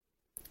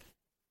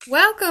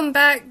Welcome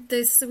back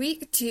this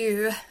week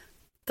to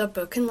the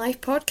Book and Life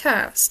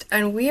podcast,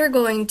 and we are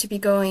going to be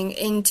going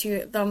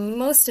into the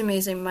most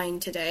amazing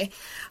mind today.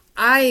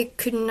 I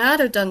could not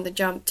have done the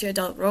jump to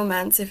adult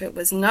romance if it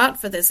was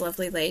not for this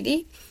lovely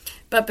lady.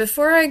 But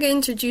before I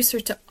introduce her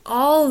to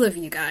all of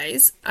you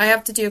guys, I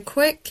have to do a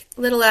quick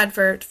little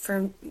advert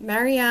for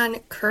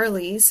Marianne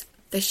Curley's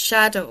The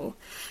Shadow,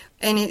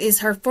 and it is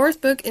her fourth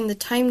book in the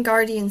Time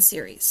Guardian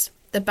series.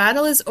 The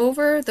battle is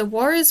over, the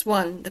war is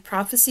won, the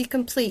prophecy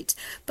complete,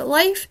 but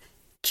life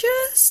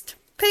just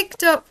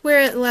picked up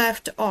where it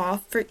left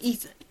off for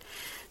Ethan.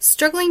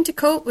 Struggling to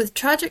cope with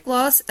tragic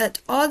loss at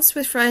odds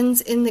with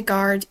friends in the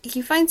Guard,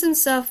 he finds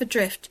himself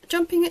adrift,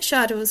 jumping at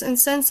shadows and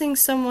sensing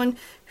someone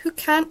who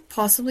can't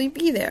possibly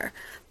be there.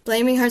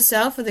 Blaming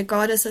herself for the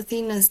goddess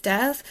Athena's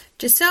death,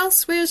 Giselle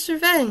swears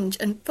revenge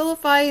and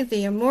vilify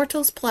the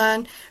Immortals'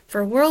 plan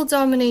for world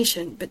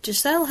domination, but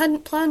Giselle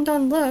hadn't planned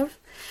on love.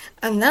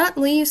 And that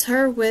leaves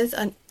her with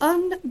an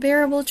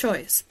unbearable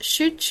choice.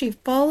 Should she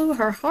follow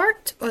her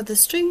heart or the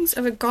strings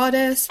of a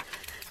goddess,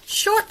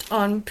 short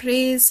on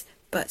praise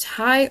but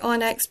high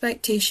on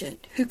expectation,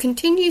 who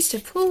continues to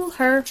pull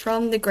her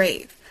from the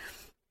grave?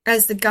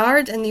 As the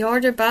Guard and the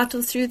Order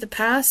battle through the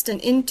past and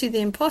into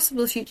the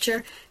impossible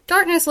future,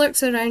 darkness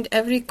lurks around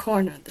every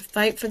corner. The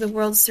fight for the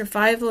world's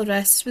survival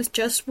rests with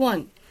just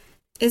one.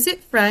 Is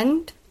it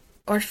friend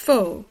or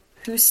foe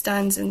who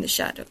stands in the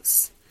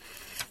shadows?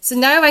 So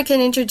now I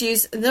can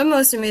introduce the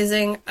most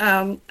amazing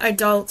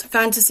adult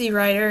fantasy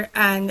writer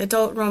and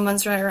adult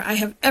romance writer I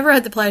have ever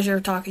had the pleasure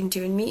of talking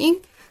to and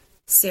meeting,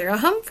 Sara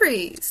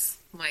Humpreys.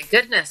 My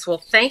goodness. Well,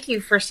 thank you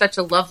for such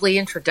a lovely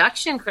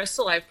introduction,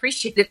 Crystal. I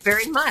appreciate it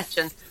very much.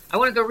 And I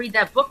want to go read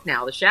that book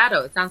now, The Shadow.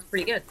 It sounds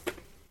pretty good.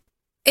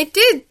 It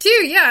did,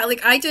 too, yeah.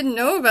 Like, I didn't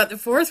know about the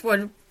fourth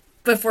one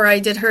before I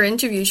did her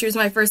interview. She was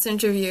my first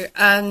interview.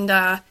 And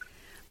I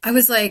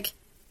was like,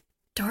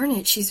 darn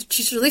it,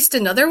 she's released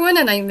another one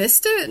and I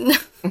missed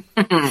it.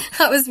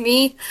 That was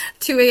me,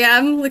 2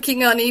 a.m.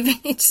 looking on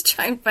eBay to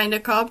try and find a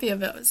copy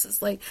of it. I was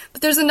just like,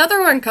 but there's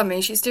another one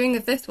coming. She's doing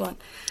the fifth one.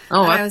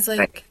 Oh, and I was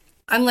like,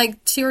 I'm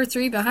like 2 or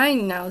 3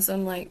 behind now, so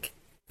I'm like,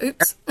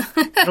 oops.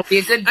 It'll be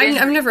a good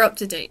I'm never up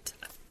to date.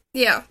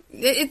 Yeah,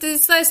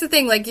 that's the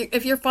thing. Like,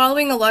 if you're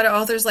following a lot of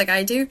authors like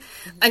I do,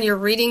 and you're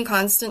reading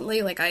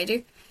constantly like I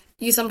do,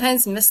 you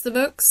sometimes miss the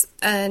books.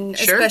 And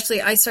Sure. Especially,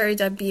 I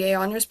started a BA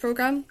honors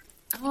program.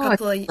 Oh,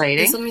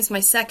 This is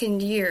my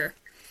second year.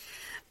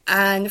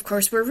 And of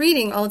course, we're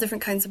reading all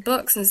different kinds of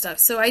books and stuff.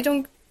 So I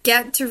don't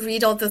get to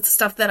read all the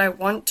stuff that I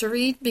want to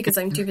read because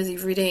I'm too busy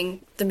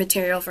reading the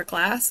material for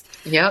class.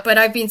 Yep. But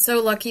I've been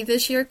so lucky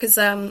this year because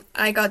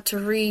I got to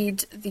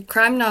read the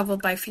crime novel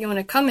by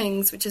Fiona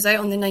Cummings, which is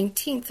out on the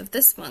 19th of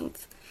this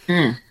month,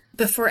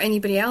 before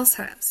anybody else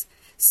has.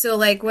 So,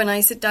 like, when I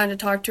sit down to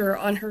talk to her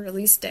on her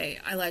release day,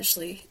 I'll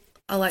actually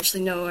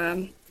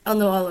know, I'll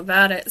know all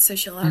about it. So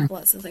she'll have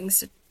lots of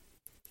things to.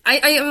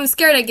 I'm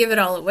scared I give it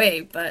all away,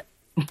 but,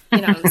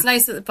 it's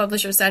nice that the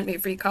publisher sent me a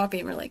free copy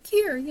and we're like,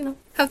 here,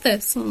 have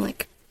this. And I'm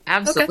like,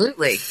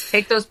 absolutely. Okay.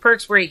 Take those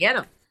perks where you get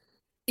them.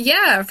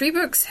 Yeah, free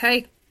books.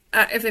 Hey,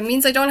 if it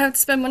means I don't have to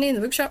spend money in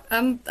the bookshop,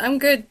 I'm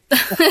good.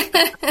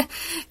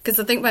 Because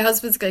I think my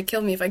husband's going to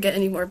kill me if I get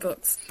any more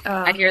books.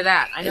 I hear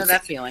that. I know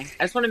that feeling.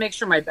 I just want to make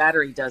sure my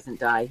battery doesn't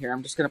die here.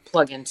 I'm just going to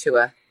plug into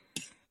a...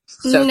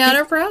 Not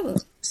a problem.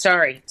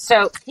 Sorry.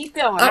 So, keep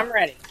going. I'm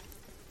ready.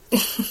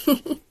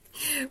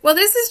 Well,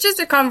 this is just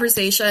a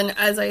conversation.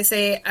 As I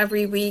say,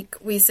 every week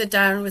we sit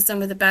down with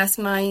some of the best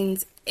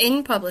minds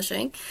in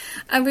publishing,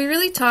 and we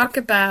really talk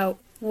about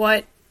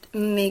what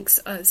makes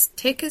us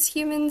tick as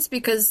humans,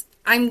 because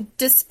I'm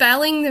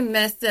dispelling the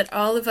myth that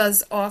all of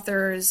us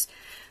authors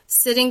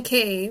sit in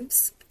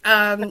caves,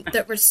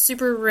 that we're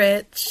super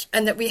rich,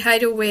 and that we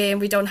hide away and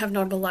we don't have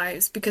normal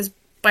lives, because,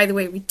 by the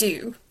way, we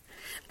do.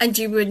 And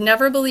you would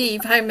never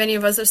believe how many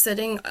of us are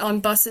sitting on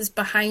buses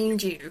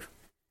behind you,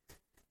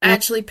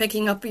 actually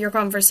picking up your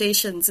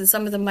conversations, and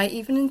some of them might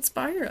even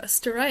inspire us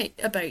to write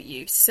about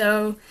you.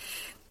 So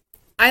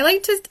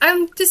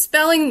I'm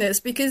dispelling this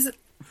because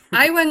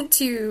I went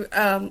to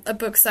a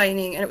book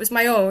signing, and it was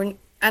my own,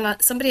 and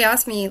somebody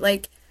asked me,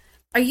 like,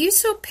 are you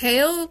so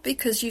pale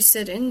because you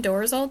sit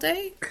indoors all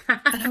day?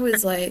 And I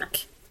was like,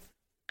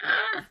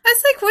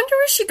 wonder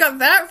where she got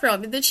that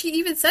from. And then she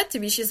even said to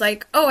me, she's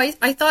like, oh,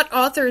 I thought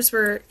authors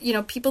were,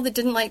 people that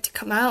didn't like to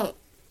come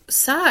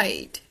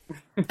outside.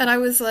 And I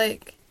was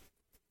like,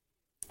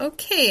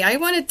 okay, I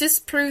want to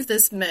disprove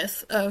this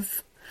myth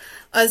of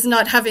us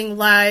not having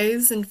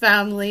lives and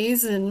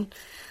families. And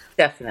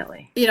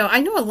definitely, I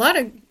know a lot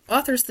of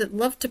authors that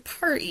love to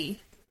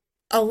party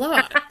a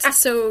lot.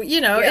 So,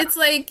 It's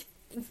like,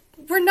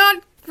 we're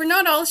not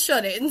all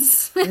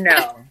shut-ins.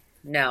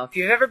 No. If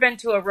you've ever been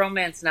to a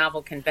romance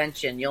novel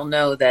convention, you'll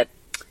know that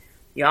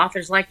the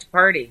authors like to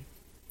party.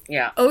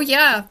 Yeah. Oh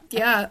yeah.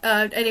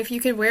 And if you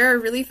can wear a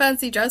really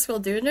fancy dress while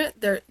doing it,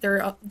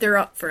 they're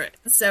up for it.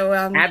 So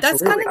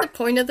that's kind of the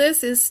point of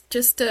this, is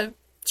just to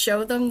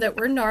show them that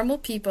we're normal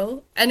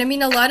people. And I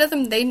mean, a lot of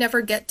them, they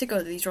never get to go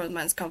to these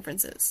romance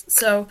conferences.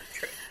 So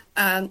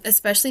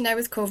especially now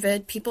with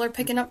COVID, people are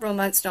picking up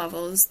romance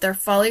novels. They're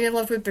falling in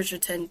love with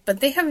Bridgerton, but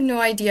they have no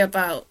idea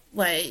about,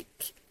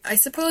 like, I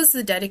suppose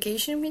the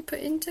dedication we put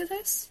into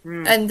this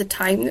and the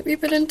time that we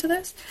put into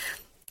this.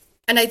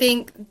 And I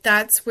think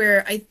that's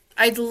where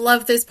I'd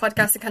love this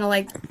podcast to kind of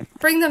like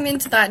bring them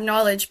into that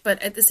knowledge,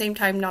 but at the same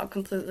time not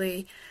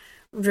completely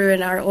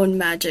ruin our own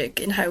magic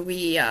in how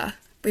we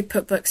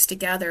put books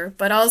together,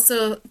 but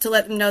also to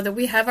let them know that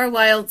we have our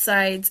wild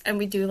sides and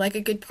we do like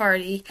a good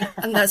party,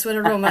 and that's what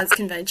a romance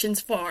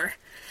convention's for.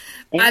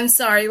 Yeah. I'm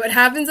sorry, what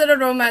happens at a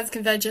romance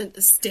convention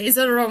stays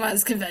at a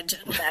romance convention.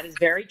 That is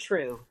very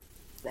true.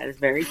 That is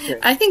very true.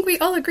 I think we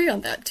all agree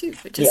on that too,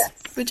 which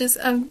is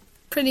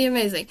pretty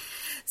amazing.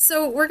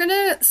 So we're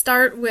gonna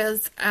start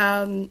with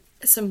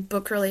some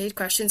book-related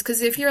questions,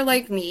 because if you're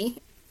like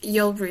me,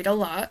 you'll read a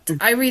lot.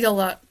 I read a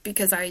lot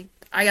because I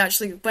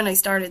actually, when I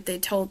started, they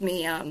told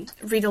me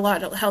read a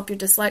lot, it'll help your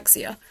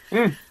dyslexia.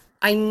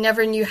 I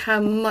never knew how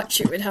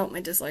much it would help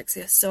my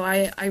dyslexia, so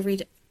I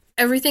read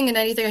everything and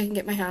anything I can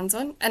get my hands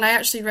on. And I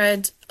actually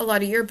read a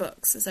lot of your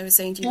books, as I was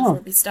saying to you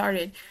before we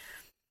started.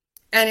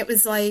 And it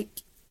was like,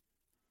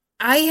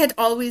 I had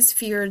always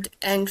feared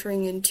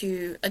entering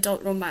into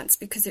adult romance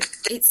because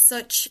it's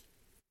such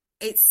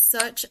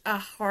a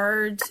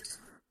hard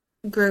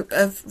group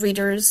of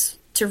readers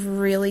to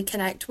really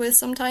connect with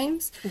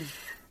sometimes.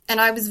 And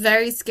I was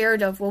very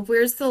scared of, well,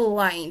 where's the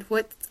line?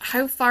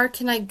 How far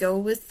can I go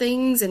with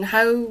things, and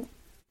how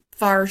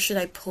far should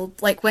I pull,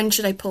 like, when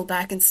should I pull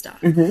back and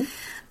stuff?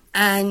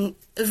 And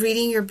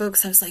reading your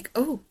books, I was like,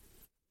 oh,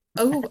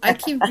 I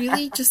can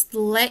really just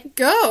let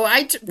go.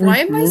 Why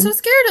am I so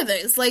scared of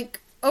this?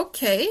 Like,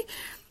 okay.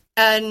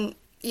 And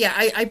yeah,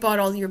 I bought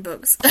all your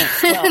books.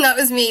 And that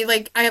was me.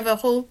 Like, I have a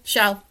whole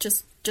shelf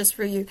just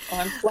for you. Oh,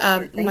 I'm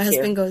flattered. My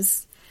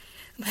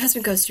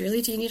husband goes,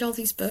 really? Do you need all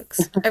these books?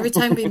 Every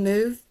time we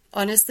move,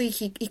 honestly,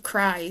 he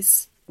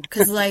cries.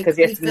 Because, like,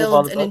 we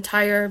filled an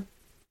entire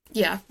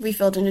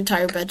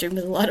bedroom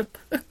with a lot of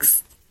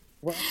books.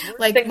 Well,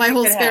 like, my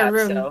whole spare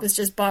room was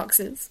just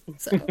boxes.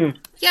 So,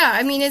 yeah,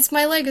 I mean, it's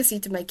my legacy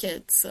to my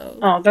kids. So,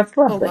 oh, that's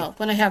lovely. Oh, well,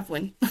 when I have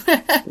one.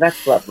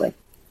 That's lovely.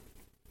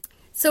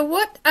 So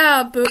what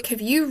book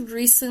have you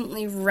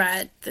recently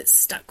read that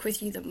stuck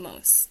with you the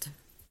most?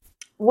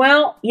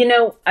 Well,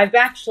 I've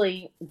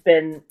actually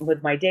been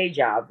with my day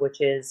job,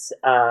 which is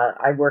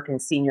I work in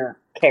senior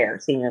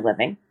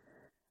living.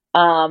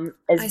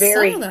 It's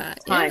very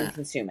time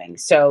consuming.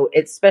 So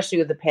it's, especially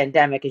with the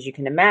pandemic, as you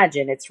can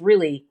imagine, it's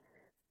really,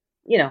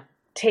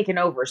 taken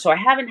over. So I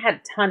haven't had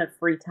a ton of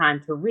free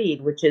time to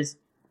read, which is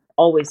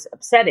always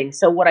upsetting.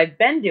 So what I've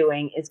been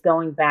doing is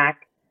going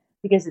back,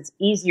 because it's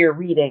easier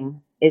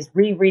reading, is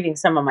rereading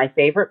some of my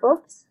favorite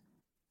books.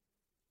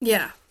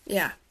 Yeah.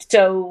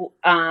 So,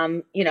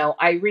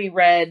 I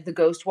reread the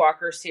Ghost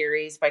Walker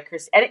series by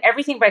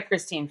everything by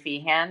Christine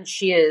Feehan.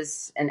 She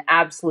is an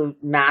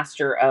absolute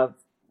master of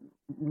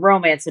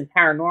romance and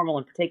paranormal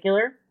in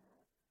particular.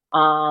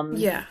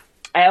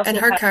 I also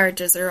her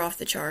characters are off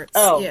the charts.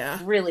 Oh, yeah,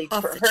 really.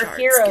 Her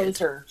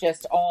heroes are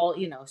just all,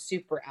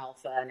 super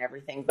alpha and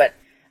everything. But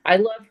I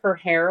love her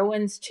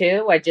heroines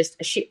too.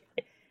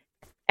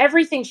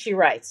 Everything she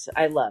writes,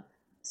 I love.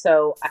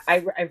 So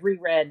I've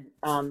reread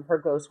her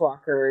Ghost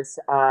Walkers.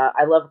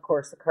 I love, of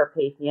course, the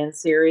Carpathian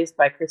series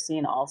by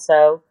Christine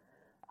also.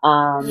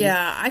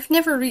 I've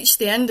never reached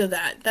the end of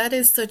that. That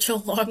is such a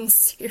long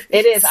series.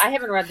 It is. I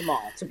haven't read them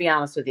all, to be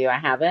honest with you. I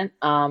haven't.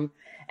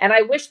 And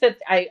I wish that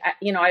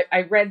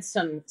I read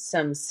some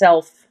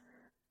self,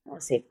 I don't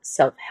want to say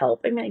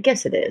self-help. I mean, I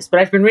guess it is, but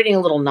I've been reading a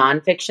little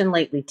nonfiction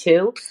lately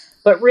too.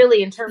 But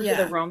really, in terms of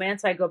the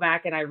romance, I go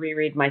back and I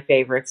reread my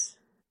favorites.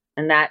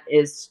 And that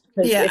is...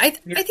 I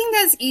think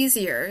that's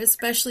easier,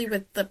 especially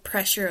with the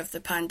pressure of the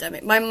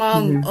pandemic. My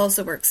mom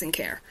also works in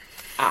care.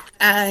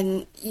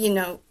 And,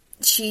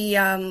 she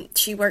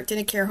worked in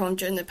a care home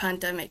during the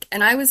pandemic.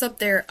 And I was up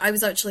there, I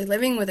was actually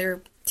living with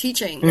her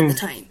teaching at the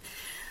time.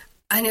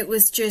 And it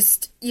was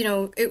just,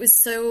 it was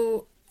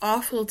so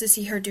awful to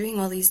see her doing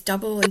all these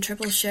double and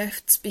triple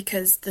shifts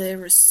because there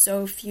were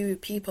so few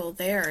people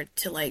there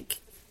to, like,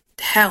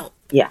 help.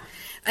 Yeah.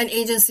 And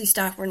agency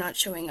staff were not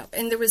showing up.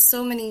 And there was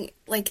so many,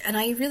 and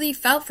I really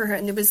felt for her.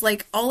 And there was,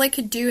 all I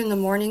could do in the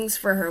mornings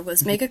for her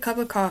was make a cup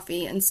of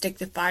coffee and stick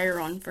the fire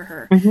on for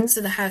her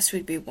so the house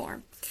would be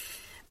warm.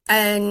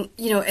 And,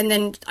 and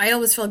then I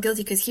always felt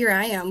guilty because here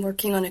I am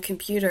working on a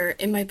computer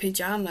in my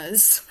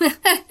pajamas,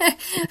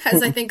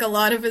 as I think a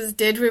lot of us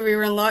did when we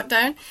were in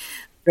lockdown.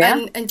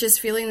 Yeah. And just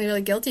feeling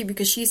really guilty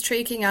because she's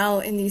traking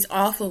out in these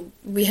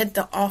we had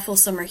the awful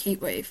summer heat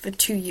wave for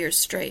 2 years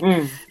straight.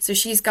 So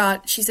she's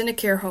in a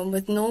care home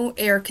with no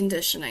air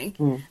conditioning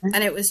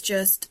and it was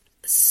just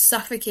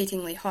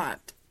suffocatingly hot.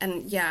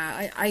 And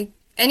I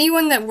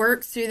anyone that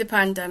worked through the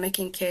pandemic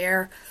in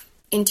care,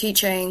 in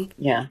teaching,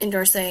 in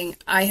nursing,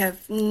 I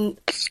have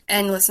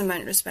endless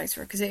amount of respect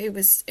for, because it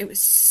was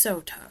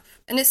so tough.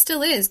 And it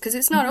still is, because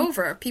it's not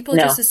over. People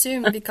just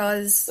assume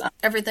because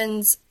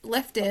everything's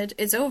lifted,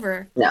 it's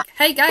over. No.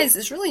 Hey, guys,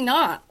 it's really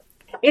not.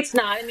 It's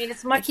not. I mean,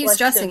 it's much less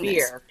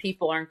severe.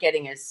 People aren't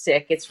getting as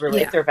sick. It's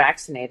really, if they're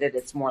vaccinated,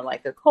 it's more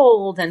like a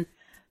cold.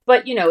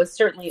 But, it's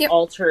certainly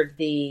altered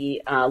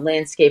the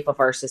landscape of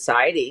our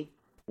society,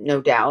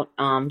 no doubt.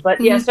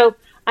 So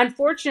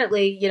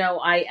unfortunately,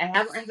 I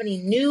haven't have any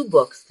new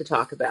books to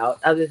talk about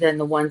other than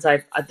the ones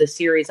the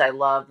series I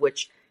love,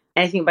 which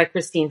anything by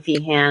Christine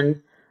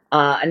Feehan.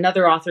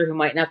 Another author who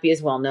might not be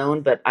as well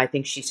known, but I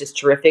think she's just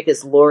terrific,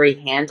 is Laurie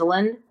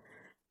Handeland.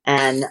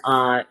 And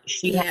I've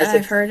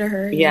heard of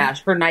her. Yeah,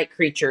 her Night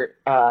Creature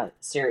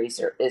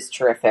series is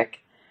terrific.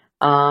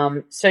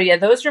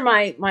 Those are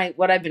my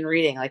what I've been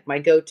reading, like my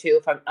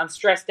go-to. If I'm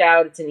stressed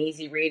out, it's an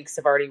easy read because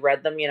I've already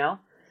read them, and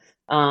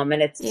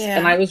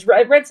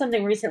I read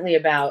something recently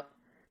about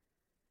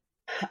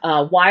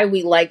why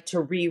we like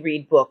to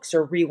reread books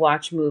or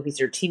rewatch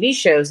movies or TV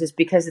shows is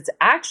because it's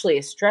actually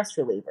a stress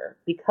reliever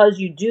because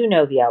you do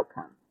know the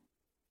outcome.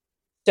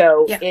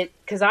 So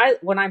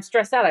when I'm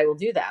stressed out, I will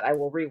do that. I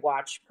will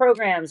rewatch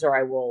programs, or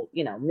I will,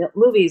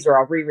 movies, or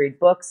I'll reread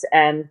books,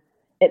 and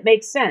it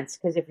makes sense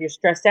because if you're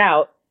stressed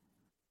out,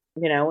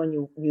 and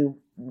you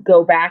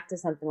go back to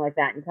something like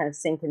that and kind of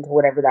sink into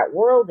whatever that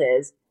world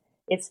is,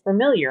 it's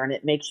familiar and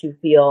it makes you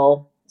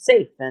feel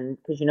safe, and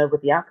because you know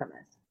what the outcome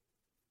is.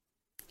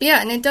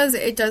 Yeah, and it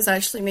does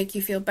actually make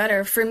you feel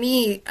better. For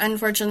me,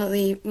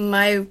 unfortunately,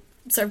 my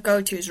sort of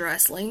go-to is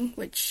wrestling,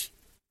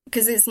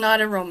 because it's not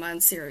a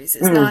romance series.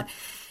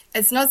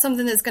 It's not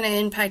something that's going to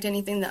impact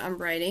anything that I'm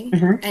writing.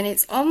 And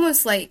it's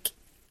almost like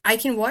I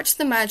can watch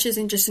the matches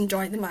and just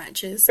enjoy the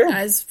matches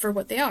as for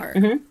what they are.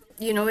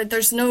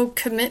 There's no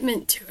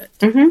commitment to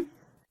it.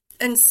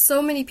 And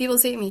so many people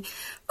say to me,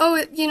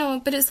 oh,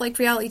 but it's like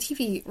reality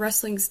TV.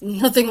 Wrestling's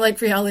nothing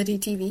like reality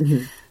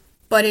TV.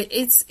 But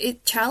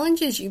it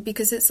challenges you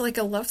because it's like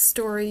a love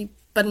story,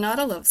 but not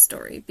a love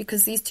story,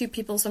 because these two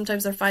people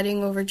sometimes are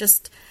fighting over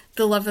just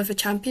the love of a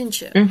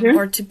championship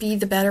or to be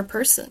the better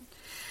person.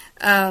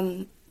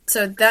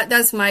 So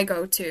that's my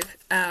go-to.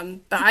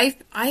 But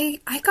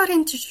I got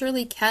into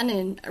Shirley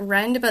Cannon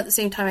around about the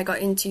same time I got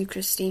into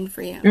Christine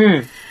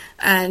Feehan.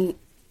 And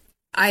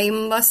I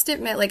must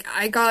admit,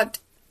 I got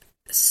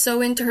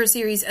so into her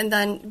series, and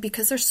then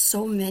because there's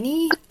so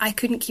many, I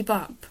couldn't keep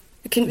up.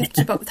 I couldn't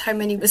keep up with how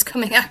many was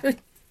coming out.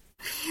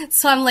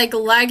 So I'm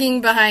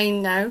lagging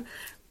behind now.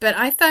 But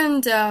I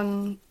found,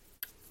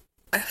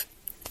 what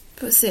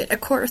was it? A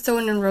Court of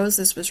Thorn and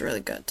Roses was really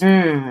good.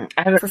 I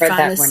haven't read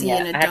that one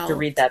yet. I have to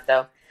read that,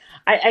 though.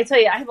 I tell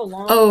you, I have a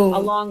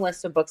long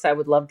list of books I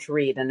would love to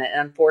read. And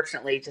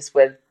unfortunately, just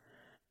with,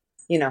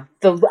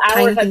 the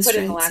hours I put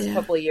in the last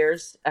couple of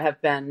years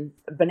have been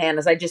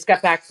bananas. I just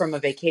got back from a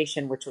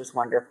vacation, which was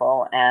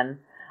wonderful. And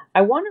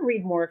I want to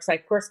read more because I,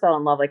 of course, fell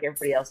in love like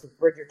everybody else with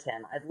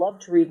Bridgerton. I'd love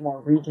to read more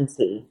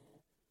Regency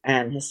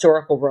and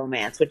historical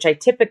romance, which I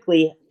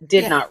typically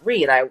did not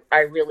read. I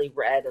really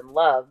read and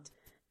loved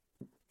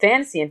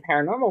fantasy and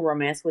paranormal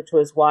romance, which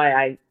was why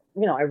I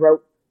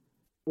wrote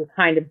the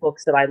kind of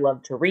books that I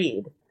love to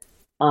read.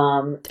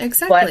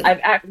 Exactly.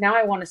 But now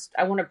I want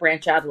to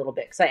branch out a little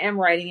bit because I am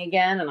writing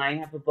again, and I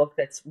have a book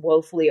that's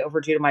woefully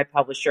overdue to my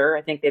publisher.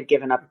 I think they've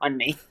given up on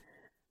me.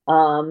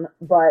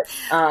 But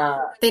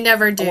they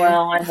never do.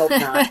 Well, I hope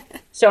not.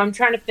 So I'm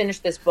trying to finish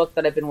this book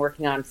that I've been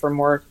working on for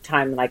more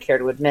time than I care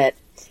to admit.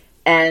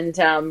 And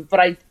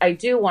but I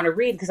do want to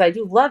read because I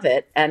do love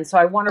it, and so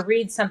I want to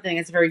read something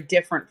that's very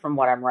different from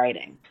what I'm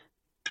writing.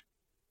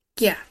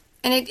 Yeah,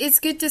 and it's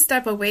good to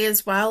step away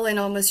as well and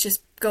almost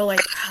just go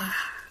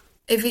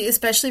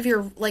especially if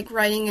you're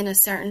writing in a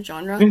certain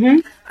genre.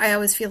 I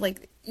always feel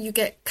like you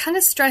get kind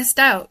of stressed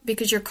out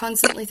because you're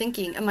constantly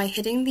thinking, am I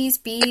hitting these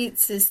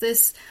beats? Is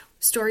this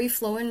story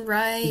flowing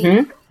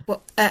right?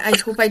 Well, I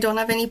hope I don't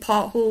have any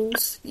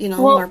potholes,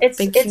 Well, it's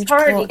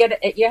hard.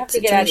 You have to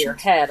get out of your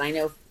head. I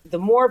know the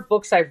more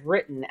books I've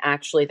written,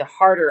 actually, the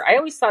harder. I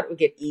always thought it would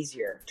get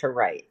easier to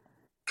write.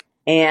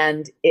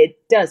 And it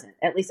doesn't.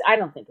 At least I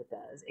don't think it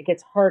does. It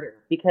gets harder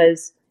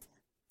because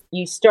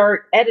you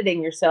start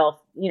editing yourself.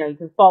 You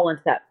can fall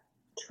into that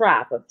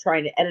trap of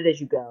trying to edit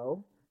as you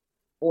go,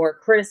 or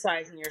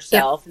criticizing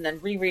yourself and then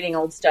rereading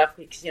old stuff.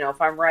 Because,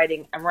 if I'm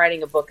writing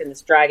a book in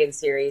this Dragon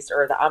series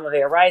or the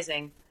Amavea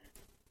Rising,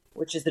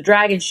 which is the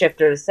Dragon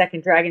Shifter, the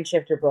second Dragon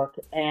Shifter book.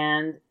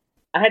 And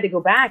I had to go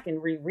back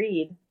and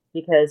reread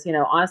because,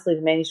 honestly,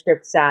 the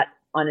manuscript sat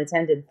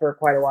unattended for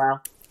quite a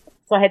while.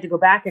 So I had to go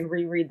back and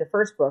reread the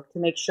first book to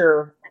make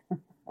sure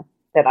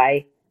that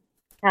I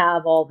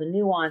have all the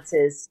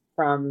nuances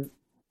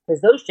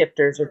because those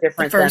shifters are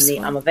different than the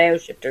Amaveo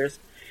shifters.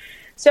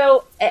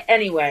 So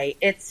anyway,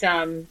 it's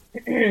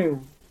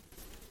it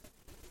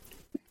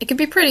can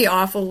be pretty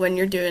awful when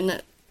you're doing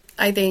it.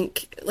 I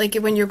think,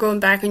 when you're going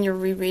back and you're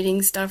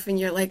rereading stuff and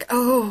you're like,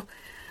 oh,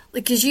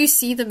 because you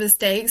see the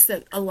mistakes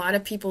that a lot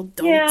of people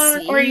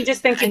don't see. Or you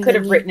just think you could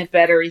have written it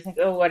better. You think,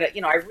 oh, what,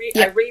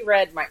 I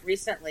reread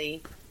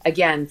recently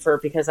again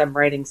because I'm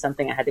writing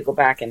something. I had to go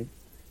back and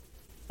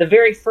the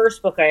very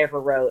first book I ever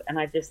wrote, and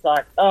I just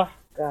thought, oh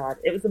God,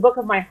 it was the book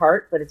of my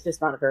heart, but it's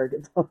just not a very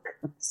good book.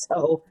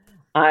 So,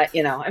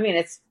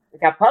 it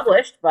got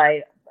published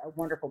by a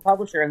wonderful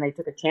publisher, and they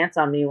took a chance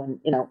on me when,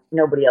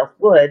 nobody else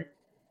would.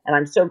 And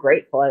I'm so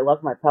grateful. I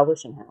love my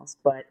publishing house.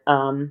 But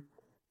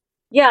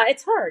yeah,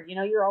 it's hard.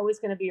 You're always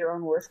going to be your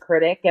own worst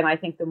critic. And I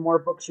think the more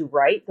books you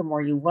write, the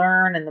more you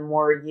learn, and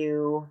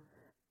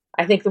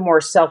I think the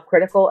more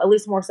self-critical, at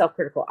least more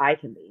self-critical I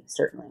can be,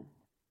 certainly,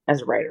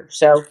 as a writer.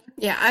 So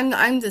yeah,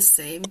 I'm the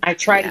same. I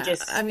try to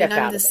just step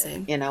out of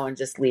it, and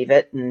just leave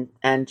it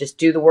and just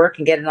do the work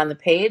and get it on the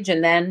page,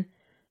 and then,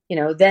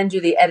 then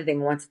do the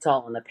editing once it's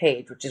all on the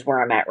page, which is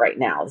where I'm at right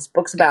now. This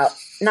book's about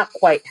not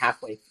quite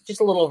halfway, just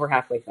a little over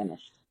halfway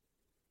finished.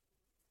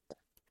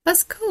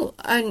 That's cool.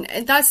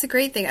 And that's the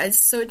great thing. It's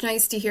so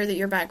nice to hear that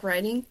you're back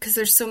writing, because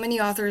there's so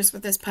many authors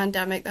with this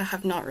pandemic that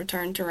have not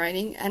returned to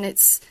writing, and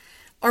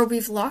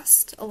we've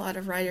lost a lot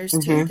of writers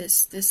too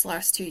this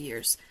last 2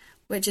 years,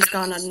 which has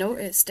gone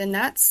unnoticed. And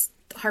that's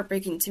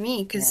heartbreaking to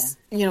me, because,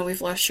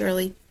 we've lost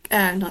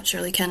not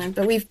Shirley Kennan,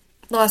 but we've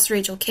lost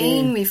Rachel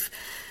Kane. We've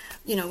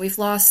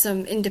lost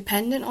some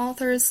independent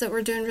authors that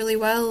were doing really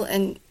well,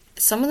 and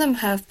some of them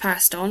have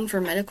passed on for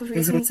medical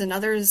reasons, and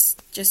others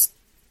just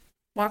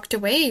walked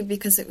away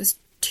because it was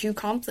too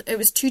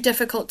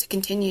difficult to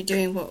continue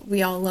doing what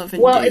we all love and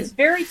do. Well, it's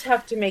very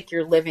tough to make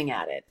your living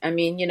at it. I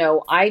mean,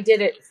 I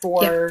did it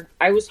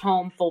I was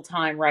home full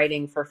time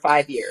writing for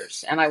 5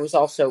 years, and I was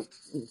also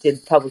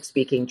did public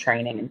speaking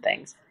training and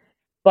things.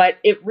 But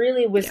it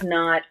really was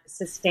not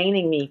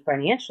sustaining me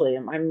financially.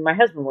 My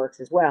husband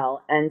works as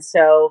well. And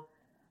so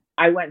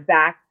I went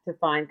back to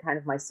find kind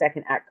of my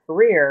second act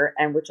career,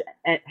 and which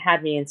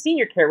had me in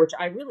senior care, which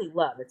I really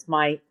love. It's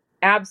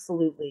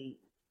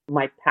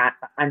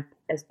I'm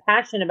as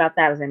passionate about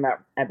that as I'm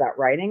about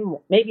writing,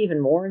 maybe even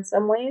more in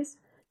some ways,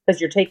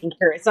 because you're taking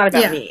care. It's not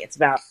about me. It's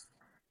about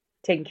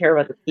taking care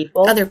of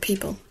other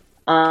people.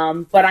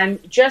 But I'm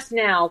just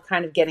now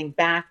kind of getting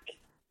back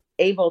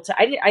able to,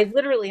 I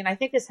literally, and I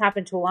think this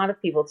happened to a lot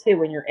of people too,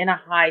 when you're in a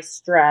high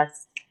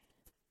stress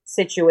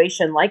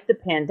situation like the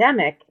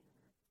pandemic,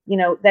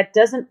 that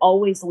doesn't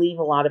always leave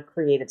a lot of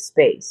creative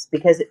space,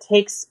 because it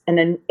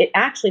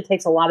actually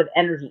takes a lot of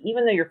energy,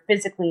 even though you're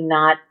physically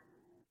not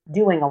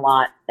doing a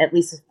lot, at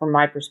least from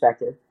my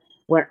perspective.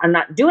 When I'm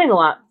not doing a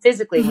lot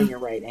physically when you're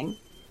writing,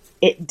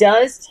 it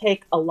does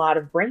take a lot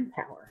of brain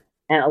power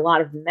and a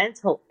lot of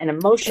mental and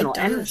emotional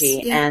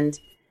energy. Yeah. And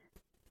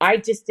I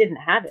just didn't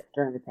have it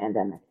during the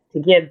pandemic to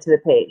give to the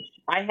page.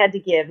 I had to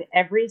give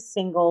every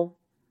single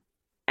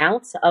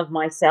ounce of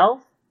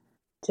myself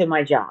to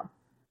my job.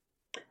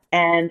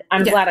 And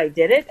I'm glad I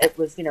did it. It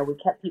was, we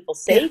kept people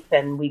safe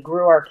and we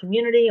grew our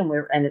community, and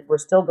we're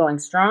still going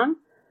strong.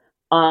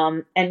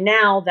 And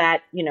now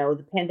that,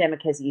 the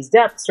pandemic has eased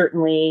up,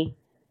 certainly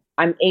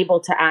I'm able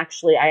to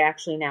I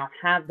actually now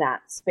have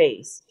that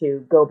space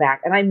to go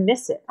back, and I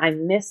miss it. I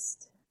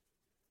missed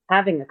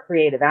having a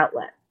creative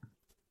outlet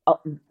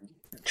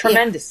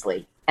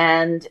tremendously.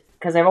 And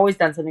because I've always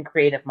done something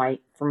creative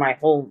for my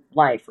whole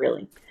life,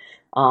 really,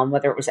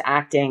 whether it was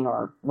acting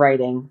or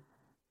writing.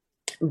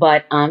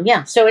 But,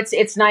 so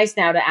it's nice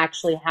now to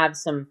actually have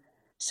some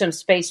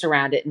space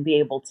around it and be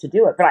able to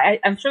do it. But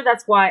I'm sure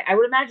I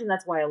would imagine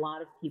that's why a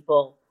lot of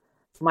people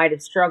might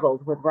have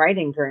struggled with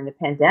writing during the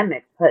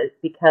pandemic,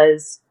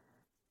 because,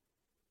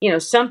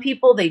 some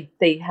people,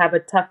 they have a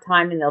tough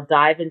time and they'll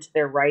dive into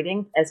their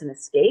writing as an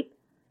escape.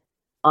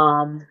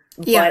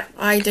 But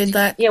I did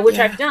that. Yeah, which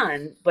I've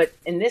done. But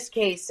in this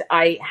case,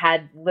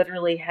 I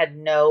literally had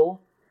no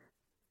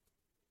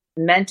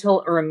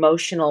mental or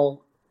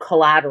emotional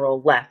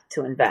collateral left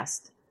to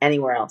invest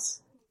anywhere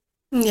else.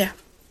 Yeah.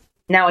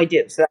 Now I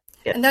do. So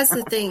and that's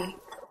the thing.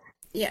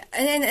 Yeah.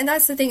 And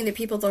that's the thing that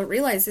people don't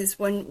realize, is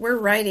when we're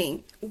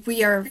writing,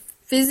 we are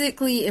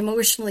physically,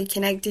 emotionally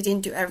connected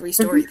into every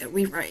story that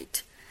we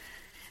write.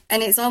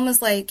 And it's almost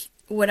like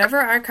whatever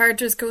our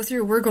characters go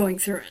through, we're going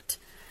through it.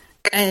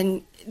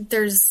 And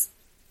there's,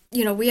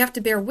 we have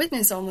to bear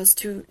witness almost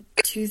to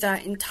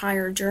that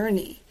entire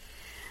journey.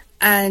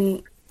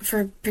 And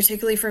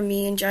particularly for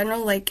me in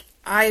general, like,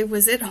 I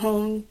was at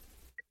home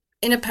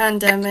in a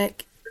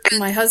pandemic.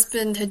 My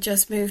husband had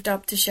just moved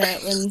up to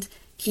Shetland.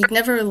 He'd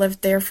never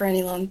lived there for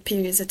any long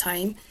periods of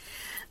time.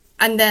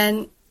 And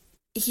then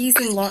he's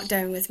in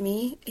lockdown with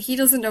me. He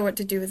doesn't know what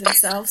to do with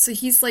himself. So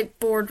he's like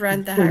bored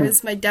around the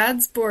house. My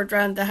dad's bored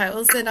around the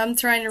house, and I'm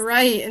trying to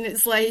write. And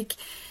it's like,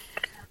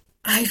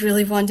 I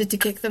really wanted to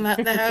kick them out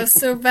of the house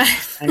so bad.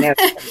 I know.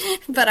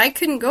 But I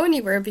couldn't go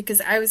anywhere because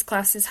I was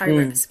classed as high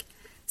risk.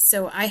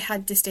 So I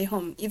had to stay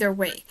home either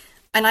way.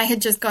 And I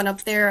had just gone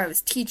up there. I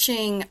was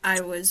teaching.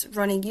 I was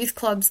running youth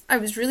clubs. I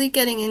was really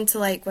getting into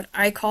like what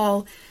I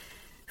call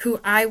who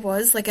I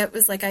was. Like, it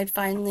was like I'd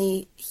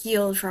finally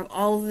healed from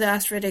all of the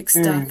arthritic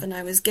stuff, and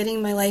I was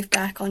getting my life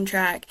back on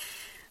track.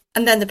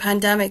 And then the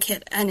pandemic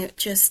hit, and it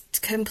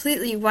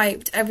completely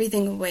wiped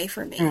everything away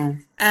from me.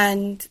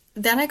 And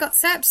then I got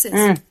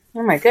sepsis.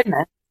 Oh my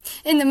goodness.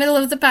 In the middle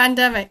of the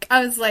pandemic.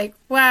 I was like,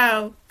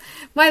 wow,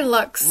 my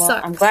luck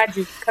sucks. I'm glad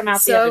you've come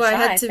out the other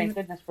side. Thank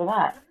goodness for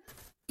that.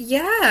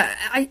 Yeah,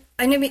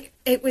 I mean,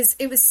 it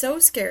was so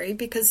scary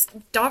because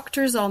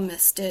doctors all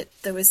missed it.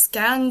 There was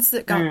scans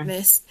that got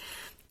missed.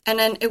 And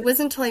then it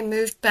wasn't until I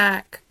moved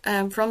back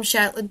from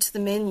Shetland to the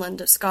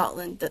mainland of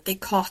Scotland that they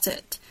caught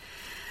it.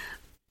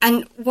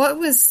 And what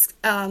was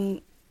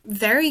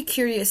very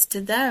curious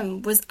to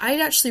them was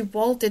I'd actually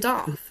walled it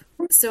off.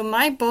 So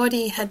my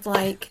body had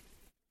like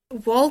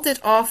walled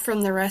it off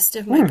from the rest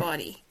of my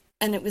body.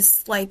 And it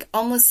was like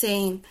almost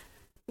saying,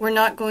 we're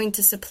not going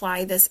to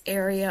supply this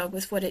area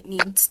with what it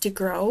needs to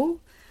grow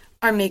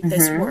or make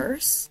this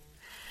worse.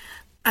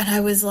 And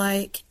I was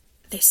like,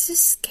 this is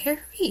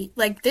scary.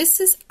 Like, this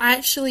is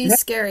actually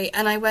scary.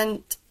 And I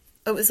went,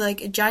 it was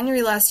like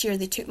January last year,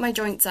 they took my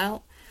joints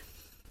out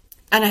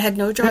and I had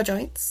no jaw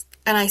joints.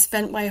 And I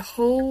spent my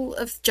whole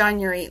of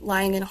January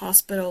lying in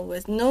hospital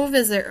with no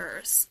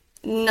visitors,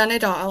 none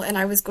at all. And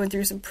I was going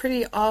through some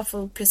pretty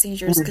awful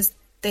procedures because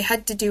they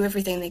had to do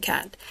everything they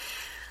can.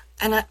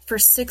 And for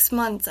 6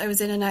 months, I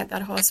was in and out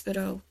that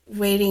hospital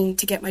waiting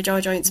to get my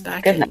jaw joints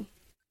back in.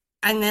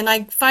 And then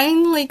I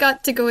finally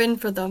got to go in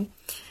for them.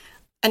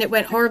 And it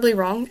went horribly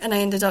wrong. And I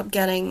ended up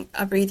getting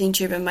a breathing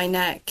tube in my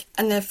neck.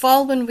 And the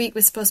following week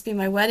was supposed to be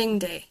my wedding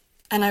day.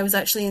 And I was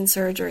actually in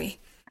surgery.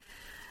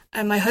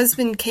 And my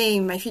husband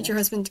came, my future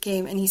husband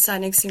came, and he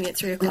sat next to me at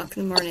 3 o'clock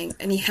in the morning.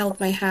 And he held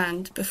my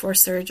hand before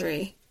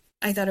surgery.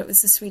 I thought it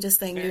was the sweetest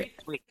thing. Very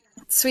sweet.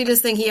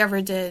 Sweetest thing he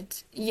ever did.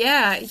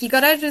 Yeah, he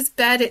got out of his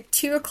bed at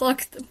 2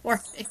 o'clock in the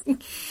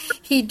morning.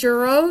 He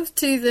drove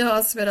to the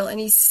hospital and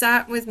he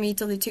sat with me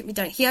till they took me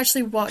down. He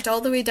actually walked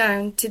all the way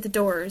down to the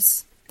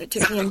doors that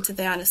took me into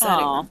the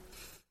anesthetic room.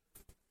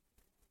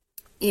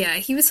 Yeah,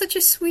 he was such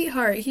a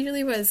sweetheart. He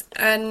really was.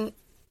 And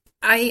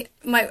I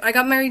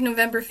got married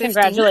November 15th.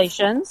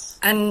 Congratulations.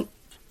 And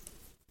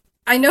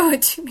I know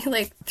it took me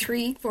like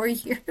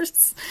 3-4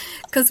 years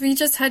because we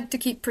just had to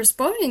keep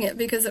postponing it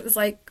because it was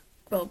like,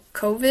 well,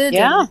 COVID,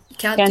 and you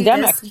can't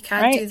pandemic, do this, you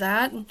can't do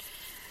that. And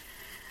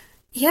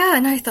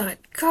and I thought,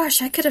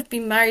 gosh, I could have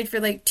been married for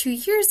like 2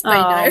 years by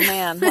now. Oh,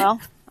 man. Well,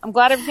 I'm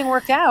glad everything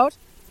worked out.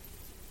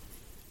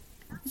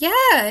 Yeah,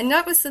 and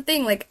that was the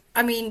thing. Like,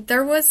 I mean,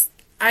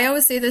 I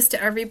always say this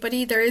to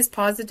everybody, there is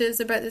positives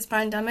about this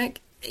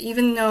pandemic,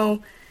 even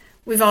though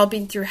we've all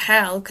been through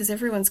hell, because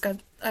everyone's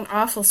got an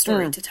awful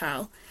story to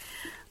tell.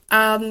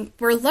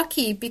 We're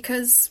lucky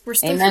because we're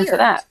still Amen here. To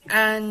that.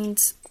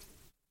 And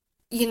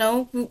you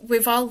know,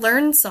 we've all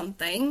learned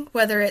something,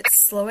 whether it's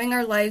slowing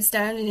our lives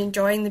down and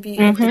enjoying the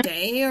beauty of the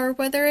day, or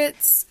whether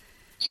it's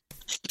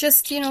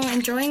just, you know,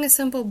 enjoying a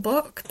simple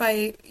book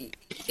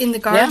in the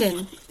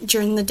garden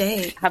during the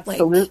day.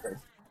 Absolutely. Like,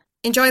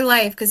 enjoy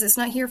life, because it's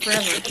not here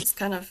forever. It's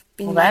kind of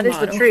been my that is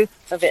motto. the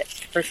truth of it,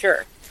 for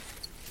sure.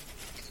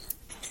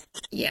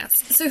 Yes.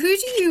 So who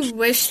do you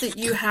wish that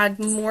you had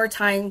more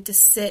time to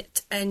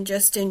sit and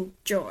just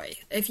enjoy?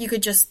 If you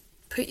could just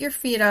put your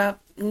feet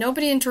up,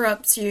 nobody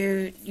interrupts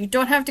you, you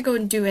don't have to go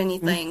and do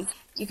anything,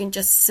 you can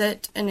just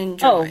sit and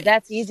enjoy. Oh,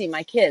 that's easy.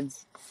 My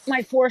kids.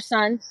 My 4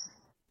 sons.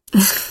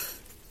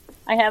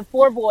 I have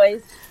 4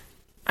 boys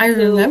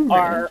who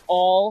are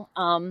all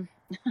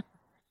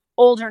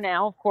older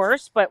now, of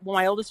course, but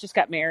my oldest just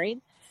got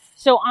married.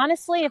 So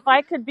honestly, if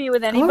I could be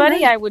with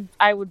anybody, I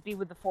would be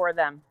with the 4 of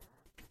them.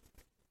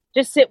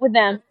 Just sit with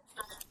them.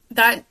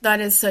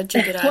 That is such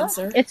a good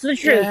answer. It's the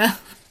truth. Yeah.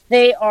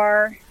 They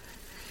are,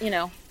 you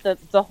know,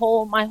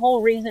 my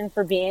whole reason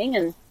for being,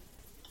 and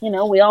you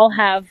know, we all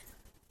have,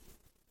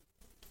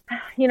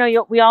 you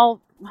know, we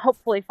all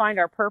hopefully find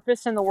our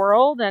purpose in the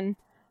world, and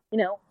you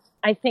know,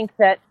 I think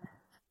that,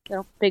 you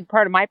know, big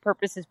part of my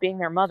purpose is being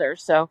their mother.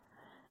 So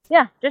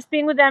yeah, just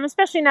being with them,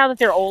 especially now that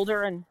they're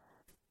older and,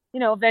 you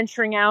know,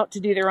 venturing out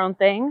to do their own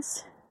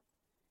things.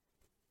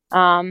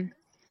 And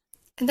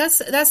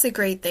that's a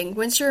great thing.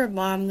 Once you're a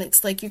mom,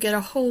 it's like you get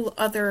a whole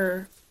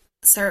other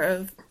sort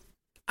of,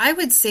 I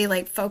would say,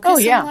 like, focus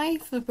in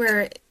life,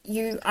 where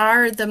you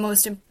are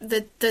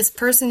this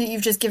person that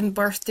you've just given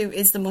birth to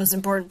is the most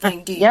important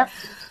thing to you.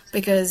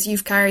 Because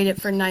you've carried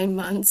it for 9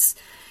 months.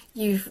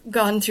 You've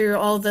gone through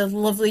all the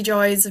lovely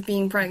joys of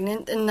being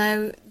pregnant, and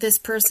now this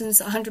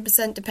person's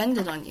 100%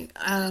 dependent on you.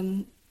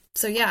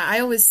 So yeah,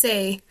 I always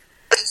say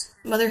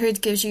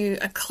motherhood gives you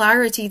a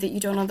clarity that you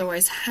don't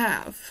otherwise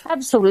have.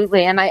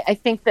 Absolutely. And I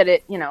think that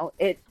it, you know,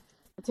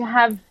 to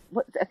have,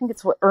 I think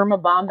it's what Irma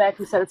Bombeck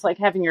who said, it's like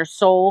having your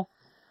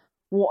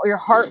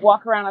heart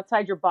walk around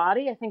outside your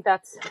body. I think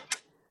that's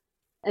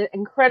an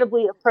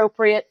incredibly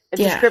appropriate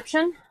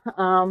description.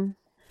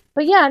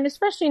 But yeah, and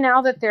especially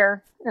now that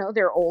they're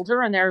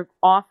older and they're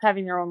off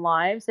having their own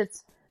lives,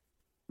 it's,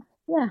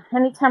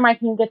 anytime I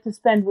can get to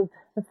spend with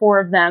the 4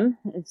 of them,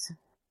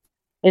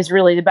 is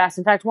really the best.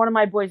 In fact, one of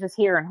my boys is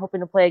here and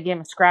hoping to play a game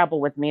of Scrabble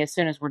with me as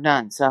soon as we're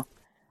done. So,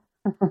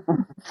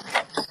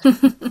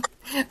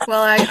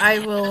 well,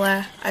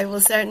 I will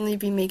certainly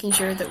be making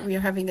sure that we are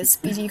having a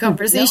speedy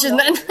conversation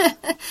then,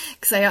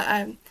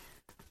 because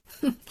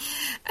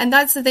and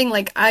that's the thing.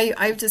 Like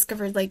I've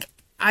discovered, like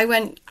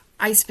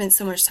I spent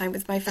so much time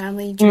with my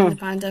family during the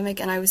pandemic,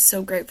 and I was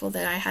so grateful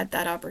that I had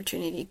that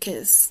opportunity,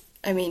 because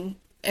I mean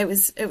it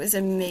was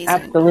amazing.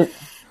 Absolutely.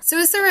 So,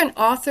 is there an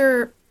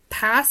author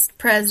past,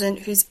 present,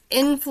 who's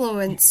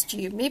influenced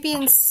you, maybe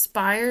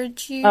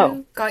inspired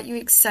you, got you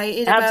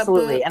excited about books?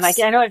 Absolutely. And I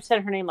know I've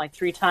said her name like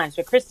 3 times,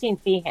 but Christine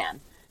Feehan.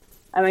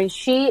 I mean,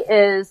 she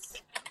is,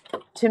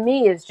 to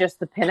me, is just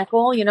the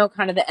pinnacle,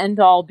 kind of the end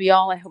all be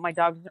all. I hope my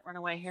dog doesn't run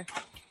away here.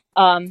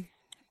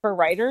 For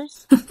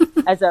writers,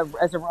 as a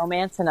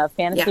romance and a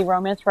fantasy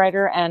romance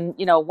writer. And,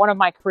 one of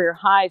my career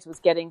highs was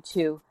getting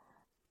to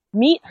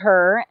meet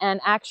her and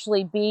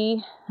actually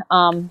be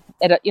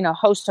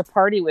host a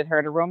party with her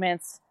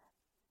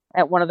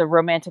at one of the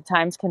Romantic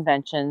Times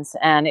conventions.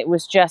 And it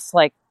was just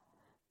like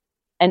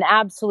an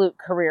absolute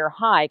career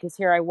high, because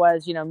here I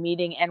was,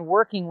 meeting and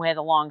working with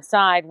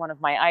alongside one of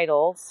my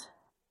idols.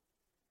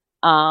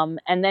 And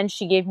then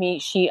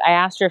I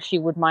asked her if she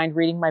would mind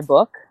reading my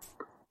book,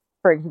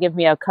 for to give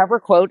me a cover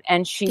quote,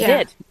 and she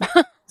did.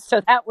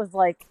 So that was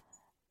like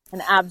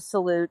an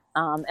absolute,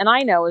 and I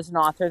know as an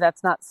author,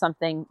 that's not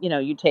something,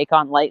 you take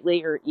on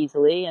lightly or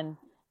easily. And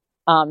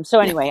so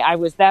anyway, I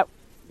would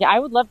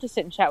love to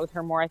sit and chat with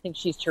her more. I think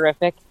she's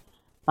terrific.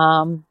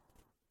 And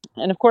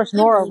of course,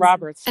 Nora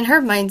Roberts. And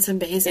her mind's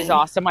amazing. Is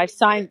awesome. I've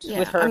signed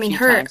with her a few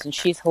times, and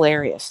she's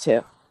hilarious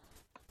too.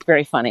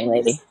 Very funny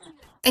lady.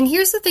 And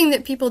here's the thing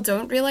that people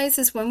don't realize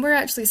is when we're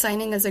actually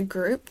signing as a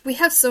group, we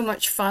have so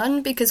much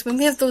fun, because when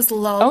we have those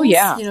lulls,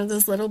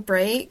 those little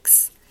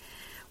breaks,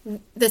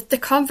 the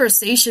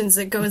conversations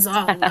that goes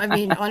on, I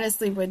mean,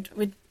 honestly, would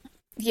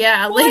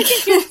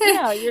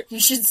you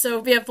should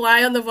so be a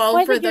fly on the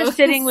wall for those. You're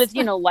sitting with,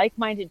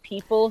 like-minded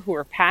people who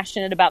are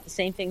passionate about the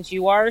same things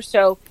you are.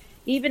 So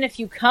even if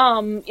you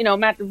come, no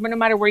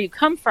matter where you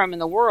come from in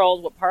the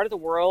world, what part of the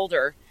world,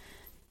 or,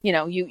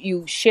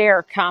 you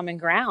share common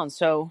ground.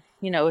 So,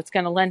 it's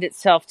going to lend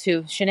itself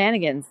to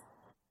shenanigans.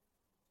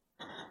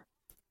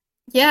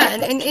 Yeah,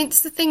 and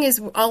it's the thing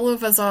is, all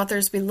of us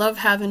authors, we love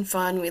having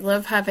fun. We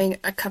love having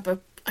a cup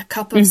of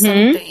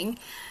something,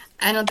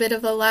 and a bit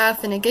of a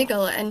laugh and a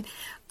giggle. And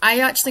I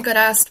actually got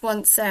asked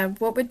once,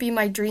 what would be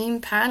my dream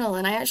panel?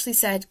 And I actually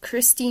said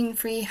Christine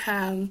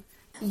Freeham,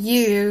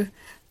 you,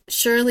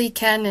 Shirley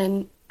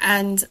Kennan,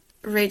 and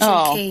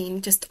Rachel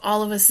Kane, just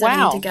all of us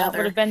sitting together. That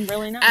would have been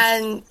really nice.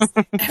 And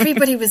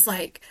everybody was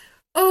like,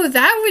 oh,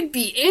 that would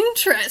be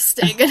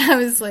interesting. And I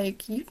was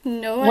like, you've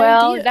no idea.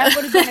 Well, that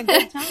would have been a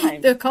good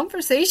time. The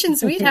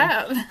conversations we'd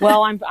have.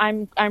 Well,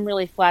 I'm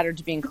really flattered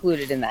to be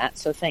included in that,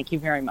 so thank you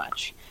very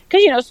much.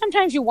 Because,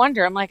 sometimes you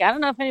wonder, I'm like, I don't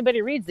know if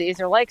anybody reads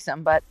these or likes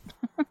them, but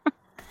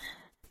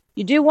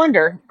you do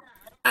wonder.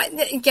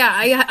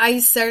 I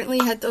certainly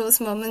had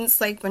those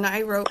moments, like when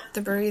I wrote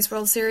the Breweries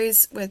World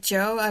Series with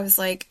Joe, I was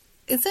like,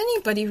 is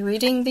anybody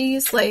reading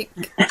these?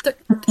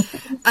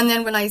 And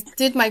then when I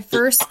did my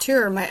first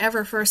tour, my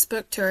ever first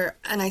book tour,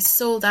 and I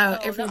sold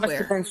out everywhere. That must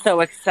have been so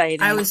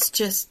exciting. I was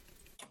just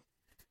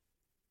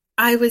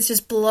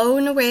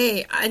blown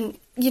away. And,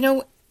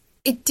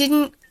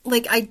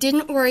 I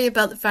didn't worry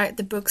about the fact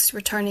the books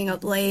were turning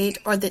up late,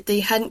 or that they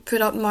hadn't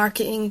put up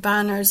marketing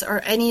banners or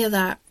any of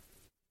that.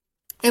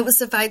 It was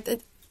the fact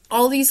that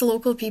all these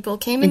local people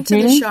came into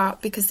the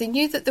shop because they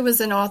knew that there was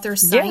an author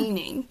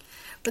signing,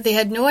 but they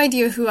had no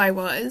idea who I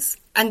was.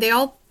 And they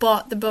all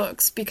bought the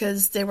books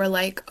because they were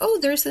like, oh,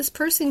 there's this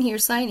person here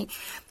signing.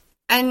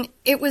 And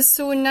it was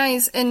so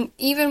nice. And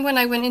even when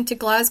I went into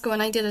Glasgow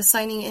and I did a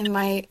signing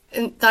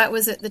and that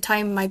was at the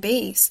time my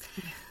base,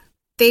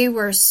 they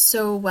were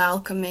so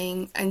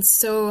welcoming and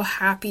so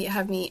happy to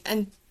have me.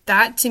 And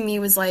that to me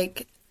was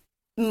like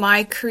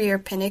my career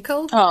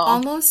pinnacle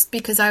almost,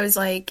 because I was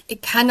like,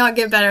 it cannot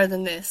get better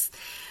than this.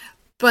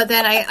 But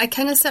then I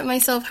kind of set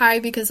myself high,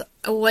 because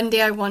one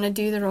day I want to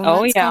do the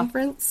romance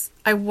conference.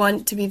 I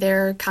want to be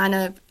there kind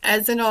of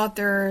as an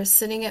author,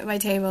 sitting at my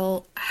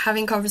table,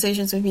 having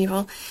conversations with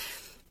people.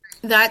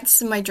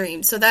 That's my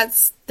dream. So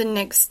that's the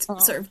next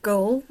sort of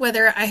goal,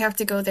 whether I have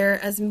to go there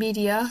as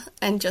media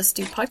and just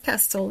do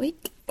podcasts all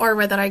week, or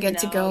whether I get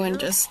to go and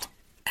just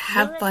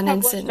have fun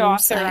and sit and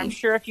sign. I'm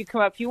sure if you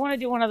want to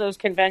do one of those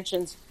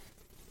conventions,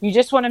 you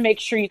just want to make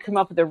sure you come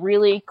up with a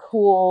really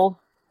cool,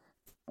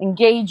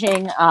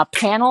 engaging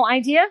panel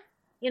idea,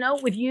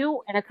 with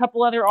you and a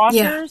couple other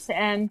authors.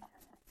 And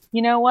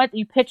you know what?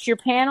 You pitch your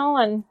panel,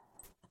 and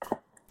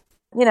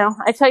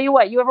I tell you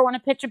what, you ever want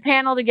to pitch a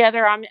panel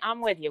together,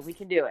 I'm with you. We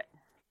can do it.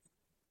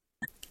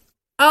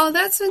 Oh,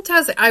 that's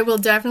fantastic. I will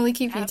definitely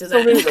keep you to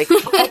that. Absolutely.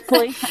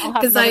 Hopefully I'll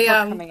have another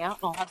book coming out,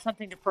 and I'll have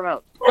something to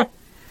promote.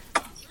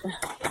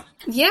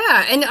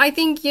 Yeah, and I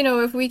think,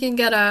 if we can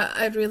get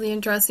a really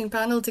interesting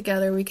panel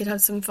together, we could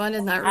have some fun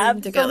in that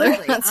room together.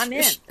 I'm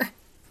in. Sure.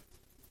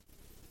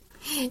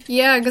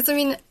 Yeah, because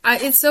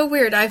it's so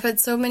weird. I've had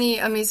so many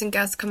amazing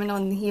guests coming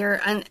on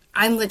here, and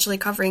I'm literally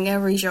covering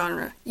every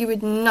genre. You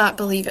would not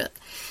believe it.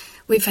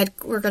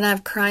 We're going to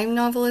have crime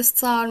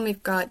novelists on,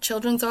 we've got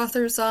children's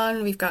authors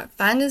on, we've got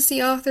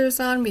fantasy authors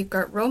on, we've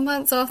got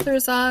romance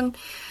authors on,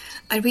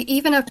 and we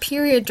even have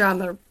period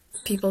drama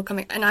people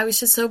coming, and I was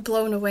just so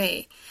blown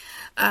away.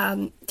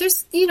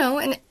 There's,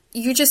 and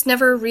you just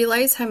never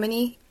realize how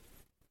many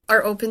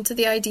are open to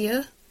the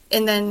idea.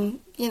 And then,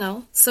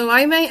 so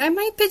I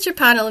might pitch a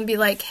panel and be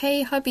like,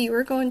 hey, hubby,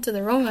 we're going to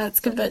the romance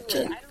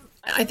convention.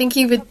 I think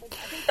he would. I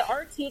think the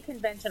RT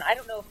convention, I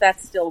don't know if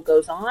that still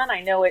goes on.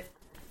 I know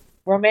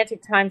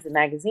Romantic Times, the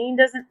magazine,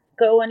 doesn't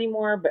go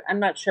anymore, but I'm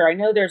not sure. I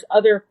know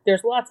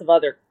there's lots of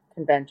other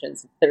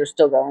conventions that are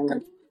still going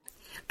on.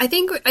 I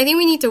think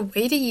we need to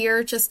wait a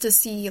year just to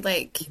see,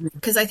 like,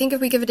 because I think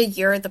if we give it a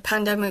year, the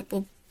pandemic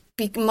will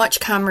be much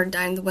calmer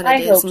down than what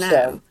it is now.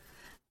 So.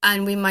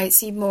 And we might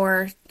see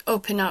more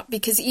open up,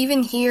 because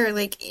even here,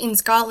 like in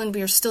Scotland,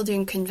 we are still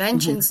doing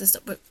conventions and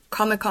stuff,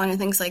 Comic-Con and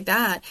things like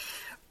that,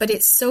 but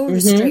it's so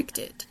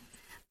restricted.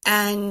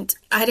 And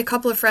I had a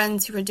couple of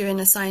friends who were doing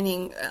a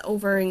signing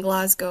over in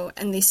Glasgow,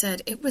 and they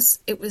said it was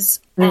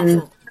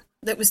awful.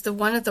 That was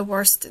one of the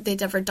worst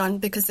they'd ever done,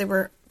 because they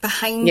were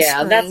behind screens.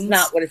 Yeah, that's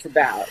not what it's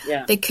about.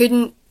 Yeah, they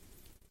couldn't.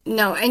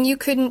 No, and you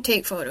couldn't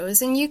take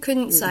photos, and you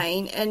couldn't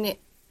sign, and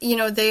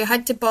they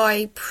had to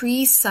buy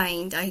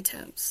pre-signed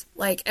items.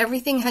 Like,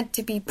 everything had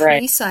to be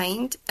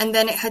pre-signed, and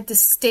then it had to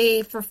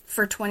stay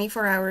for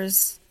 24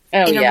 hours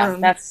in a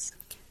room.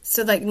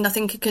 So, like,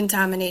 nothing could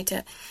contaminate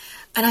it.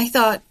 And I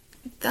thought,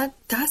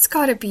 that's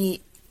got to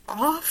be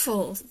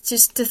awful,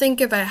 just to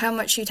think about how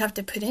much you'd have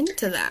to put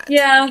into that.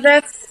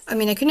 Yeah, I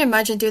mean, I couldn't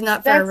imagine doing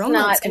that for a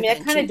romance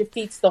convention. It kind of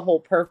defeats the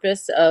whole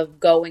purpose of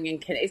going and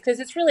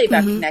because it's really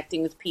about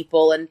connecting with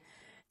people. And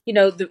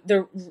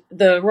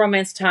the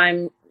Romantic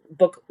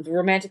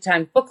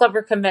Time Book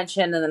Lover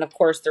Convention, and then of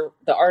course the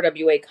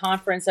RWA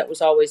conference, that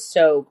was always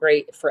so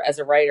great for as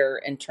a writer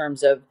in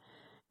terms of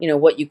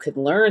what you could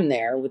learn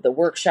there with the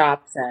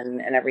workshops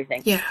and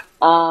everything. Yeah.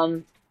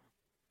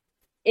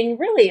 And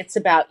really, it's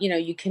about,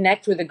 you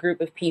connect with a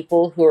group of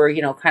people who are,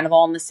 kind of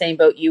all in the same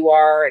boat you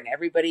are, and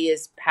everybody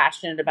is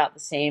passionate about the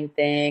same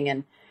thing.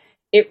 And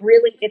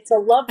it's a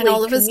lovely and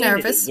all of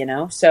community, us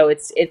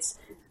nervous.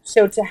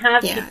 So to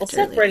have people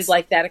separated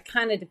like that, it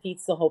kind of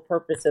defeats the whole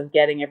purpose of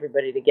getting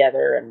everybody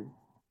together and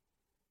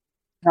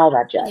all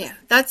that jazz. Yeah,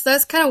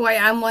 that's kind of why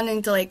I'm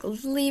wanting to, like,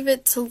 leave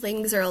it till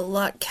things are a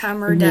lot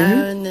calmer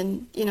down,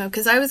 and,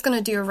 because I was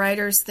going to do a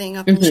writer's thing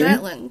up in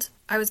Shetland.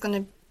 I was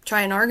going to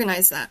try and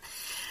organize that.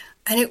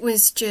 And it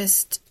was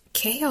just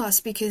chaos,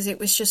 because it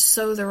was just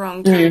so the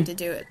wrong time to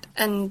do it.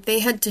 And they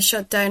had to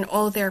shut down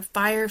all their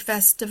fire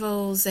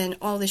festivals and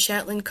all the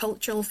Shetland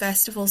cultural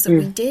festivals that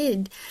we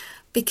did,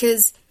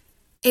 because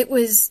it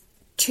was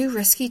too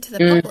risky to the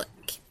public.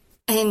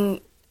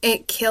 And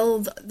it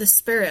killed the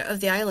spirit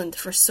of the island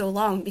for so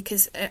long,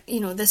 because,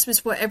 this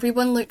was what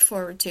everyone looked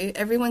forward to.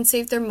 Everyone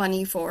saved their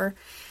money for,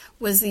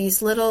 was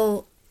these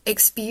little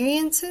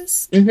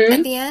experiences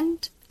at the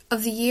end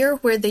of the year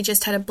where they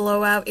just had a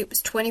blowout. It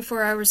was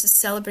 24 hours of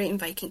celebrating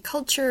Viking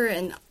culture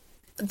and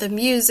the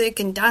music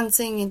and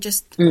dancing and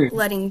just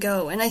letting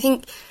go. And I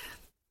think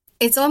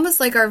it's almost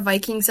like our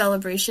Viking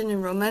celebration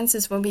in romance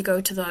is when we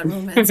go to the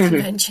romance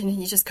convention and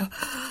you just go,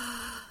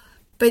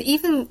 but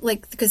even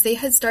like, because they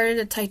had started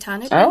a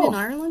Titanic one in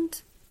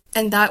Ireland,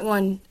 and that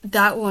one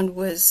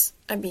was,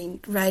 I mean,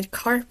 red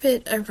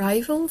carpet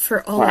arrival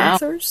for all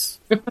authors,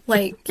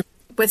 like,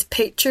 with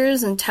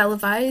pictures and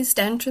televised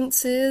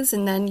entrances,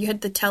 and then you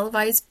had the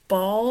televised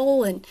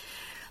ball, and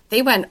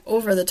they went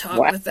over the top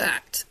with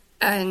that.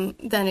 And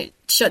then it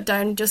shut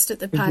down just as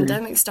the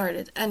pandemic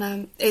started,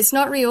 and it's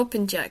not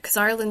reopened yet, because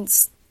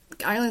Ireland's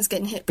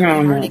getting hit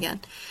pretty hard again.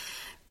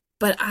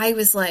 But I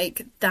was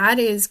like,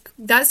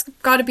 that's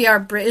got to be our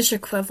British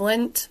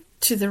equivalent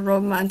to the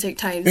Romantic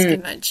Times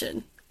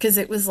convention, because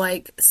it was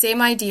like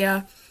same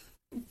idea,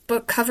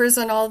 book covers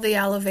on all the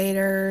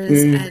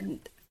elevators, and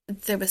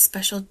there was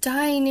special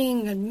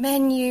dining and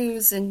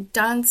menus and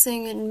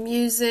dancing and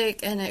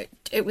music, and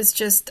it was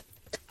just,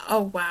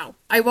 oh wow.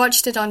 I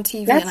watched it on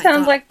TV. That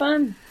sounds like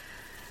fun.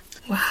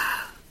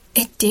 Wow.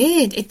 It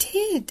did.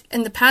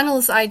 And the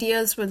panel's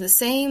ideas were the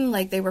same.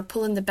 Like, they were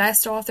pulling the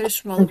best authors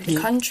from all over the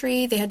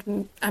country. They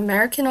had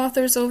American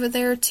authors over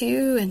there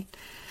too, and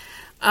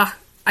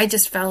I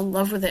just fell in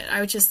love with it.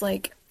 I was just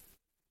like,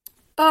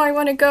 oh, I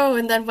want to go.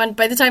 And then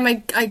by the time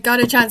I got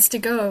a chance to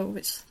go,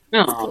 which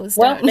closed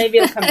down. Maybe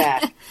I'll come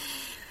back.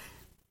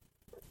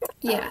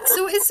 Yeah.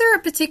 So is there a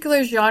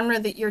particular genre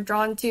that you're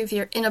drawn to if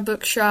you're in a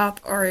bookshop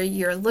or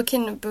you're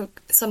looking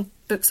at some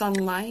books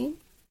online?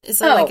 Is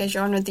there like a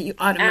genre that you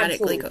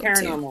automatically go to?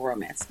 Paranormal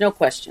romance. No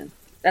question.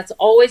 That's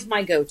always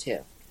my go-to.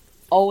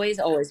 Always.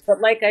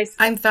 But like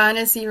I'm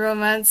fantasy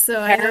romance,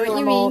 so I know what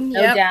you mean.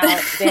 No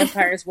doubt.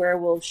 Vampires,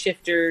 werewolves,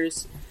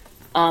 shifters.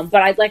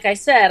 But like I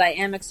said, I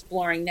am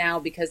exploring now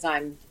because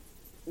I'm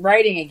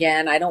writing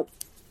again. I don't,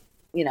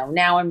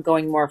 now I'm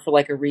going more for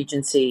like a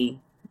Regency,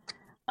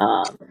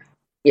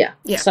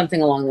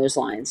 something along those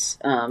lines.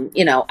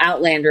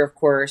 Outlander, of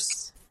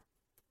course.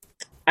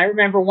 I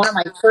remember one of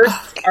my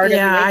first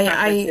RWA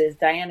conferences,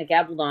 Diana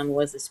Gabaldon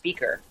was the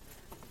speaker.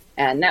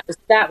 And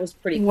that was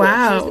pretty cool.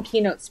 Wow. She was the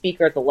keynote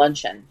speaker at the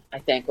luncheon, I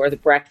think, or the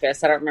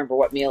breakfast. I don't remember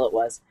what meal it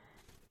was.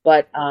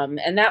 But,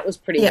 and that was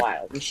pretty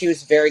wild. And she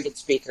was a very good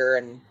speaker,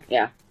 and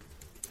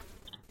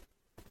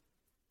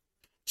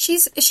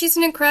She's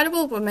an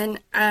incredible woman.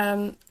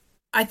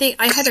 I think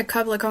I had a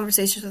couple of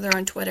conversations with her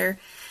on Twitter.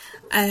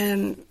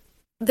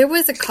 There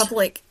was a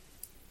couple,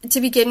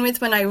 to begin with,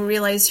 when I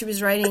realized she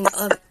was writing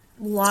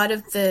lot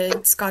of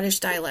the Scottish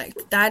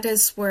dialect. That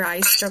is where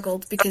I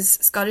struggled, because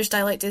Scottish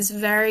dialect is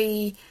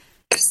very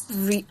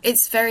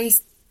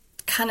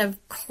kind of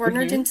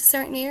cornered into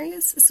certain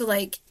areas. So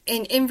like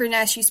in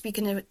Inverness, you speak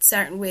in a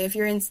certain way. If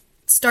you're in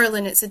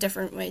Stirling, it's a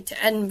different way,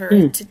 to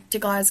Edinburgh, to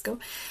Glasgow.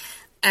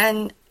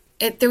 And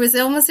there was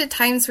almost at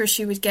times where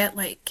she would get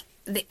like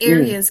the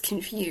areas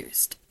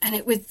confused, and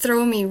it would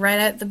throw me right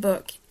out the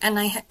book. And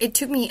it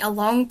took me a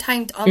long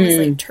time to almost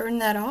like turn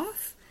that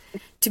off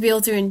to be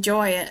able to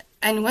enjoy it.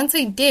 And once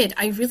I did,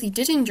 I really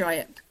did enjoy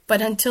it.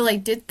 But until I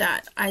did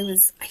that, I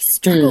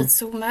struggled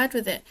so mad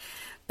with it.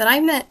 But I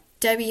met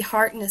Debbie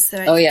Harkness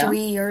 3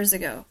 years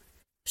ago.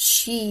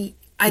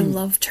 I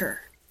loved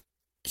her.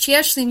 She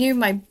actually knew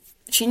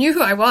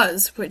who I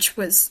was, which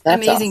was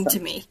amazing to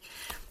me,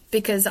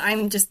 because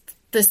I'm just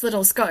this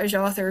little Scottish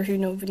author who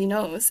nobody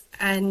knows.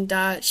 And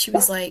she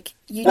was like,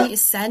 you need to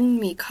send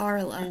me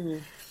Carla.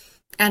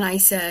 And I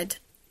said,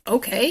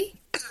 okay.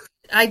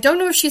 I don't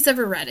know if she's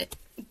ever read it,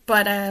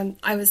 but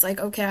I was like,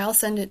 okay, I'll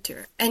send it to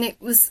her. And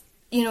it was,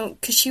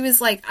 because she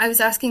was like, I was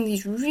asking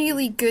these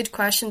really good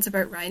questions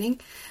about writing.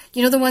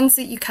 You know, the ones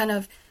that you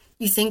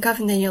think of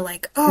and then you're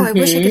like, oh, I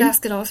wish I could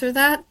ask an author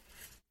that.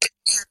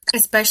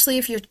 Especially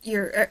if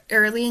you're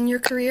early in your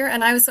career.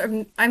 And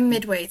I'm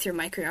midway through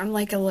my career. I'm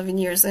like 11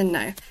 years in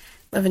now.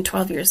 11,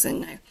 12 years in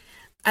now.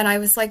 And I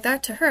was like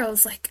that to her. I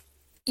was like,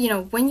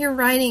 when you're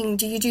writing,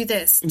 do you do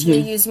this? Do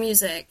you use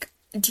music?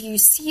 Do you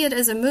see it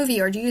as a movie,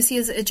 or do you see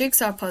it as a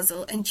jigsaw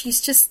puzzle? And she's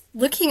just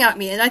looking at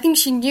me, and I think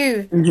she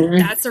knew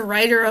that's a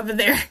writer over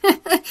there.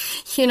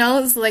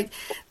 It's like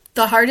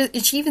the hardest.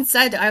 And she even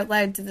said out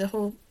loud to the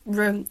whole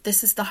room,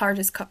 these are the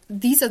hardest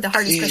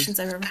questions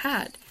I've ever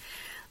had.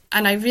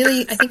 And I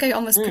think I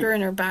almost put her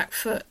in her back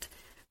foot,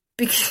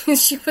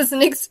 because she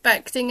wasn't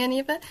expecting any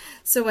of it.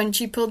 So when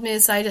she pulled me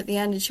aside at the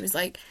end and she was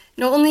like,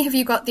 not only have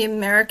you got the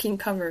American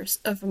covers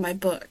of my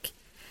book,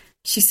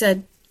 she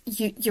said,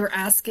 you're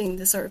asking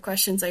the sort of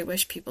questions I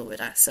wish people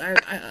would ask. So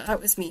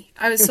that was me.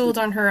 I was sold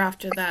on her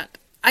after that.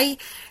 I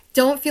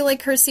don't feel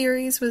like her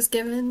series was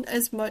given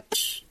as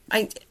much.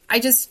 I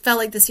just felt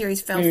like the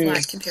series fell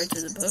flat compared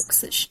to the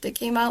books that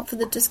came out for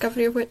the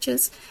Discovery of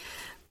Witches.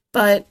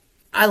 But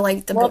I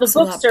liked the books a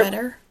lot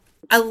better.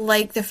 I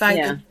like the fact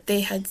that they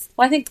had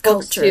I think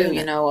books too,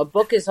 a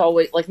book is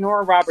always, like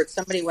Nora Roberts,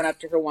 somebody went up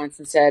to her once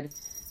and said,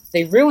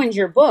 they ruined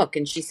your book.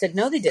 And she said,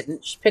 no, they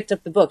didn't. She picked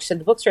up the book. She said,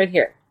 the book's right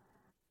here.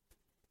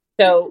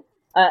 So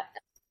that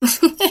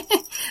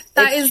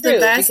is the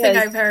best thing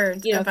I've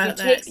heard about that.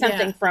 If you take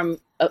something from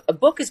a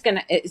book is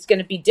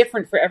gonna be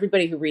different for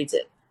everybody who reads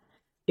it,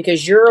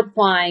 because you're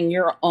applying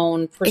your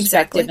own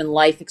perspective and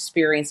life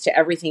experience to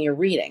everything you're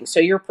reading. So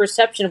your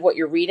perception of what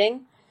you're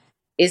reading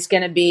is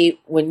going to be,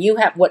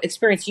 what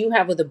experience you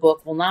have with a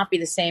book will not be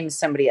the same as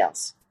somebody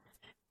else.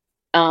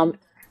 And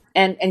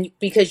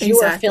because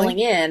you are filling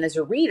in as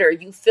a reader,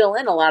 you fill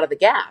in a lot of the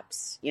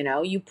gaps.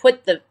 You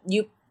put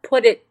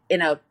it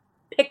in a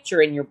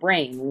picture in your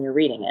brain when you're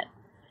reading it.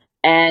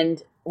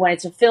 And when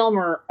it's a film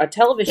or a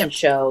television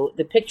show,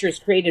 the picture is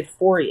created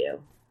for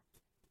you.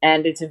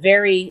 And it's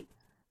very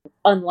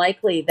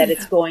unlikely that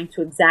it's going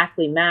to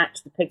exactly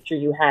match the picture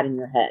you had in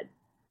your head.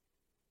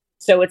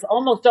 So it's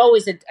almost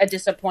always a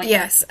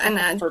disappointment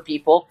for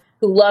people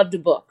who loved a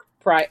book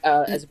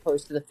as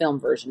opposed to the film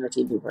version or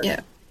TV version.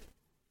 Yeah.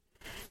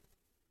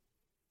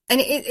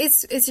 And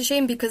it's a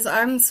shame, because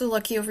I'm so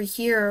lucky over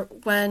here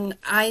when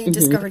I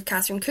discovered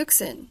Catherine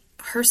Cookson.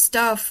 Her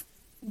stuff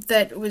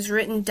that was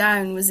written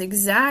down was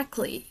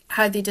exactly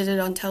how they did it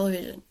on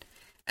television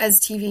as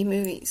TV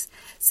movies.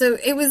 So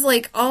it was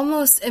like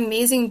almost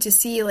amazing to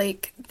see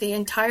like the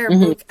entire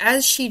book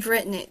as she'd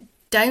written it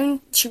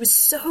down. She was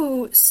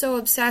so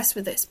obsessed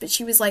with this, but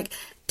she was like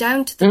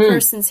down to the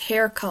person's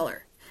hair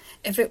color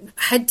if it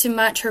had to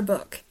match her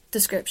book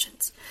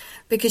descriptions.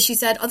 Because she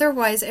said,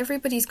 otherwise,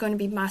 everybody's going to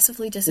be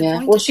massively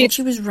disappointed. Yeah. Well,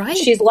 she was right.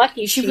 She's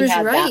lucky she was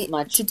had right that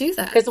much to do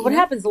that. Because what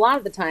happens a lot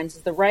of the times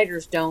is the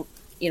writers don't,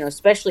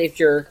 especially if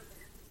you're,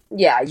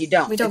 you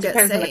don't. We don't it get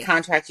depends on the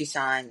contract you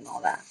sign and all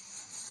that.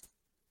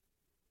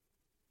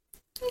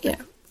 Yeah.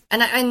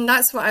 And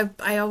that's what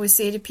I always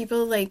say to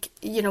people, like,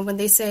 when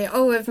they say,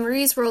 oh, if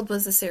Marie's World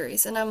was a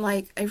series. And I'm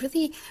like,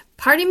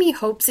 part of me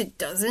hopes it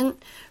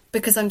doesn't,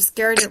 because I'm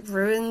scared it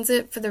ruins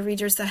it for the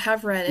readers that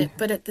have read it.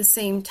 But at the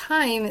same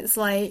time, it's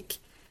like,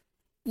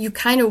 you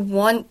kind of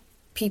want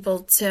people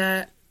that's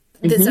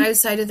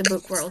outside of the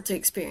book world to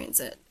experience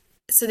it,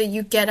 so that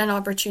you get an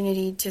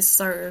opportunity to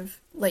sort of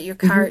let your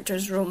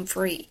characters roam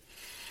free.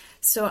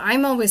 So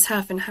I'm always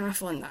half and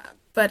half on that.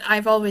 But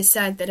I've always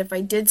said that if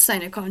I did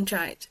sign a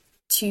contract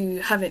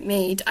to have it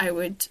made, I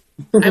would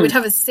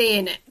have a say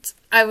in it.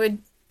 I would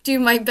do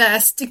my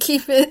best to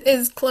keep it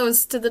as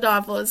close to the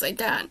novel as I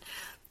can.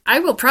 I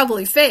will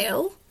probably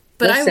fail,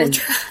 but I will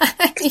try.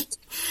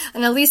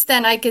 And at least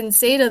then I can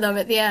say to them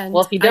at the end,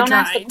 well, if you don't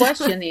ask the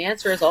question, the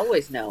answer is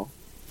always no.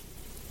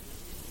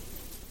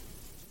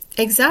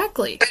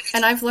 Exactly.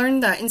 And I've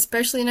learned that,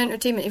 especially in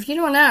entertainment. If you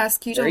don't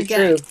ask, you don't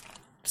get it.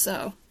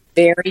 So.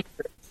 Very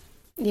true.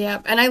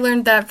 Yeah, and I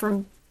learned that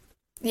when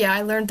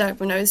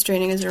I was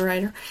training as a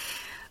writer.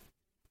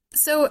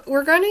 So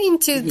we're going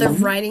into the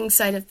writing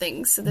side of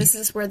things. So this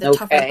is where the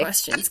tougher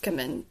questions come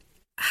in.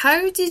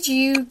 How did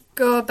you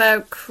go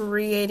about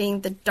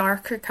creating the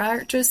darker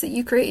characters that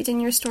you created in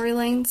your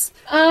storylines?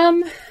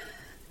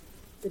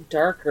 The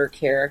darker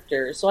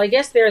characters. So I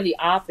guess they're the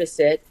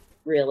opposite,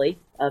 really,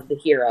 of the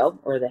hero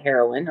or the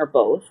heroine, or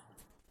both.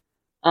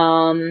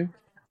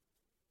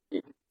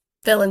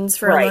 Villains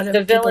for a lot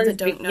of people that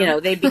don't know. You know,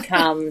 they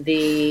become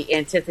the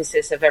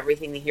antithesis of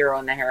everything the hero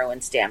and the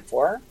heroine stand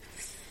for.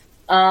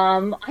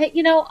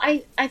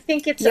 I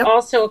think it's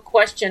also a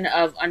question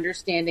of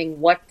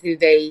understanding what do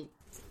they,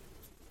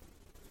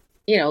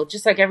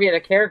 just like every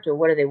other character,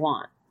 what do they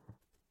want?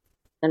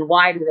 And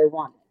why do they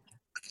want it?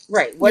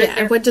 Right.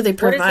 What do they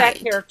provide? What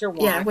does that character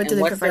want? Yeah, what do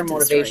they what's provide their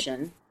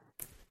motivation?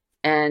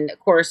 And of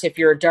course, if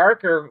you're a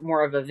darker,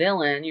 more of a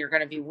villain, you're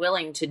going to be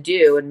willing to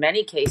do, in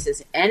many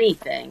cases,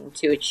 anything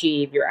to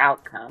achieve your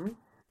outcome.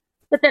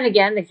 But then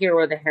again, the hero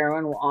or the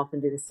heroine will often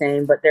do the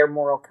same, but their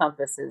moral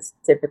compass is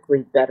typically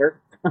better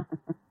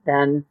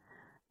than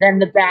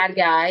the bad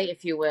guy,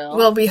 if you will.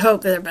 Well, we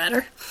hope they're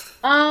better.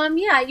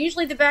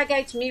 Usually the bad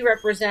guy to me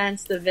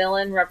represents, the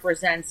villain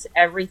represents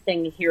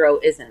everything the hero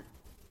isn't.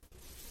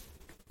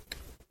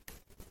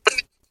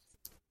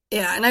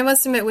 Yeah, and I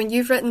must admit, when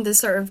you've written this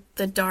sort of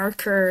the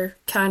darker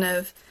kind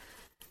of,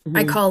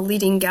 I call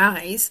leading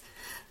guys,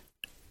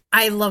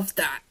 I love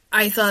that.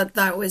 I thought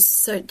that was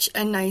such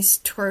a nice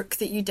twerk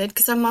that you did,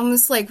 because I'm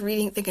almost like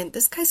reading, thinking,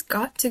 this guy's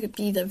got to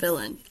be the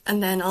villain.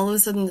 And then all of a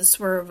sudden the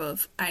swerve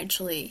of,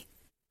 actually,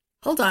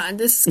 hold on,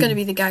 this is going to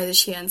be the guy that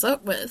she ends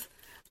up with.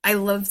 I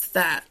loved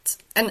that.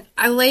 And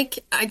I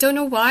don't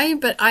know why,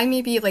 but I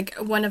may be like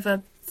one of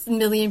a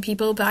million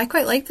people, but I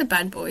quite like the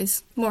bad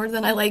boys more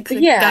than I like the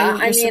guy that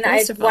you're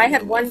supposed to follow. I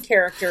had one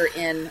character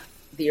in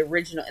the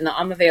original, in the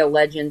Amaveo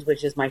Legends,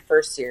 which is my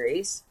first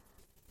series,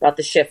 about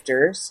the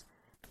shifters.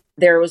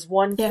 There was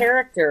one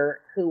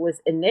character who was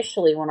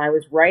initially, when I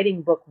was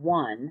writing book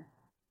 1,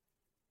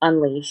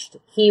 Unleashed,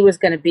 he was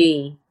going to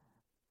be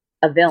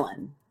a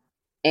villain.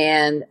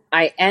 And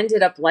I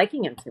ended up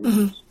liking him too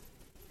much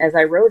as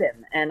I wrote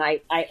him. And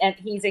and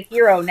he's a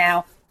hero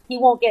now. He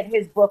won't get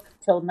his book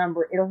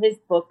his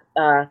book,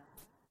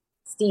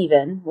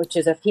 Steven, which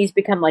is he's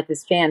become like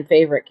this fan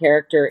favorite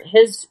character.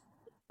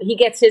 He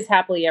gets his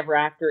happily ever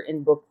after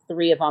in book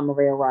 3 of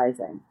Amaveo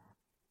Rising.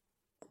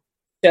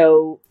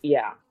 So,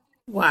 yeah.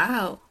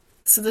 Wow.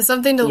 So there's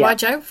something to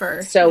watch out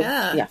for. So,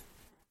 yeah.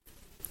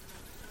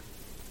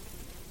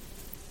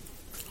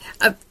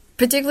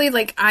 Particularly,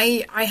 like,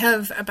 I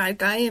have a bad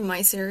guy in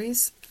my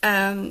series.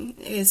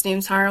 His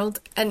name's Harold,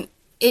 and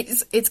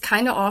it's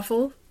kind of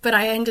awful, but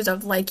I ended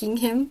up liking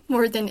him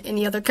more than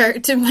any other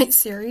character in my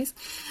series.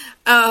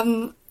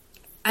 And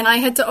I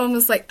had to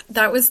almost, like,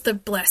 that was the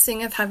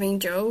blessing of having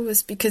Joe,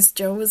 was because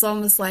Joe was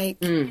almost like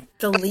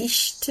the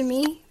leash to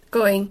me,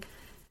 going,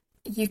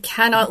 you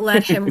cannot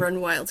let him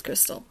run wild,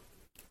 Crystal.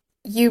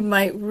 You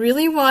might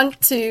really want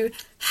to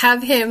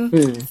have him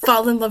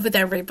fall in love with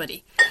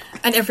everybody,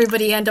 and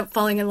everybody end up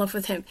falling in love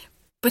with him.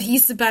 But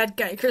he's the bad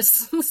guy,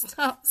 Crystal.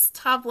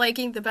 Stop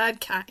liking the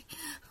bad guy.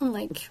 I'm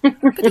like,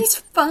 but he's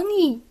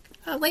funny.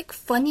 I like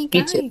funny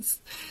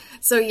guys.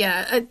 So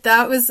yeah,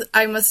 that was,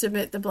 I must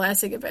admit, the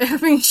blessing about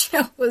having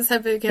Joe was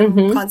having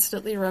him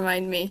constantly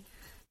remind me,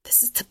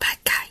 this is the bad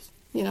guy,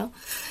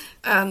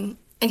 And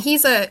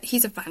he's a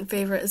fan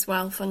favorite as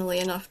well, funnily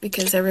enough,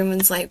 because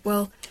everyone's like,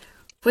 well,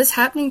 what's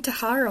happening to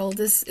Harold?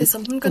 Is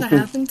something going to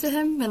happen to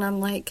him? And I'm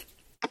like,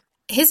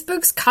 his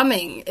book's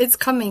coming. It's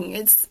coming.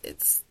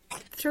 It's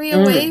 3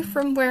 away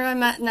from where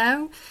I'm at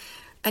now,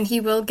 and he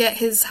will get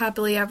his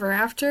happily ever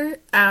after.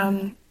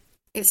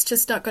 It's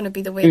just not going to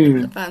be the way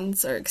that the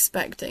fans are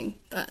expecting.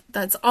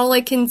 That's all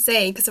I can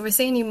say, because if I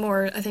say any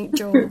more, I think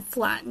Joe will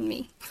flatten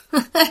me.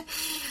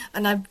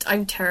 And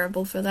I'm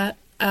terrible for that.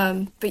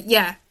 But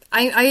yeah,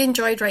 I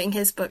enjoyed writing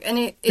his book, and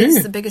it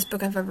is the biggest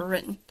book I've ever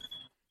written,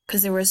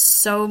 because there was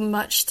so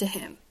much to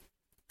him.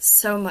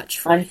 So much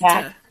for it.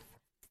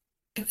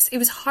 It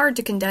was hard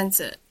to condense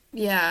it.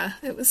 Yeah,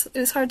 it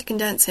was hard to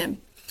condense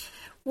him.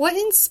 What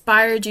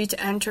inspired you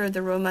to enter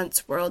the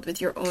romance world with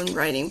your own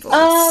writing voice?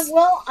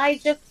 Well, I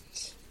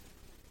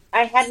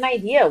had an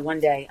idea one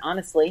day,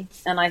 honestly,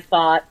 and I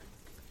thought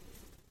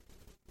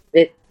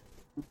it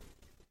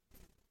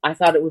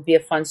would be a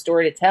fun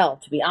story to tell,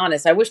 to be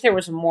honest. I wish there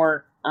was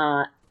more,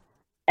 and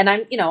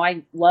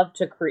I love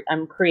to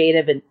I'm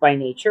creative by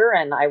nature,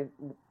 and I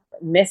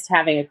missed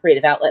having a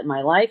creative outlet in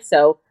my life.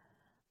 So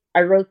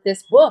I wrote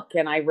this book,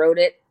 and I wrote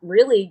it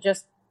really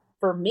just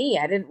for me.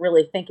 I didn't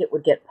really think it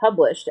would get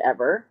published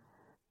ever.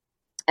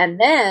 And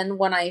then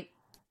when I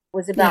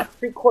was about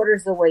 3/4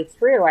 of the way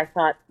through, I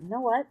thought, you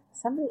know what?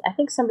 I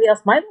think somebody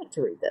else might like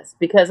to read this,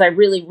 because I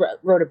really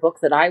wrote a book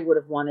that I would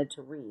have wanted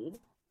to read.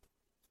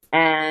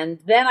 And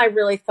then I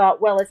really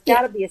thought, well, it's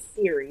got to be a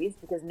series,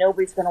 because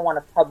nobody's going to want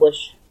to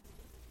publish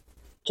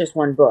just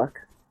one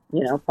book.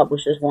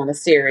 Publishers want a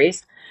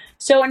series.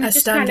 So, and it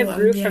just kind of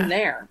grew from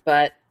there.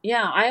 But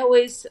yeah,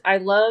 I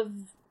love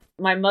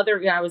my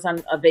mother. I was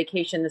on a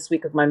vacation this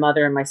week with my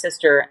mother and my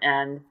sister,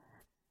 and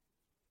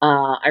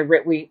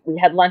We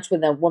had lunch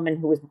with a woman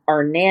who was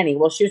our nanny.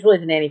 Well, she was really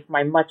the nanny for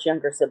my much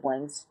younger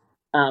siblings.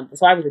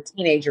 So I was a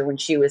teenager when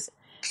she was.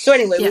 So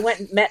anyway, we went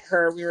and met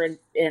her. We were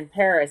in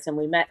Paris, and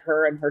we met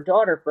her and her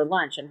daughter for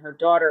lunch. And her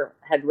daughter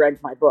had read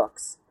my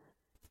books,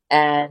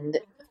 and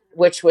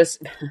which was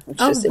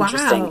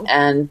interesting.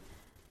 And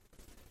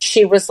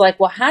she was like,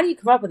 "Well, how do you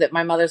come up with it?"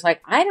 My mother's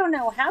like, "I don't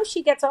know how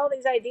she gets all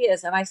these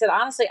ideas." And I said,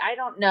 "Honestly, I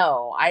don't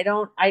know.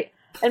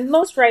 And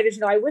most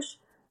writers, I wish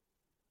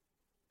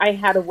I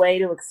had a way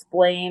to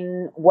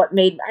explain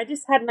I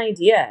just had an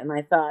idea, and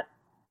I thought,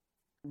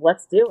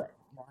 let's do it.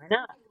 Why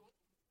not?"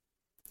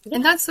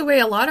 And that's the way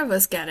a lot of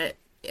us get it.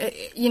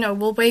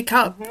 We'll wake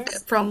up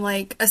from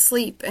like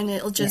asleep and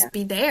it'll just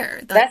be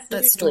there.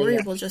 That story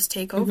will just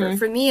take over.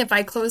 For me, if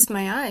I close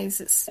my eyes,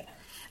 it's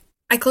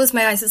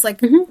like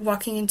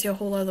walking into a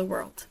whole other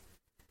world.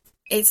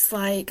 It's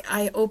like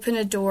I open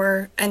a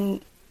door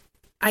and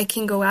I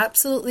can go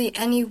absolutely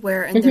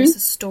anywhere and there's a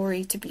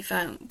story to be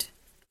found.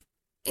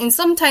 And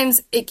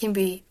sometimes it can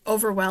be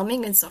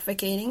overwhelming and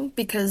suffocating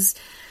because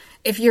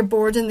if you're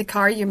bored in the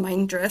car, your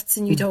mind drifts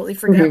and you totally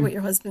forget what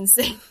your husband's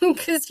saying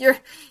because you're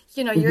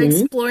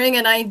exploring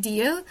an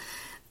idea.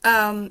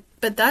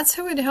 But that's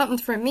how it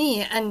happened for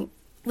me. And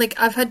like,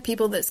 I've had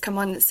people that's come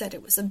on that said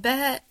it was a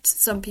bet.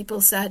 Some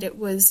people said it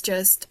was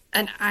just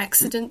an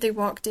accident they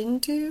walked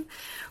into,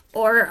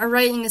 or a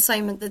writing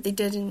assignment that they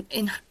did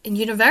in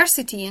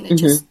university and it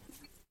just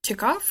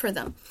took off for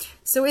them.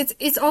 So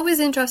it's always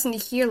interesting to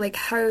hear like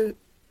how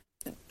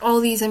all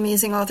these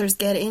amazing authors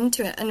get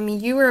into it. And I mean,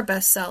 you were a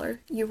bestseller.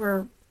 You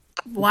were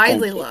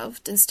widely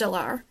loved and still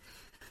are.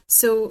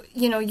 So,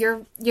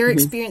 your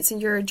experience and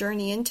your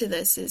journey into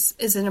this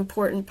is an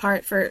important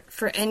part for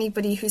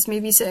anybody who's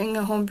maybe sitting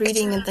at home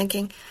reading and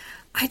thinking,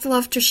 I'd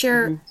love to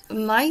share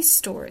my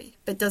story,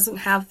 but doesn't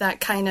have that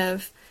kind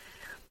of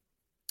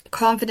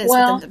confidence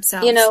within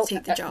themselves to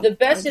take the job. The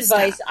best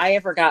advice I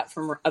ever got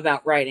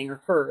about writing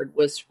or heard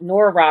was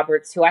Nora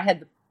Roberts, who I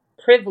had the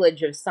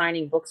privilege of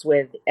signing books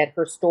with at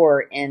her store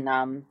in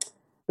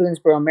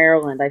Boonesboro,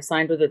 Maryland. I've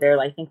signed with her there,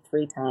 I think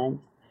 3 times.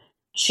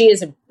 She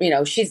is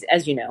she's,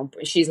 as you know,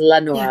 she's La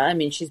Nora. Yeah. I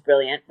mean, she's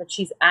brilliant, but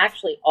she's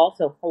actually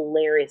also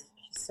hilarious.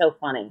 She's so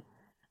funny.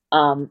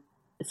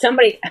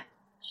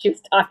 She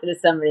was talking to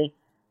somebody.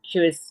 She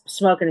was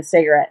smoking a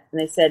cigarette,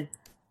 and they said,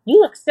 "You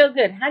look so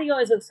good. How do you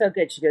always look so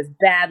good?" She goes,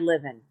 "Bad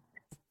living."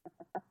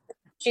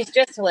 She's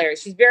just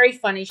hilarious. She's very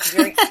funny. She's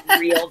very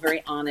real,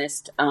 very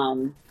honest.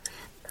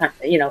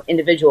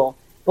 Individual.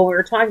 But we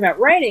were talking about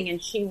writing,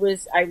 and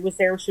I was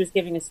there. She was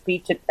giving a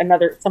speech at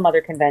some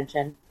other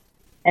convention,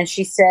 and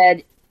she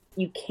said,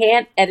 "You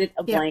can't edit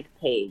a blank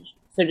page,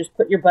 so just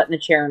put your butt in the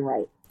chair and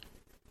write."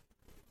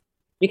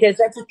 Because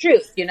that's the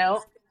truth,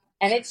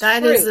 and it's that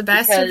true, is the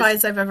best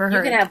advice I've ever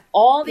heard. You can have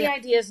all the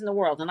ideas in the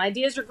world, and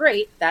ideas are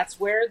great. That's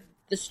where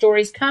the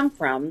stories come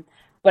from.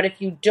 But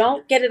if you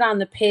don't get it on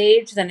the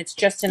page, then it's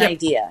just an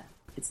idea.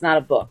 It's not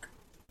a book.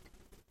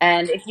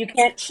 And if you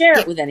can't share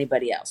it with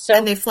anybody else. So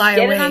and they fly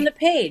get away. It on the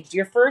page.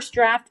 Your first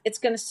draft, it's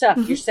going to suck.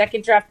 Your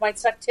second draft might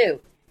suck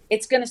too.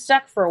 It's going to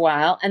suck for a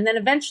while, and then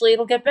eventually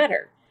it'll get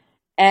better.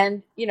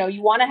 And,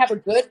 you want to have a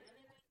good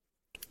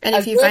And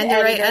if you find the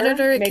right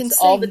editor, it makes can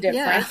all the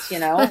difference,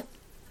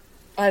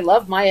 I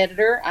love my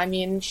editor. I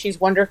mean, she's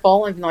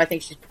wonderful, even though I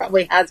think she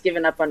probably has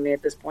given up on me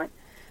at this point.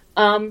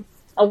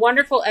 A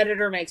wonderful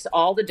editor makes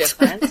all the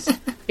difference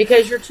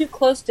because you're too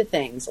close to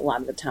things a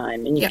lot of the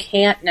time, and you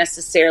can't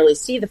necessarily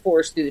see the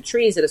forest through the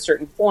trees at a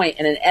certain point,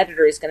 and an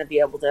editor is going to be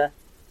able to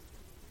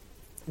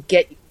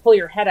pull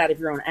your head out of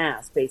your own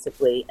ass,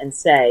 basically, and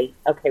say,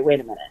 okay, wait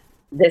a minute,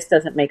 this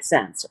doesn't make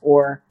sense,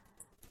 or,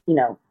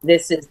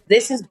 this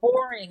is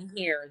boring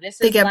here.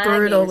 They get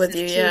brutal with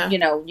you,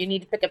 you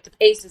need to pick up the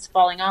pace, it's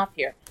falling off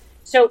here.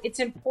 So it's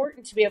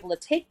important to be able to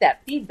take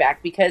that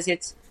feedback because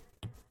it's,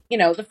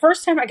 the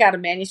first time I got a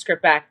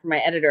manuscript back from my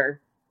editor,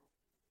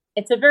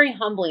 it's a very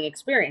humbling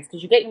experience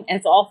because and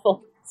it's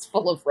all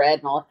full of red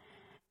and all.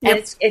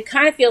 And it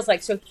kind of feels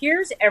like, so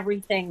here's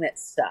everything that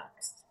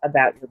sucks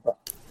about your book.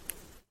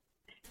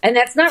 And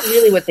that's not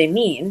really what they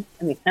mean.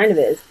 I mean, it kind of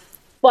is,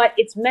 but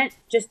it's meant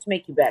just to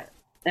make you better.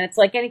 And it's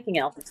like anything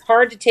else. It's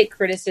hard to take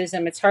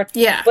criticism. It's hard,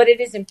 but it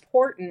is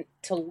important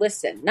to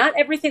listen. Not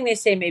everything they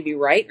say may be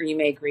right or you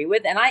may agree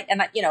with. And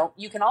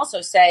you can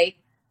also say,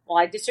 well,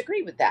 I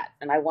disagree with that,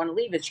 and I want to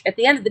leave it. At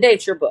the end of the day,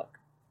 it's your book.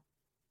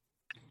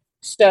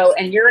 So,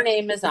 and your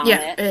name is on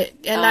it.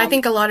 And I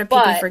think a lot of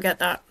people forget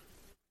that.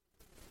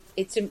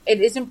 It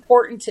is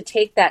important to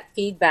take that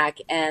feedback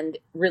and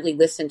really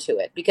listen to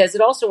it because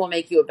it also will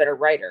make you a better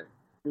writer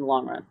in the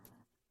long run.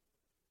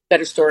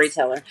 Better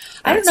storyteller.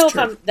 I don't know if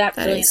I'm that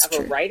brilliant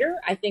of a writer.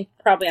 I think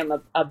probably I'm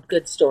a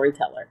good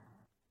storyteller.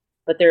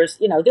 But there's,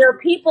 there are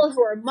people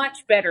who are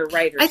much better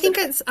writers. I think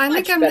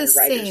I'm the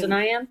same than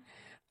I am.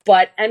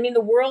 But, I mean,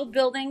 the world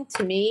building,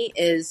 to me,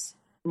 is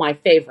my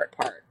favorite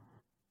part.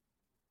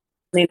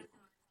 I mean,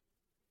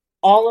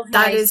 all of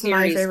my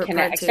series,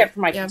 except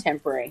for my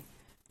contemporary,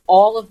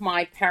 all of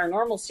my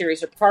paranormal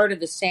series are part of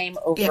the same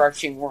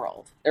overarching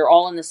world. They're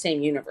all in the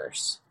same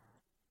universe.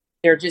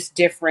 They're just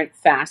different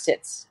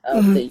facets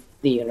of the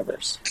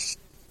universe.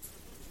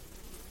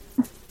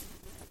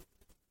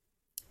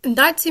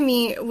 That to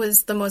me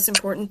was the most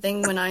important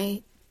thing when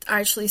I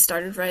actually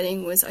started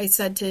writing. Was I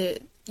said to,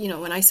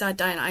 when I sat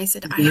down, I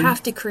said, I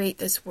have to create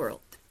this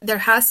world. There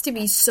has to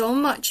be so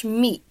much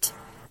meat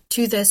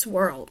to this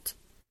world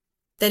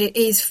that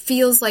it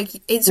feels like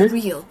it's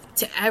real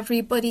to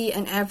everybody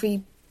and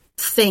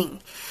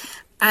everything.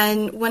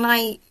 And when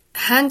I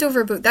hand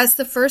over a book, that's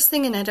the first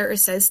thing an editor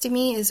says to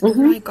me is, oh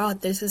my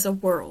God, this is a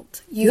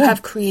world. You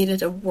have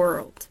created a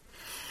world.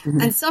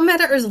 And some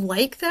editors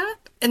like that,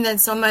 and then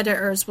some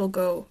editors will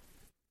go,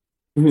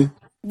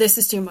 this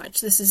is too much.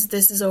 This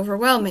is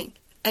overwhelming.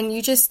 And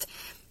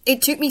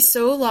it took me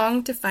so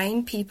long to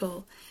find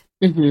people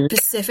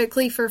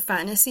specifically for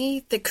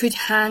fantasy that could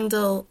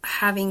handle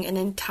having an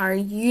entire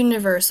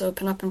universe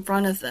open up in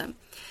front of them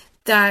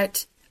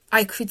that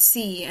I could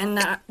see and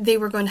that they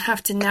were going to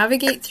have to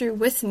navigate through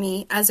with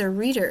me as a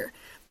reader,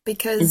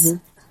 because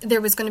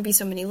there was going to be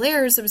so many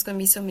layers, there was going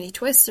to be so many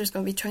twists, there's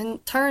going to be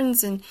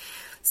turns and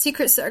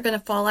secrets that are going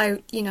to fall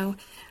out,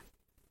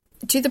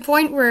 to the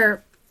point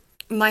where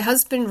my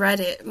husband read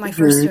it, my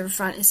first ever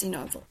fantasy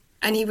novel,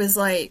 and he was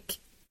like,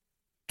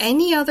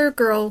 any other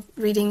girl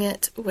reading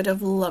it would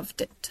have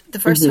loved it. The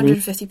first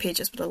 150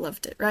 pages would have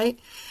loved it, right?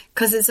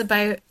 Because it's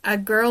about a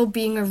girl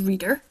being a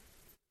reader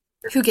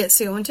who gets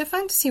to go into a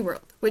fantasy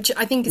world, which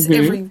I think is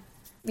every,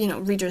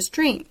 reader's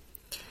dream.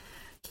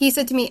 He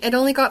said to me, it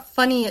only got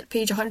funny at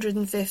page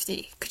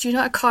 150. Could you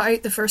not cut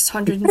out the first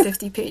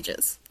 150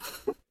 pages?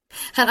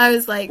 And I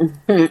was like,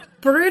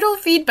 brutal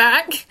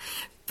feedback,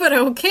 but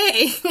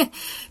okay.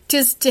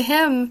 Just to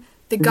him,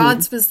 the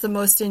gods was the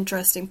most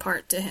interesting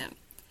part to him.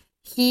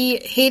 He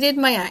hated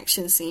my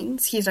action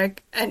scenes. He's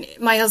like, and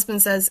my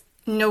husband says,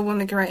 no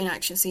woman can write an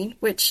action scene,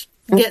 which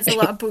gets a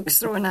lot of books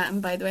thrown at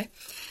him, by the way.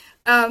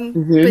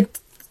 But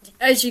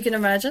as you can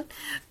imagine.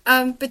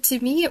 But to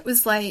me, it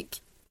was like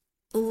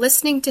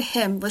listening to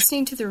him,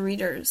 listening to the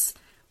readers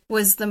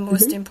was the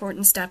most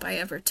important step I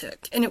ever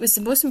took. And it was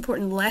the most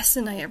important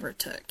lesson I ever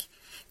took.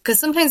 Because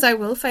sometimes I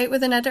will fight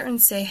with an editor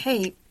and say,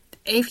 hey,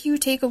 if you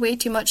take away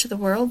too much of the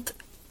world,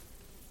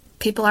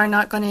 people are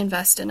not going to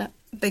invest in it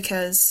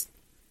because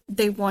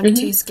they want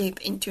to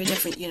escape into a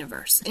different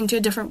universe, into a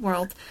different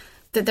world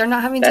that they're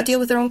not having to deal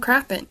with their own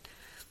crap in.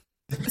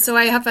 So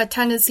I have a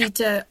tendency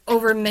to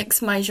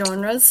overmix my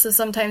genres. So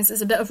sometimes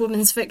it's a bit of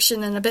women's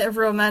fiction and a bit of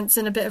romance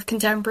and a bit of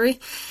contemporary.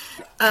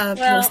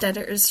 Most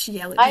editors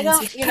yell at me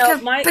and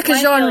say, my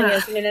genre.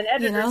 Is, an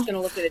editor's going to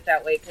look at it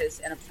that way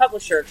and a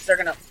publisher, because they're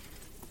going to,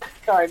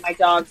 sorry, my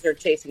dogs are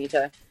chasing each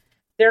other.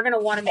 They're going to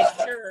want to make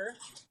sure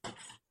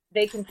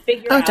they can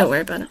figure out. Oh, don't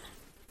worry about it.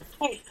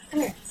 Hey, come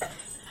here.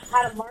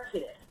 How to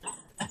market it.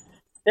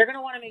 They're going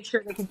to want to make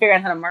sure they can figure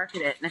out how to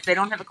market it. And if they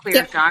don't have a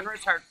clear genre,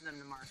 it's hard for them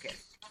to market.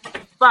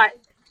 But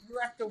you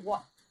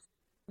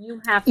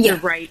have to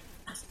write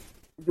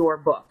your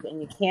book, and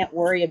you can't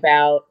worry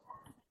about,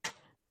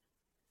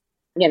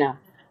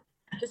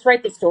 just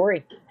write the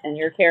story and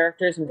your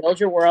characters and build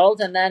your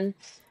world, and then,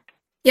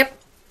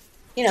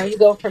 you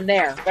go from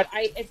there. But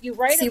if you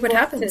write a book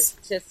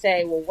to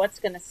say, well, what's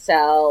going to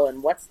sell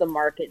and what's the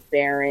market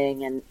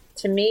bearing, and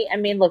to me,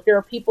 look, there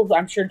are people who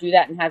I'm sure do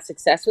that and have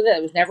success with it.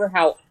 It was never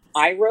how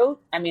I wrote.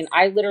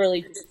 I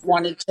literally just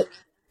wanted to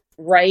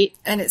write.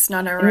 And it's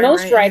not a right.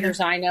 Most writers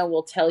I know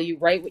will tell you,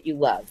 write what you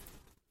love.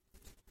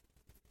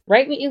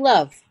 Write what you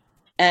love.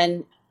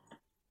 And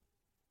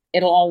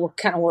it'll all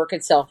kind of work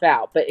itself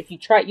out. But if you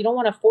try, you don't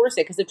want to force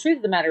it, because the truth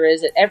of the matter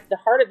is that the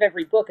heart of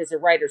every book is a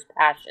writer's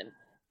passion.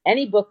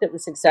 Any book that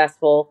was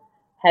successful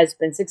has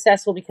been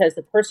successful because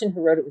the person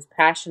who wrote it was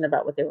passionate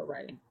about what they were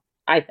writing,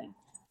 I think.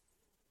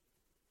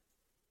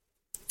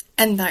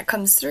 And that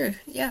comes through,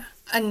 yeah.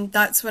 And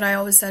that's what I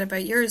always said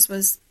about yours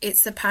was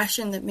it's the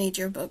passion that made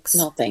your books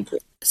thank you.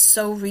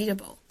 So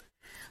readable.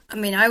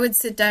 I would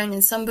sit down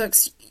in some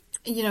books,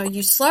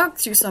 you slog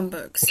through some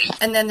books,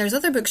 and then there's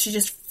other books you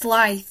just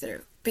fly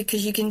through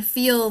because you can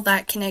feel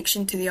that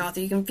connection to the author.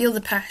 You can feel the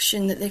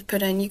passion that they've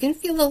put in. You can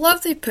feel the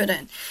love they've put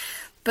in.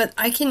 But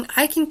I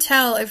can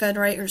tell if a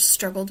writer's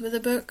struggled with a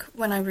book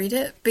when I read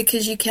it,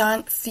 because you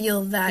can't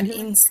feel that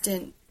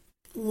instant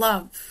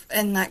love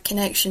and that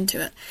connection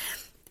to it.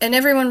 And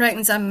everyone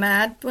reckons I'm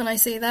mad when I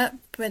say that,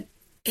 but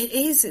it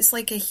is. It's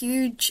like a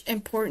huge,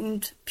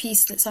 important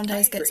piece that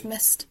sometimes gets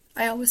missed,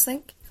 I always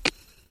think.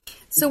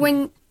 So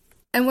when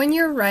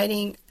you're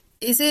writing,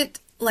 is it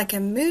like a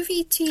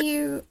movie to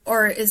you,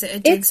 or is it a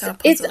jigsaw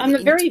puzzle? I'm a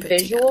very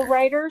visual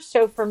writer,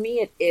 so for me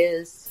it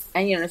is,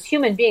 and as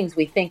human beings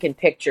we think in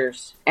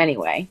pictures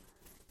anyway.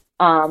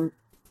 But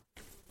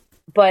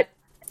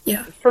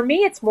for me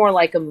it's more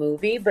like a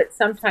movie, but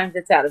sometimes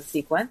it's out of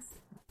sequence.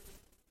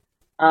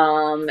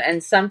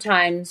 And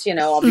sometimes,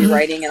 I'll be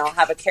writing and I'll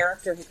have a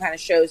character who kind of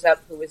shows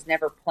up who was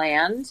never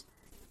planned.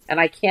 And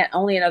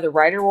only another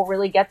writer will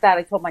really get that.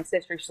 I told my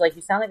sister, she's like,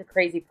 you sound like a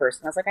crazy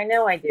person. I was like, I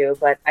know I do,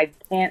 but I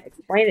can't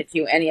explain it to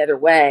you any other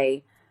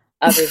way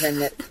other than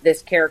that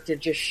this character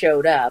just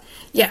showed up.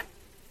 Yeah.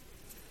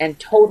 And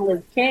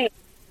totally changed.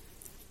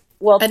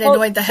 well, it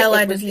annoyed the hell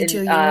out of you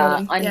till you wrote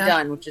them.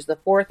 Undone, which is the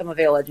fourth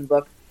Amavale Legend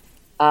book.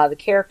 The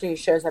character who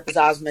shows up is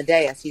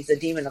Asmodeus. He's a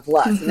demon of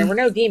lust. And there were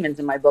no demons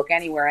in my book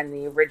anywhere in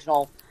the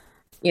original,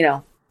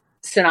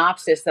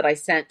 synopsis that I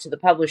sent to the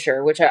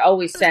publisher, which I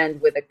always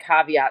send with a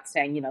caveat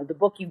saying, the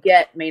book you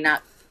get may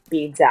not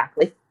be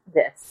exactly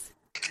this.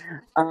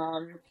 We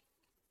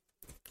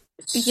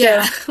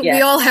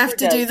all have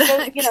to do that. So,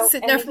 and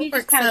he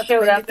just kind of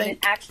showed up and it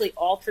actually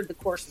altered the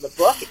course of the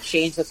book. It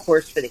changed the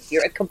course for the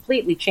hero. It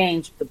completely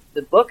changed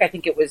the book. I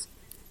think it was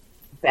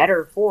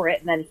better for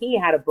it. And then he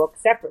had a book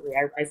separately.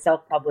 I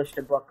self-published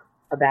a book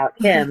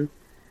about him.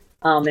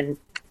 And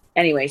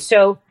anyway,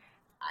 so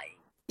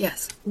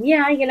yes.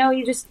 Yeah,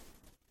 you just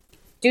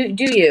do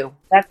you.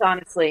 That's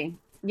honestly,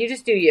 you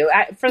just do you.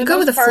 For the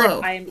most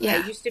part, I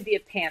used to be a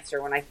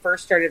pantser when I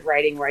first started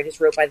writing, where I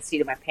just wrote by the seat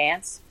of my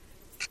pants.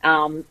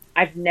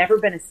 I've never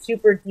been a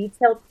super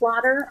detailed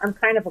plotter. I'm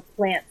kind of a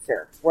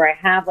plantser, where I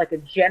have like a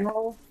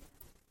general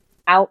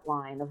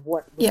outline of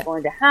what was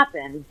going to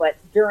happen, but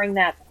during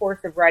that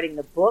course of writing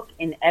the book,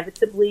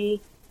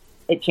 inevitably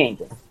it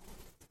changes.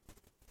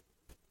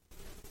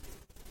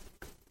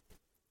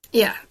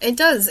 Yeah, it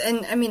does.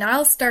 And I mean,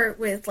 I'll start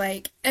with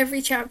like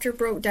every chapter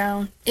broke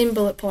down in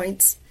bullet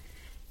points.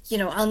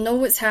 I'll know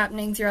what's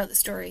happening throughout the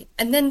story.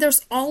 And then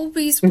there's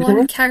always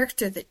one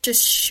character that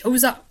just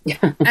shows up.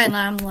 And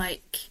I'm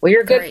like, well,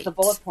 you're good with the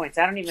bullet points.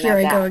 I don't even have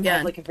that. Here I go again. I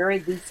have like a very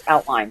loose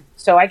outline.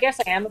 So I guess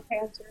I am a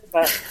pantser,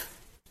 but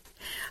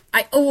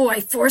I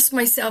force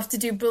myself to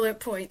do bullet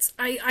points.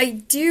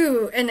 I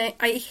do, and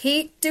I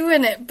hate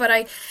doing it,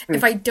 but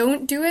if I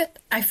don't do it,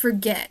 I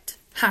forget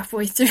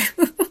halfway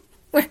through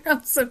where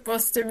I'm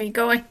supposed to be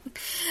going.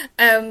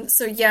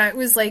 So yeah, it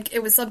was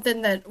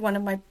something that one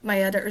of my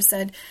editors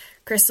said,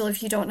 Crystal,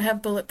 if you don't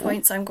have bullet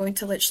points, I'm going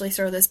to literally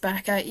throw this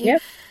back at you.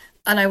 Yep.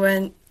 And I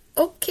went,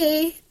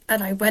 okay.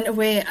 And I went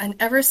away, and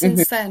ever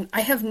since then,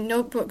 I have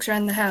notebooks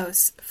around the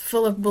house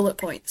full of bullet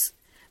points.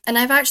 And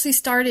I've actually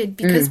started,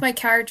 because my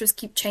characters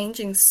keep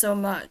changing so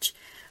much,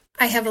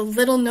 I have a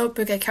little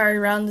notebook I carry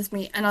around with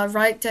me, and I'll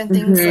write down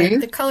things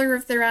like the color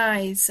of their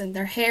eyes and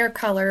their hair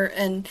color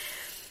and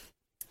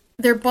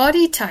their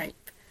body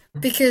type.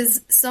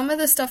 Because some of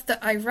the stuff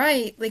that I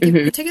write, like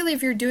particularly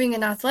if you're doing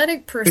an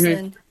athletic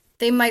person,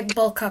 they might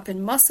bulk up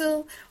in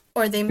muscle,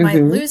 or they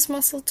might lose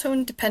muscle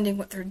tone depending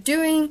what they're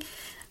doing.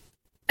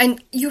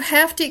 And you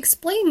have to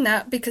explain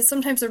that, because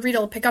sometimes the reader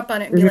will pick up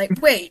on it and be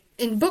like, wait,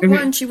 in book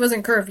 1 she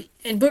wasn't curvy.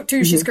 In book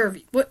 2 she's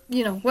curvy. What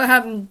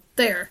happened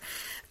there?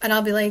 And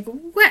I'll be like,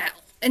 well,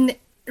 and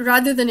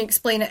rather than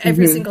explain it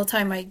every single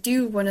time I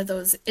do one of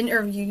those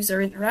interviews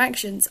or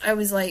interactions, I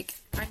was like,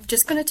 I'm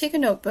just going to take a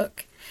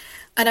notebook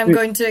and I'm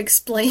going to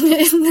explain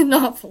it in the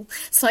novel,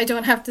 so I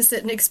don't have to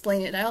sit and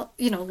explain it out,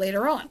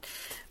 later on.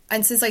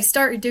 And since I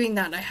started doing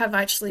that, I have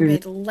actually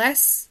made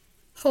less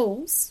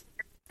holes.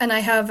 And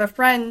I have a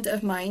friend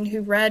of mine who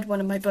read one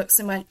of my books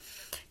and went,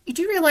 you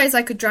do realize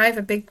I could drive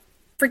a big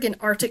friggin'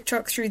 Arctic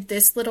truck through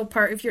this little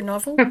part of your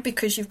novel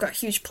because you've got a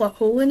huge plot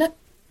hole in it?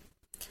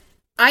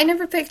 I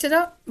never picked it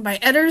up. My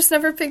editors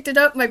never picked it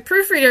up. My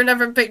proofreader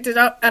never picked it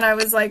up. And I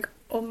was like,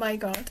 oh my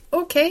God,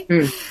 okay.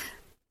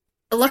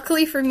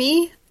 Luckily for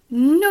me,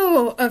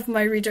 no of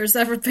my readers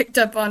ever picked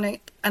up on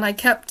it. And I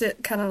kept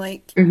it kind of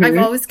like, I've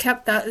always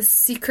kept that as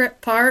secret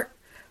part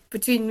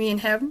between me and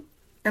him.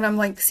 And I'm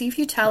like, see, if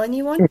you tell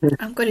anyone,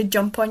 I'm going to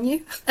jump on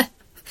you.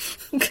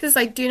 Because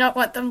I do not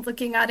want them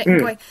looking at it and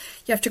going,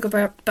 you have to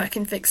go back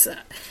and fix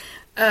that.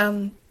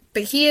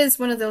 But he is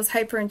one of those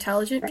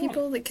hyper-intelligent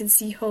people that can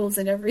see holes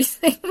in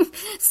everything.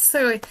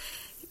 So,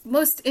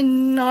 most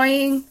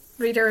annoying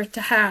reader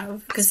to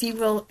have, because he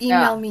will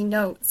email me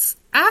notes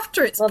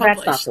after it's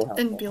published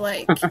and be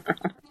like,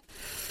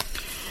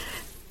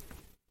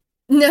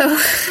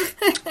 no.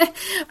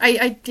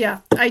 I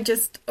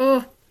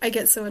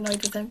get so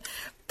annoyed with him.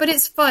 But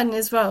it's fun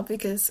as well,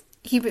 because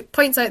he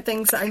points out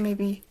things that I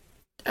maybe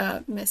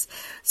miss.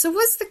 So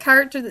what's the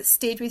character that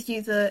stayed with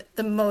you the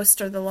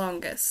most or the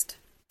longest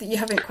that you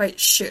haven't quite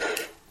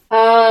shook?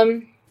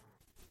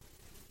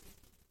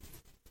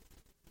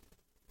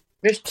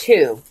 There's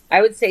two. I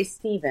would say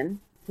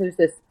Stephen, who's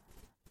this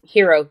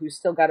hero who's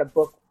still got a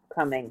book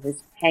coming,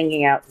 who's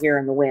hanging out here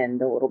in the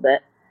wind a little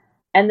bit.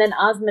 And then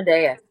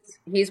Asmodeus.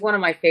 He's one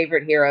of my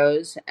favorite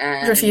heroes.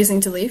 And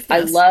refusing to leave. Yes. I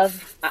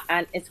love,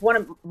 and it's one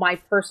of my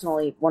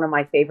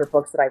favorite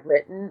books that I've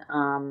written,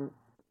 Asmodeus,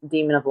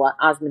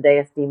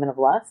 Demon of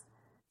Lust,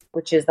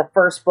 which is the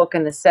first book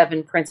in the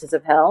 7 Princes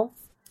of Hell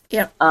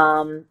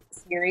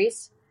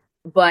series,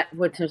 but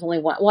which was only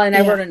one. Well, and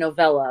I wrote a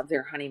novella of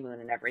their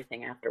honeymoon and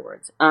everything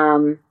afterwards.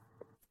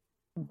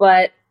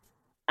 But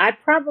I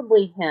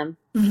probably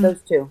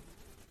those two,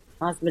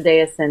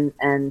 Asmodeus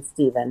and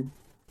Stephen,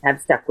 have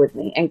stuck with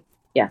me. And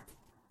yeah.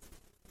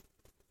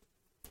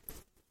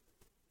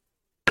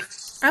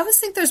 I always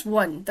think there's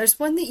one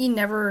that you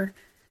never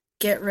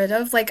get rid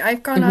of. Like,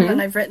 I've gone on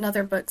and I've written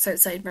other books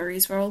outside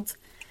Marie's world,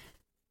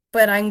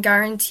 but I'm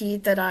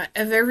guaranteed that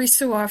every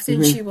so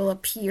often she will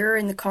appear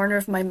in the corner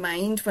of my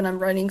mind when I'm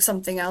writing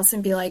something else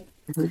and be like,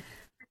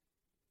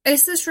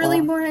 Is this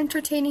really more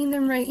entertaining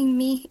than writing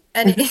me?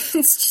 And it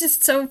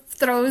just so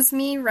throws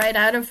me right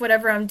out of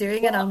whatever I'm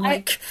doing, and I'm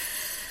like,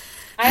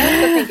 I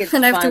also think it's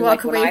and I have fun, to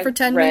walk like, away for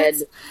 10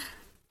 minutes.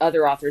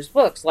 Other authors'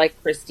 books, like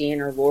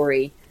Christine or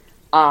Lori.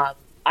 I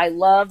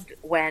loved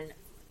when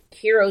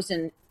hero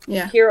and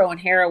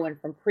heroine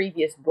from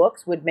previous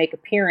books would make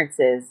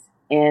appearances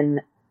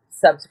in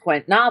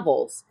subsequent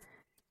novels.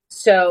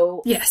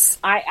 So yes,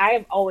 I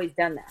have always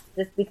done that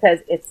just because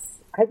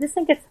I just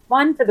think it's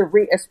fun for the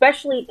reader,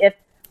 especially it's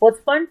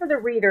fun for the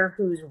reader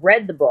who's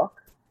read the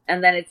book,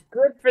 and then it's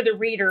good for the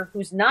reader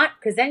who's not,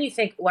 because then you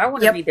think, well, I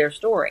want to read their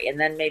story, and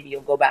then maybe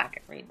you'll go back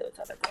and read those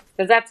other books.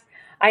 Because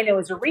I know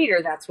as a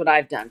reader, that's what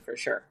I've done for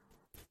sure.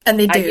 And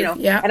they do,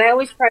 And I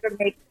always try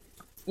to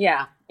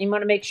you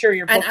want to make sure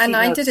your book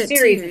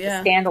series is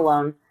a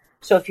standalone.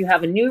 So if you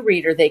have a new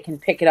reader, they can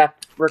pick it up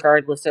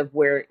regardless of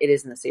where it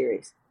is in the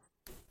series.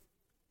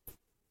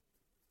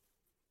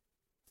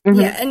 Mm-hmm.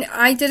 Yeah, and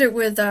I did it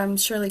with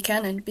Shirley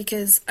Cannon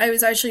because I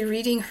was actually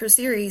reading her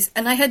series,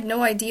 and I had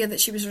no idea that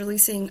she was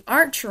releasing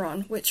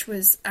Archeron, which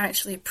was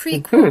actually a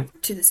prequel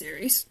to the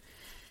series.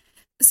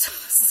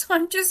 So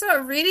I'm just sort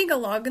of reading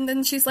along, and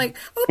then she's like,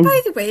 "Oh,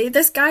 by the way,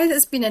 this guy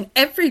that's been in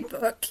every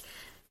book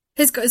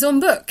has got his own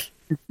book,"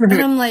 and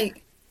I'm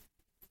like,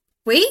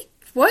 "Wait,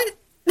 what?"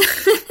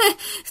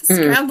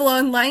 Scramble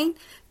online,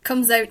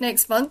 comes out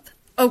next month.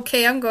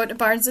 Okay, I'm going to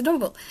Barnes and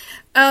Noble.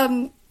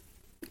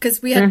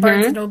 Because we had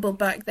Barnes and Noble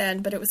back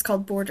then, but it was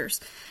called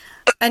Borders.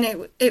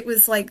 And it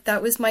was like,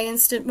 that was my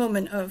instant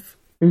moment of,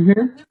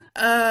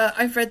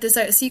 I've read this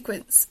out of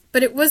sequence.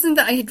 But it wasn't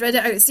that I had read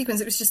it out of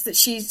sequence, it was just that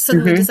she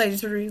suddenly decided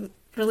to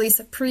release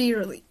a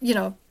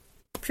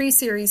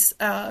pre-series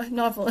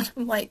novel. And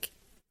I'm like,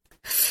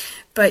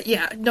 but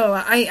yeah, no,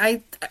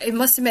 I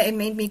must admit it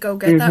made me go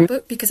get that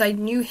book because I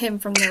knew him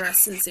from the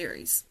rest of the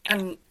series.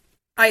 And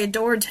I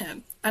adored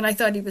him. And I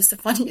thought he was the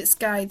funniest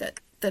guy that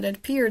had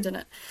appeared in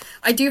it.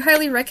 I do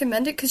highly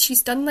recommend it because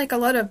she's done like a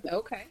lot of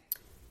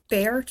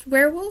bear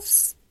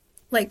werewolves,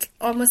 like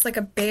almost like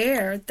a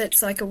bear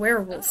that's like a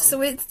werewolf.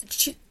 So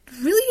it's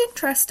really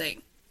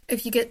interesting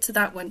if you get to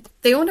that one.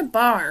 They own a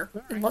bar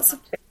and lots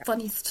of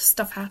funny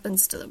stuff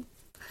happens to them.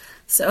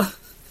 So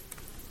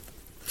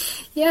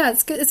yeah,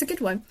 it's good. It's a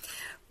good one.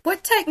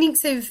 What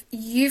techniques have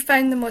you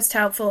found the most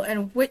helpful,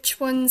 and which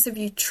ones have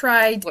you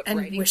tried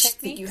and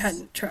wished that you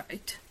hadn't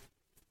tried?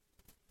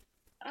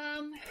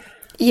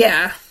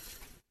 Yeah.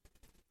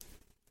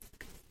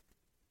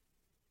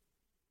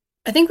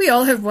 I think we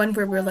all have one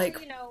where we're like,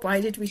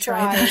 why did we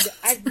try that?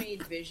 I've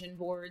made vision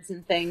boards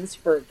and things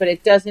but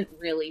it doesn't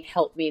really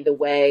help me the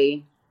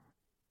way.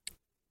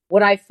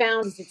 What I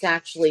found is it's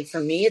actually, for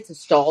me, it's a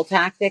stall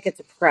tactic. It's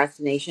a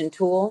procrastination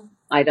tool.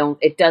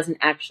 It doesn't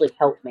actually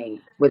help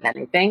me with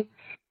anything.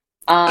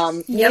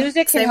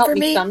 Music can help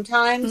me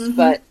sometimes,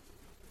 but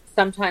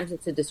sometimes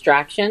it's a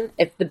distraction.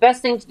 If the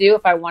best thing to do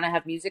if I want to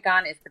have music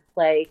on is to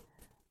play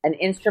an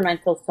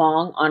instrumental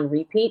song on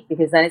repeat,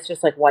 because then it's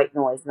just like white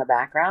noise in the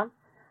background.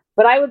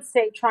 But I would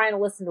say trying to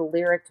listen to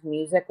lyric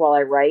music while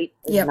I write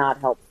is not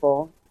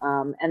helpful.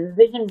 And the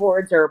vision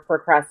boards are a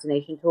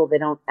procrastination tool. They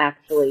don't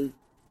actually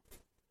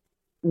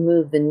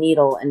move the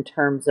needle in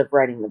terms of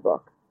writing the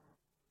book.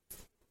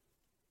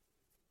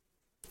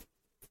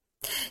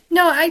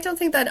 No, I don't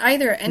think that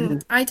either.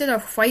 And I did a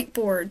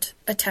whiteboard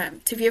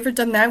attempt. Have you ever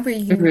done that where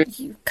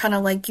you kind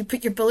of like, you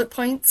put your bullet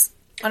points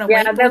on a whiteboard?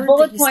 Yeah, the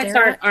bullet points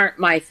aren't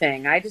my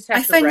thing. I just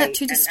have to find write. That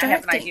too distracting. I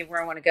have an idea of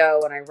where I want to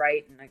go, and I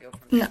write, and I go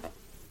from there. No.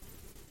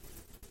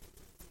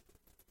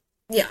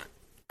 Yeah.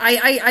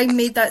 I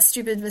made that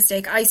stupid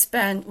mistake. I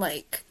spent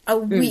like a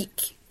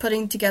week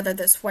putting together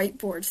this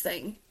whiteboard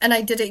thing, and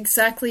I did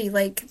exactly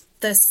like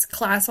this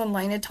class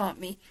online had taught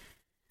me.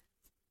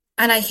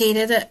 And I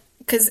hated it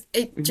because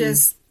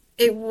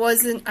it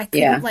wasn't, I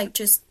couldn't like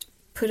just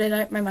put it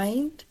out of my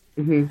mind.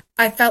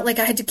 I felt like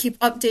I had to keep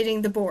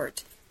updating the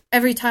board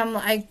every time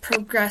I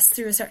progressed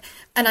through a certain,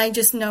 and I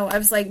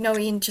was like, no,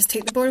 Ian, just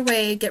take the board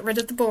away, get rid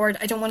of the board.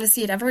 I don't want to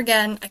see it ever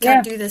again. I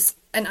can't do this.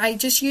 And I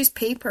just use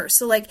paper.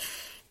 So like,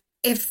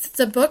 if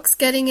the book's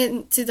getting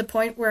it to the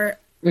point where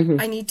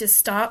I need to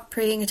stop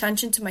paying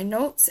attention to my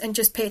notes and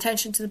just pay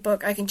attention to the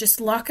book, I can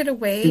just lock it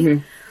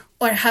away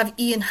or have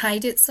Ian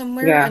hide it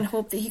somewhere and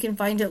hope that he can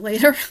find it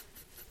later.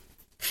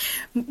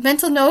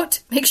 Mental note,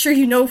 make sure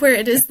you know where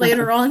it is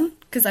later on,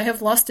 because I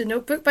have lost a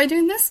notebook by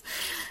doing this.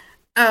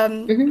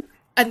 And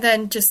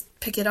then just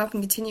pick it up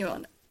and continue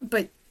on.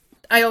 But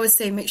I always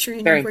say, make sure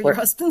you know where your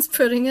husband's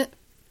putting it.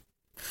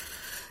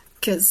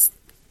 Because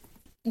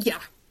you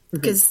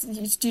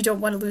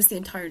don't want to lose the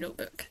entire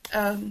notebook.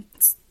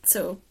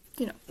 So,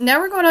 now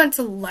we're going on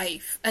to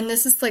life. And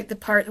this is like the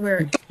part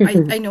where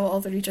I know all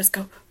the readers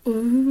go,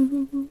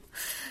 ooh,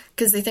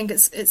 because they think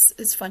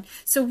it's fun.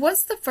 So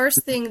what's the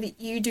first thing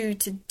that you do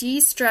to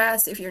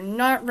de-stress if you're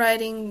not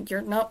writing,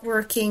 you're not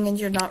working, and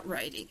you're not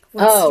writing?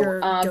 What's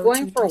your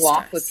going for a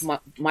walk with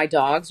my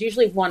dogs,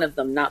 usually one of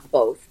them, not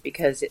both,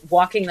 because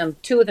walking them,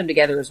 two of them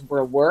together is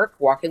more work.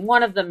 Walking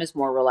one of them is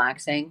more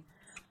relaxing.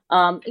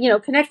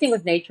 Connecting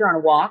with nature on a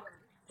walk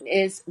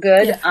is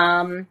good.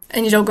 Yeah.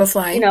 And you don't go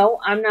flying?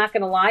 I'm not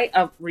going to lie.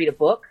 I'll read a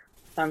book.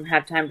 If I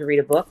have time to read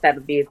a book, that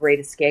would be a great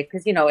escape.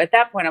 Because, at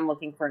that point, I'm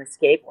looking for an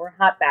escape or a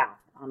hot bath,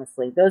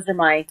 honestly. Those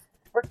are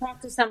or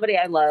talk to somebody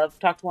I love.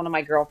 Talk to one of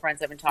my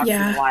girlfriends I've been talking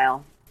to in a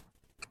while.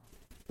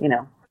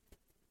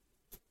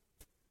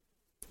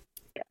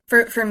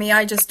 For me,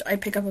 I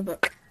pick up a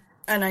book.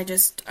 And I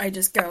just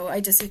go.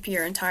 I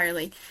disappear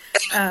entirely.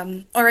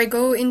 Or I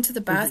go into the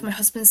bath. My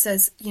husband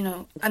says,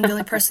 I'm the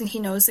only person he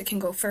knows that can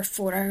go for a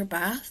 4-hour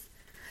bath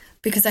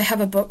because I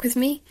have a book with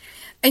me.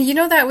 And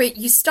that way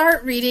you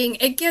start reading,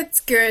 it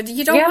gets good.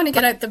 You don't want to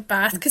get out the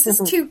bath because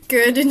it's too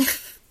good. And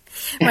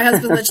my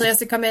husband literally has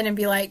to come in and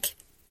be like,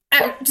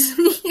 out,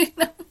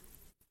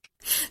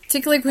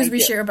 Particularly because we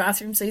share a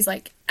bathroom, so he's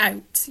like,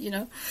 out,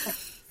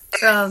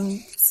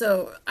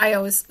 So I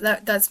always,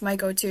 that's my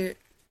go-to.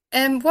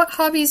 And what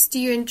hobbies do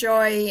you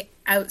enjoy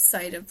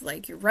outside of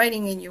your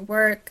writing and your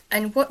work?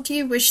 And what do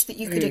you wish that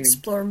you could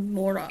explore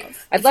more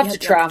of? I'd love to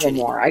travel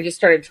more. I just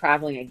started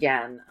traveling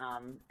again.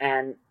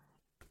 And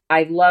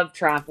I love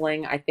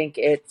traveling. I think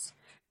it's,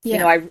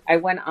 I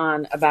went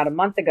on about a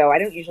month ago. I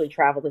don't usually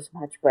travel this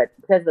much, but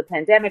because of the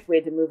pandemic, we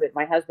had to move it.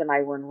 My husband and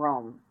I were in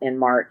Rome in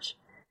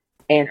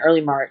early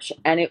March.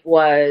 And it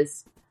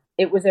was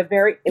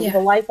a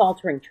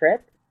life-altering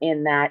trip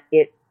in that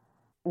it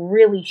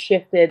really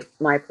shifted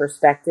my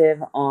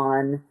perspective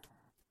on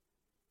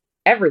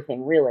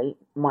everything, really.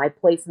 My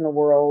place in the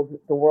world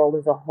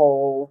as a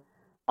whole.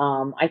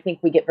 I think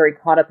we get very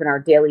caught up in our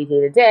daily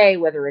day-to-day,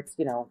 whether it's,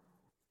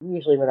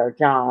 usually with our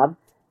job.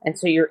 And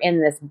so you're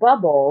in this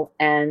bubble,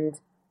 and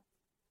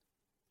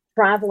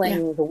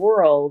traveling the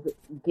world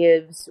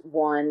gives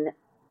one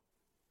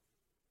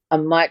a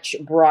much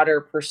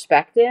broader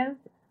perspective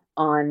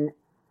on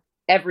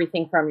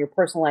everything from your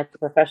personal life to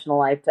professional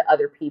life to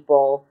other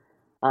people,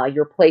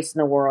 your place in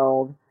the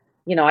world.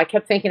 I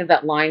kept thinking of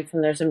that line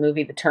from there's a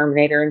movie, The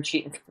Terminator, and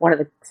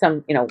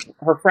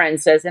her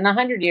friend says, in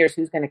 100 years,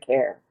 who's going to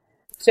care?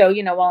 So,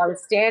 while I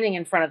was standing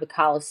in front of the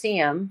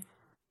Colosseum,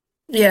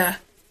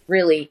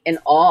 really in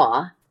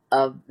awe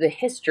of the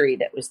history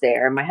that was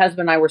there. And my husband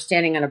and I were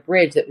standing on a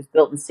bridge that was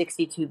built in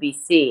 62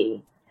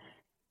 BC.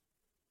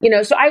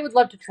 So I would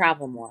love to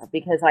travel more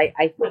because I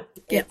think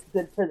it's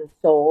good for the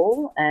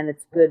soul and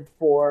it's good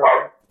for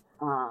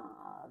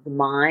the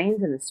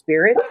mind and the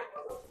spirit.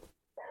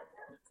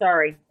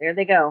 Sorry, there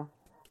they go.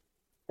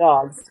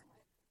 Dogs.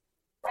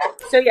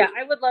 So yeah,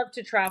 I would love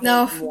to travel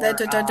more.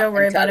 Don't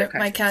worry about it.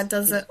 My cat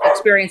does it.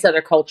 Experience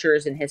other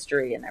cultures and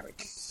history and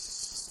everything.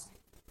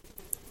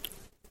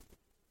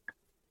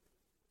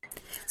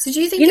 So do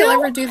you think you'll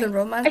ever do the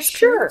romance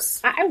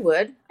cruise? I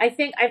would. I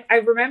think I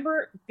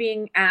remember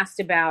being asked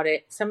about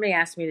it. Somebody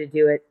asked me to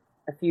do it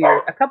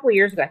a couple of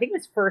years ago. I think it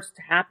was first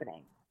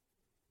happening.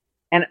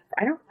 And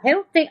I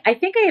think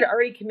I had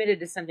already committed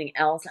to something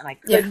else and I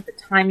couldn't, the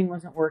timing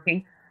wasn't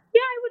working. Yeah,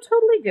 I would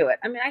totally do it.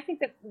 I mean, I think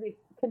that the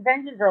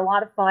conventions are a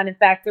lot of fun. In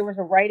fact, there was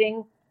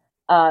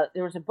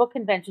a book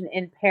convention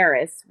in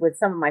Paris with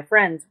some of my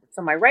friends.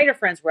 Some of my writer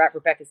friends were at,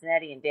 Rebecca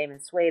Zanetti and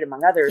Damon Suede,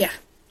 among others. Yeah.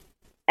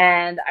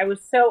 And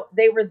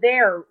they were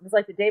there. It was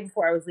like the day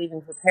before I was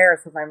leaving for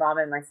Paris with my mom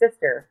and my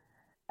sister.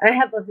 And I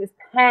had this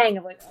pang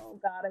of oh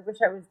God, I wish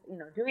I was,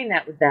 doing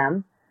that with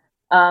them.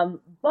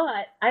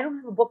 But I don't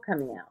have a book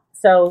coming out.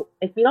 So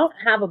if you don't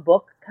have a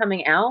book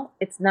coming out,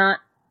 it's not.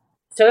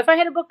 So if I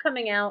had a book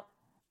coming out,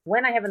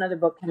 when I have another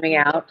book coming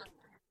out,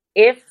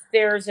 if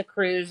there's a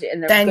cruise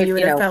and there's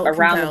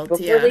around the book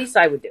release,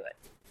 I would do it.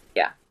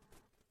 Yeah.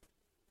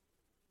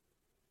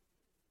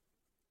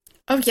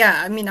 Oh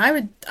yeah, I mean,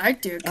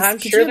 I'd do it. I'm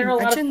sure they're a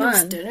lot of fun.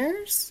 Those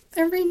dinners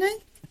every night.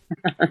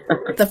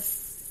 The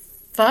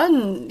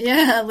fun,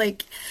 yeah.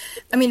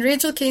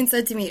 Rachel Kane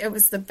said to me it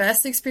was the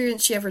best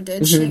experience she ever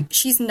did. Mm-hmm.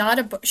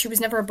 She was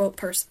never a boat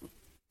person,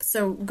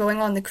 so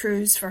going on the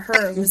cruise for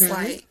her was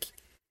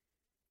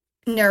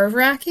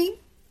nerve-wracking.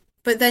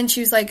 But then she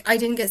was like, I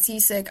didn't get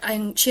seasick,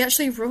 and she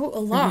actually wrote a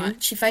lot. Mm-hmm.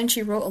 She found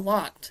she wrote a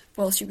lot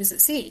while she was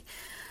at sea.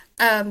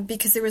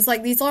 Because there was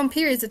these long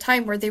periods of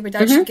time where they would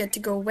actually get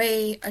to go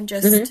away and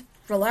just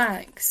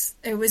relax.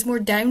 It was more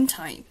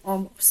downtime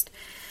almost.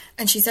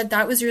 And she said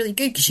that was really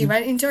good because she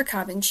went into her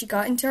cabin, she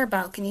got into her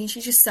balcony, and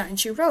she just sat and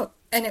she wrote.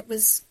 And it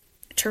was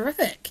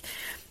terrific.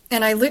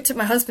 And I looked at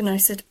my husband and I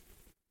said,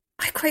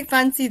 I quite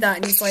fancy that.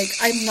 And he's like,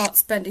 I'm not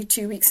spending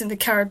 2 weeks in the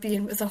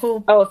Caribbean with a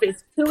whole if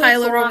it's 2 weeks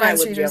pile of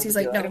romance readers. He's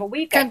like, no,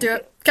 can't do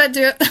it. Can't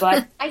do it.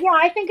 But yeah,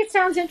 I think it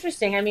sounds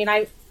interesting. I mean,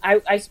 I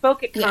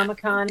spoke at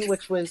Comic-Con,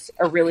 which was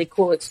a really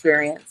cool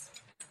experience.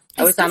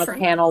 I was on a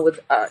panel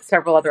with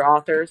several other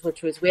authors,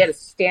 we had a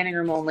standing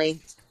room only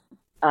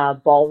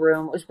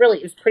ballroom. It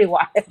was pretty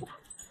wild.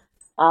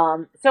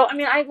 So, I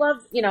mean, I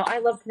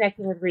love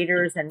connecting with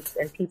readers and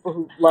people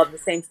who love the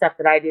same stuff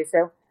that I do.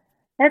 So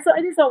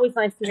it is always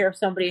nice to hear if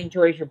somebody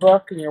enjoys your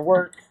book and your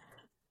work,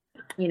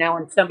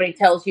 and somebody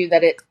tells you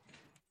that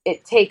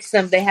it takes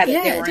them, they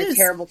were in a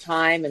terrible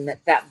time and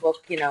that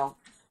book,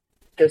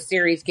 those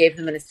series gave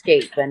them an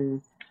escape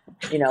and,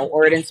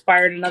 or it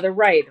inspired another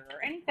writer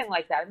or anything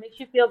like that. It makes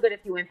you feel good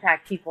if you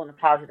impact people in a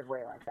positive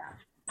way like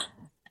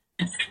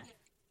that.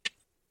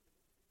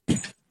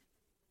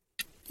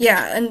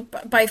 Yeah, and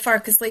by far,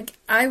 because like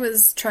I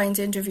was trying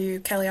to interview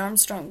Kelly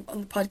Armstrong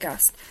on the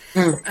podcast,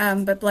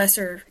 but bless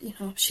her, you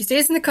know, she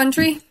stays in the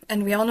country,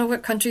 and we all know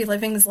what country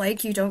living is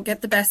like. You don't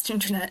get the best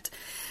internet,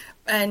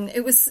 and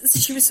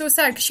she was so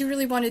sad because she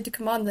really wanted to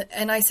come on,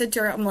 and I said to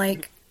her, I'm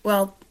like,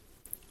 well,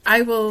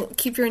 I will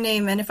keep your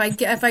name, and if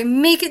I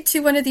make it to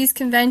one of these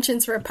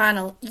conventions for a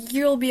panel,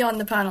 you'll be on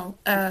the panel.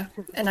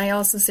 And I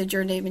also said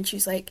your name, and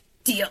she's like,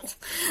 deal,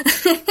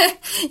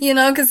 you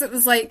know, because it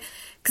was like.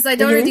 Because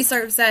I'd already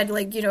sort of said,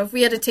 like, you know, if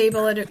we had a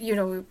table, at you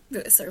know,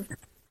 sort of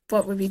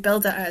what would we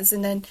build it as?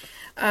 And then,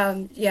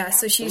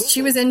 so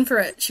she was in for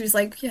it. She was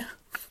like, yeah.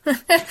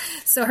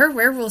 So her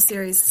werewolf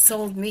series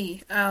sold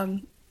me.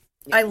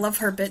 I love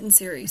her Bitten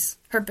series.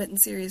 Her Bitten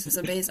series is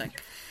amazing.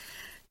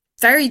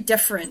 Very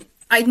different.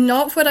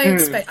 Not what I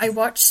expect. I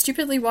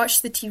stupidly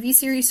watched the TV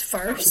series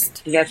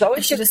first. Yeah, it's always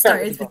I should have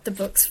started with the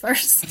books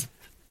first.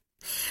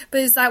 But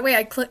it's that way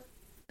I clicked.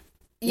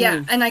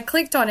 Yeah, and I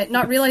clicked on it,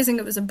 not realizing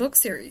it was a book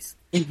series.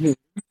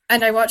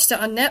 And I watched it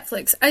on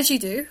Netflix, as you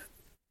do.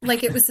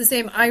 Like, it was the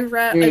same. I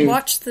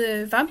watched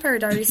the Vampire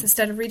Diaries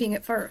instead of reading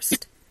it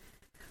first.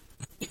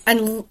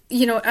 And,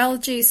 you know,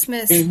 L.J.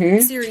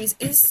 Smith's series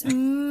is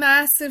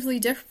massively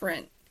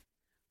different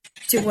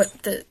to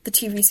what the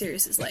TV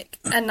series is like.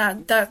 And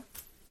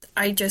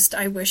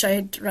I wish I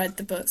had read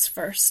the books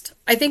first.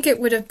 I think it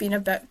would have been a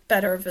bit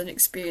better of an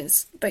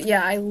experience. But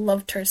yeah, I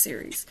loved her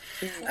series.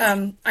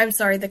 I'm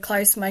sorry, the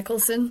Klaus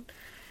Michelson.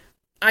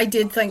 I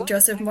did think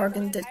Joseph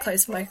Morgan did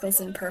Klaus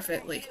Michelson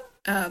perfectly.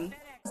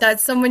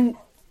 That's someone...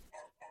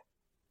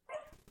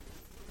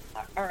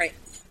 All right.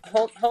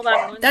 Hold on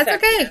one That's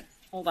second. okay. Here.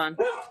 Hold on.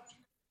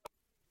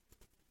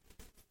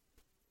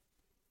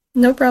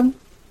 No problem.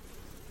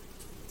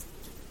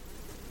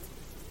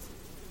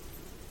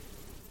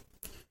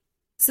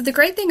 So the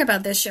great thing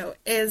about this show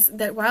is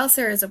that while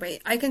Sarah's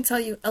away, I can tell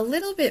you a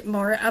little bit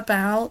more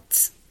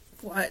about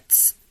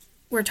what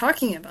we're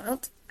talking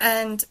about.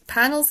 And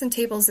panels and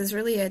tables is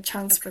really a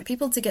chance for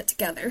people to get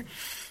together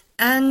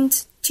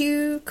and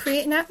to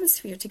create an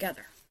atmosphere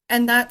together.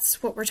 And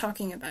that's what we're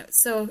talking about.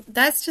 So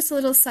that's just a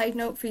little side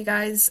note for you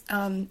guys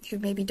who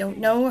maybe don't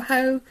know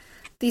how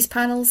these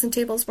panels and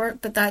tables work,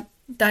 but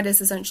that is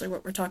essentially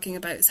what we're talking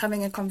about, is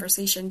having a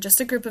conversation, just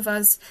a group of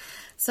us,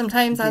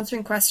 sometimes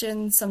answering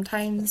questions,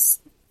 sometimes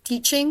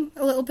teaching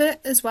a little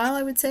bit as well,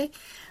 I would say.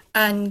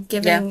 And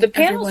giving the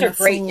panels are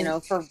great, full, you know,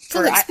 for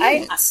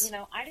I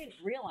didn't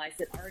realize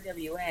that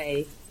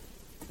RWA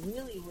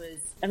really was,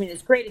 I mean,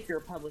 it's great if you're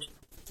a published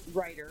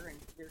writer and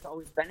there's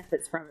always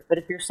benefits from it, but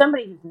if you're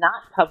somebody who's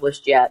not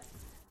published yet,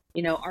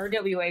 you know,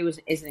 RWA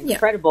is an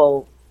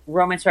incredible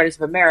Romance Writers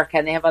of America,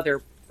 and they have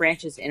other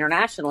branches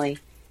internationally,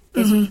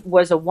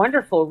 was a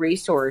wonderful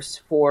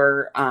resource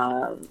for,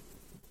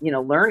 you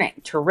know, learning.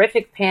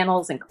 Terrific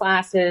panels and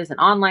classes and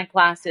online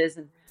classes,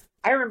 and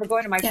I remember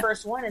going to my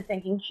first one and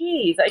thinking,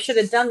 geez, I should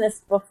have done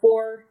this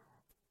before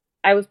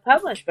I was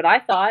published. But I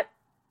thought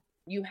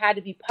you had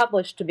to be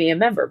published to be a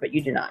member, but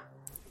you do not.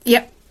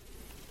 Yep.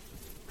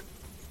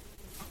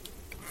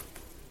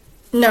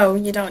 No,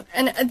 you don't.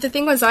 And the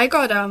thing was, I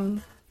got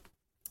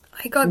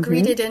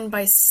greeted in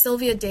by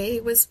Sylvia Day,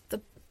 was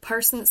the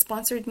person that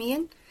sponsored me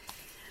in.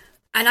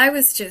 And I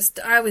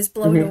was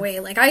blown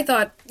away. Like, I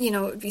thought, you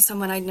know, it would be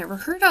someone I'd never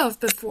heard of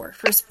before,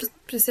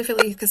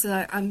 specifically because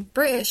I'm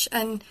British.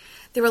 And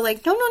they were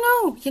like,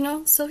 no, you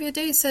know, Sylvia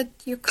Day said,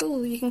 you're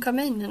cool, you can come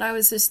in. And I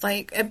was just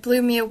like, it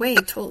blew me away,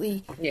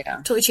 totally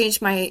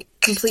changed my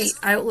complete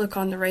outlook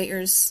on the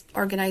writers'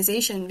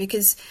 organization,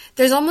 because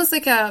there's almost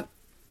like a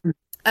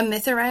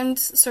myth around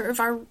sort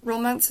of our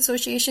romance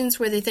associations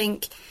where they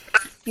think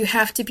you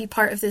have to be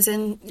part of this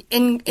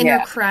inner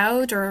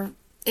crowd or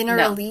inner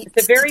elite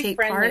it's a very to take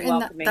friendly,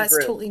 part, and that's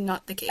group. Totally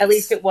not the case. At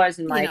least it was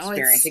in my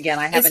experience. Again,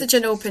 it's such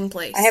an open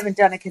place. I haven't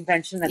done a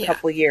convention in a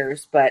couple of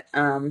years, but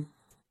and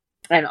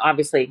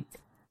obviously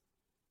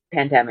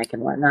pandemic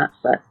and whatnot.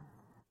 But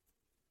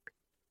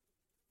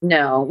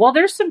no, well,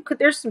 there's some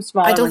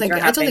smaller ones that are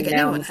happening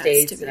now in the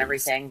States and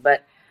everything.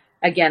 But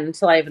again,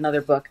 until I have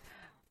another book,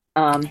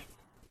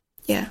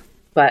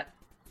 But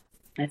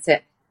that's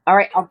it. All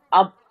right,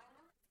 I'll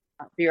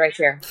be right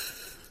here.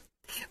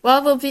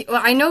 Well,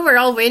 I know we're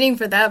all waiting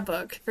for that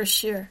book for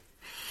sure.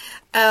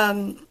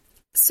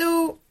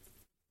 So,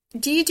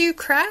 do you do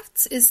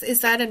crafts?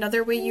 Is that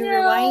another way you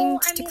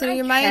rewind to clear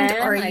your mind,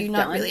 or are you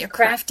not really a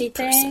crafty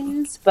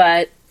person?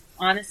 But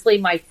honestly,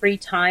 my free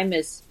time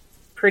is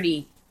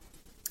pretty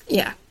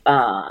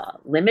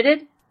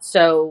limited.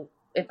 So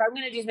if I'm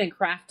going to do something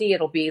crafty,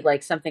 it'll be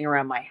like something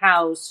around my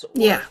house.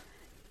 Or,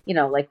 you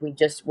know, like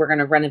we're going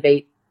to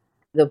renovate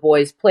the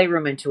boys'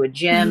 playroom into a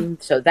gym.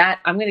 So that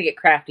I'm going to get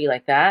crafty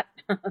like that.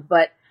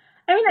 But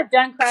I mean, I've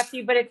done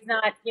crafty, but it's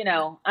not, you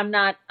know, I'm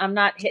not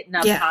hitting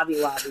up Hobby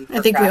Lobby.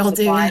 I think we all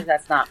do. Yeah.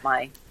 That's not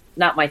my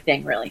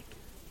thing, really.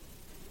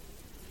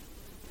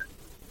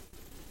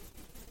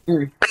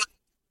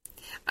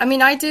 I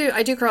mean, I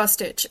do cross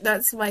stitch.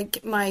 That's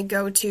like my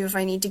go-to if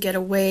I need to get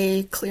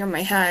away, clear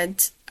my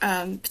head.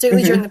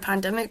 Particularly during the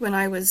pandemic when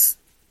I was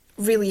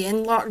really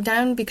in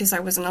lockdown because I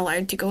wasn't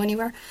allowed to go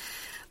anywhere.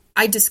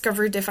 I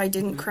discovered if I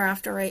didn't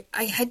craft or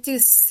I had to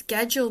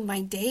schedule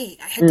my day.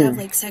 I had to have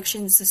like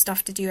sections of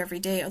stuff to do every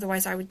day,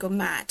 otherwise I would go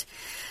mad.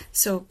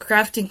 So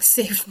crafting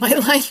saved my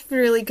life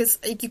really, because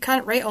like, you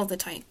can't write all the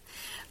time.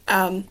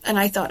 And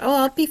I thought,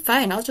 oh, I'll be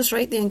fine. I'll just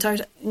write the entire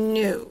time.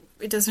 No,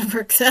 it doesn't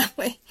work that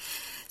way.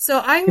 So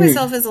I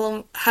myself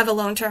have a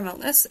long-term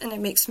illness, and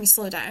it makes me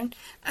slow down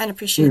and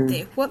appreciate the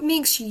day. What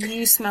makes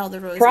you smell the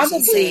roses?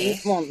 Probably,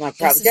 well, not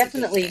probably,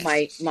 definitely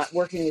my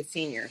working with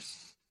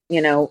seniors.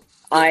 You know,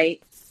 I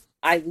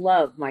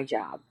love my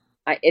job.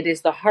 It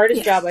is the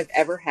hardest job I've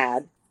ever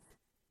had,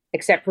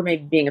 except for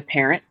maybe being a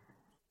parent.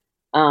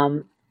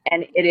 And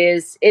it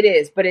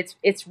is, but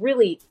it's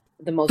really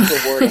the most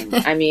rewarding.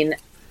 I mean,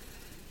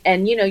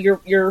 and you know,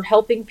 you're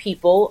helping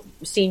people,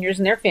 seniors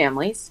and their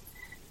families,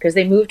 because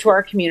they move to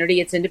our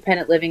community. It's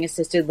independent living,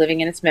 assisted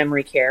living, and it's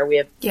memory care. We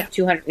have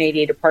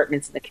 288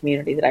 apartments in the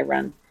community that I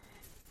run.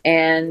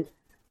 And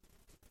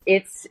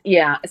it's,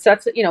 so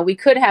that's, you know, we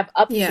could have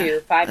up to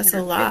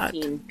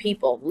 515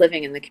 people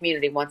living in the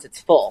community once it's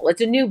full.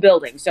 It's a new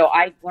building. So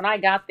when I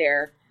got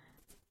there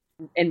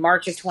in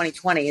March of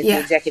 2020 as the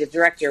executive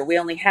director, we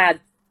only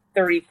had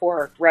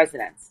 34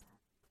 residents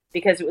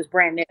because it was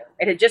brand new.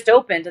 It had just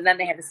opened, and then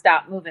they had to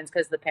stop moving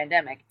because of the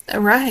pandemic.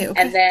 Right. Okay.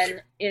 And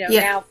then, you know,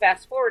 now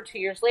fast forward 2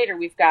 years later,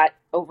 we've got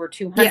over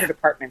 200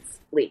 apartments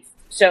leased.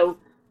 So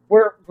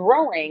we're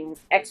growing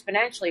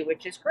exponentially,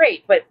 which is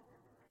great. But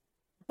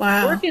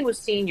working with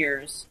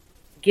seniors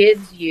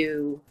gives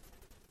you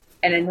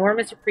an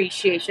enormous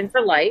appreciation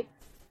for life.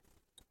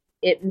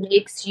 It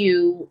makes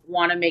you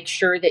want to make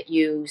sure that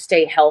you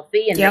stay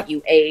healthy and that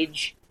you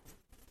age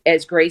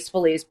as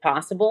gracefully as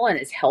possible and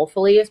as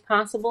healthily as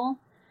possible.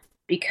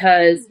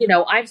 Because, you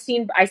know, I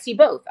see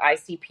both. I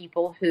see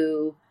people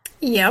who,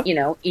 you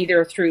know,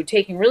 either through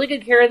taking really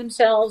good care of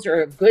themselves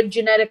or a good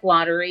genetic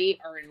lottery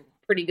are in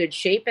pretty good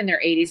shape in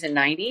their 80s and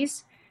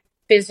 90s,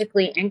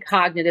 physically and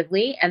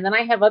cognitively. And then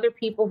I have other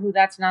people who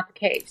that's not the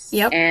case.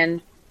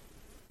 And,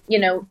 you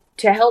know,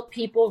 to help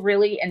people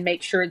really and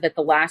make sure that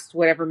the last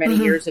whatever many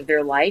years of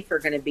their life are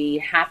going to be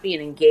happy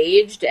and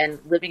engaged and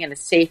living in a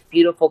safe,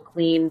 beautiful,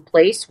 clean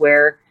place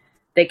where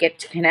they get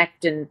to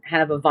connect and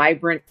have a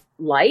vibrant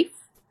life.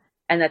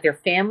 And that their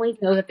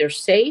families know that they're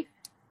safe,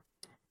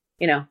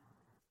 you know,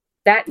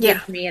 that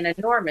gives me an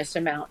enormous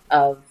amount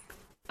of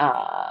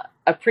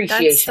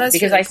appreciation. That's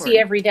because really I see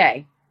every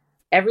day,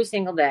 every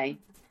single day,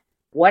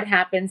 what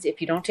happens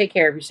if you don't take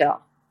care of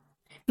yourself.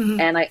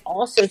 And I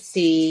also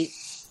see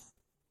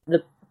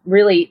the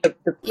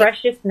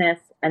preciousness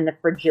and the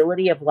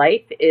fragility of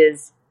life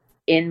is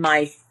in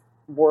my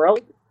world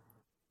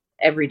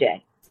every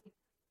day.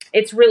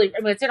 It's really,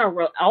 I mean, it's in our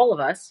world, all of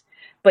us.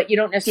 But you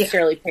don't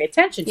necessarily pay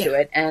attention to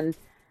it. And,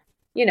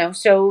 you know,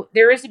 so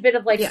there is a bit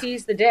of like,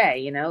 seize the day,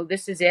 you know,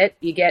 this is it.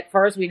 You get,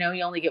 far as we know,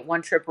 you only get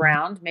one trip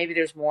around. Maybe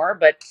there's more,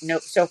 but no,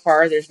 so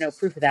far there's no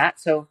proof of that.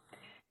 So,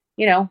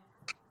 you know,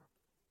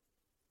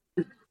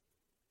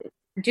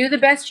 do the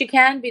best you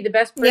can, be the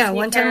best person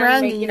one time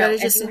around, you gotta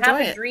just if you enjoy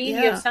have a dream,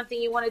 you have something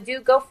you want to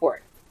do, go for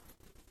it.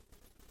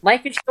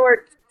 Life is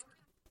short.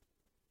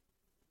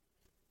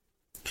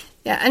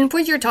 Yeah, and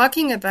what you're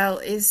talking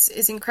about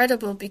is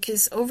incredible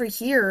because over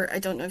here, I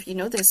don't know if you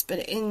know this, but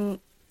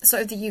in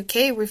sort of the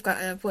UK, we've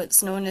got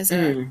what's known as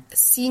a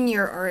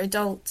senior or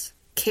adult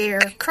care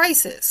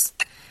crisis.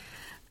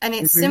 And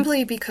it's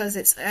simply because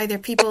it's either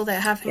people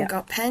that haven't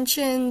got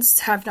pensions,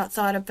 have not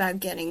thought about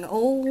getting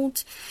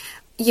old,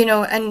 you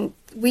know, and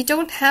we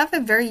don't have a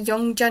very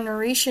young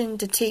generation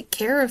to take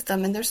care of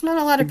them. And there's not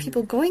a lot of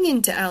people going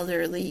into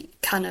elderly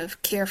kind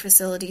of care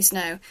facilities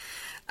now.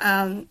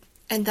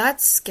 And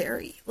that's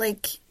scary.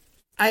 Like,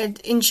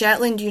 in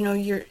Shetland, you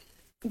know,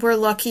 we're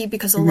lucky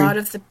because a lot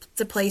of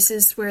the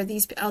places where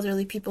these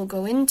elderly people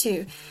go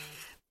into,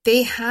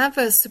 they have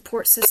a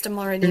support system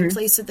already in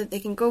place so that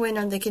they can go in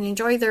and they can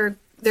enjoy their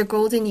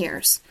golden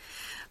years.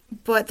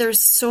 But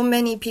there's so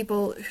many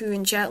people who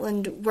in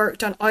Shetland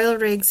worked on oil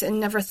rigs and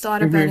never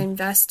thought about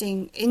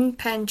investing in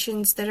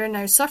pensions that are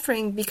now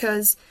suffering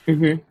because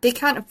they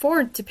can't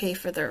afford to pay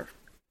for their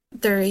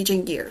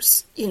aging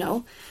years, you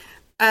know.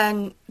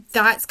 And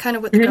that's kind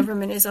of what the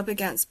government is up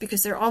against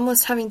because they're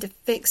almost having to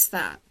fix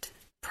that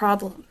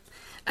problem.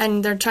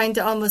 And they're trying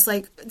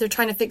to they're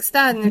trying to fix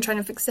that and they're trying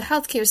to fix the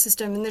healthcare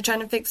system and they're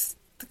trying to fix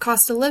the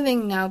cost of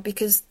living now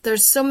because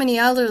there's so many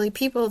elderly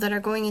people that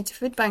are going into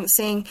food banks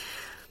saying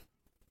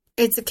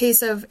it's a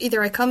case of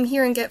either I come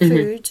here and get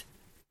food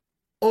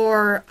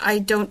or I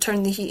don't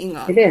turn the heating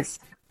on. It is.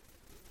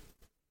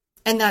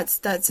 And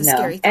that's a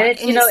scary thing. And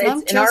it's, you know,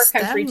 it's in our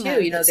country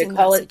too, you know, they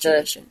call it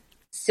the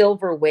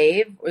silver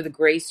wave or the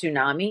gray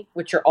tsunami,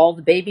 which are all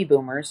the baby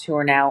boomers who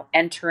are now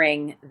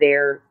entering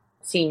their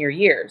senior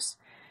years.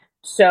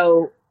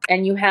 So,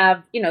 and you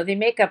have, you know, they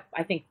make up,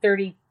 I think,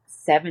 37%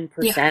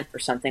 or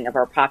something of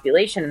our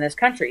population in this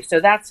country.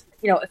 So that's,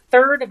 you know, a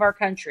third of our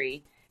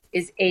country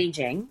is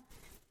aging.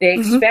 They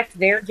expect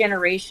their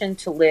generation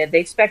to live.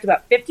 They expect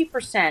about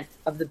 50%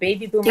 of the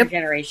baby boomer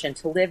generation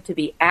to live to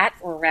be at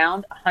or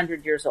around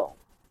 100 years old.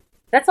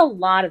 That's a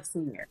lot of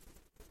seniors.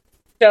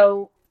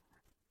 So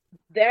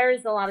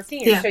there's a lot of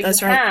seniors. Yeah, so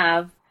that's you right.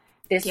 have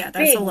this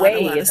big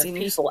wave of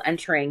people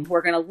entering who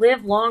are going to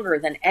live longer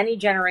than any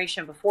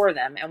generation before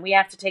them, and we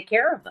have to take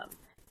care of them.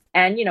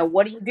 And, you know,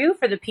 what do you do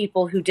for the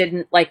people who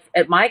didn't, like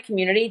at my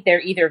community,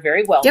 they're either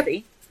very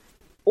wealthy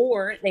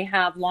or they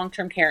have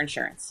long-term care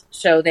insurance.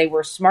 So they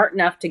were smart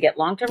enough to get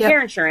long-term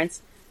care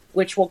insurance,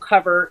 which will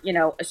cover, you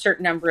know, a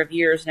certain number of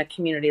years in a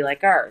community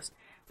like ours.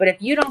 But if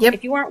you don't,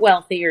 if you aren't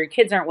wealthy or your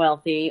kids aren't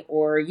wealthy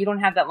or you don't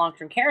have that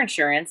long-term care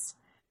insurance,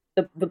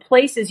 the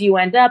places you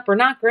end up are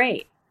not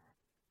great.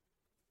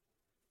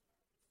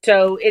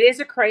 So it is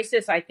a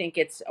crisis. I think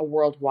it's a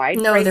worldwide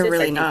crisis. No, they're really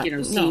I think, not. You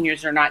know,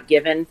 seniors are not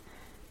given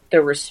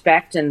the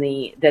respect and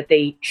that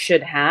they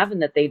should have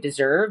and that they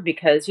deserve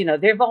because, you know,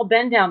 they've all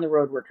been down the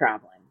road we're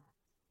traveling.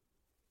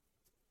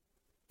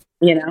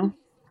 You know?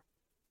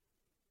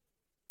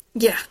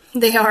 Yeah,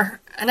 they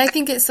are. And I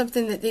think it's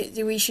something that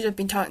we should have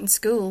been taught in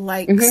school,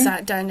 like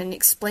sat down and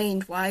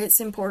explained why it's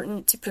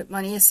important to put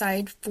money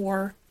aside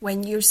for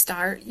when you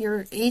start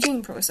your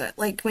aging process.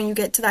 Like when you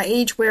get to that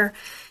age where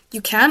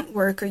you can't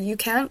work or you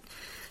can't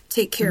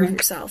take care of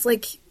yourself.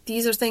 Like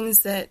these are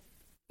things that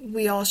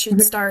we all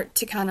should start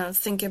to kind of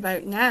think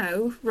about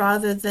now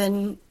rather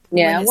than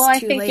when it's I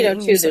too think, late you know,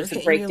 and too, you're there's a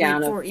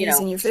breakdown of, you know,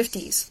 in your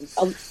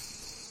 50s.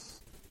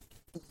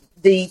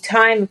 The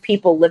time of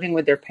people living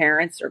with their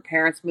parents or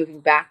parents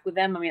moving back with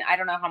them. I mean, I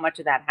don't know how much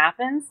of that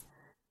happens.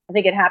 I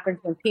think it happens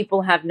when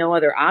people have no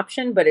other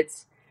option, but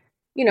it's,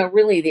 you know,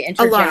 really the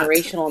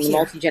intergenerational and the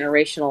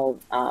multi-generational,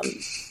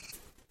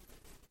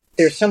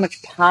 there's so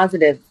much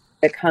positive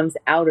that comes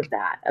out of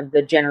that, of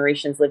the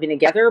generations living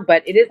together,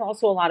 but it is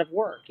also a lot of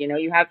work. You know,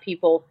 you have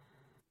people,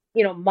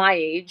 you know, my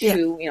age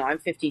who, you know, I'm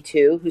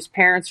 52, whose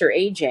parents are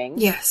aging.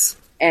 Yes.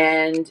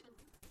 And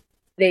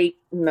they,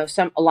 you know,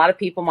 a lot of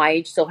people my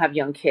age still have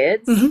young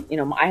kids. You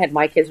know, I had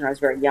my kids when I was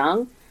very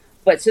young.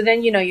 But so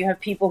then, you know, you have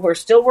people who are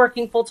still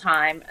working full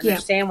time and they're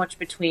sandwiched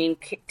between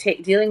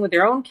dealing with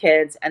their own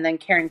kids and then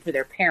caring for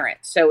their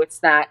parents. So it's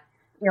that,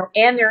 you know,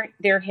 and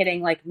they're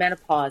hitting like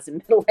menopause and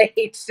middle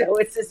age. So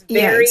it's this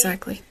very,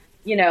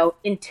 you know,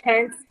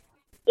 intense.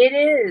 It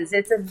is.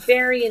 It's a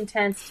very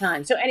intense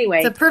time. So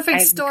anyway, the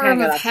perfect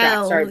storm of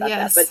hell. Sorry about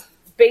that. But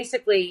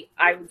basically,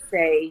 I would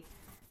say,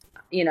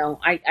 you know,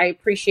 I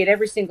appreciate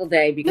every single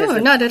day because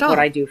of what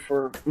I do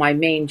for my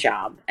main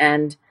job.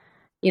 And,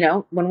 you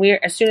know,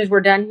 as soon as we're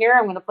done here,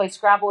 I'm going to play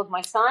Scrabble with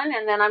my son,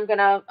 and then I'm going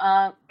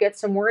to get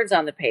some words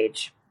on the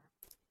page.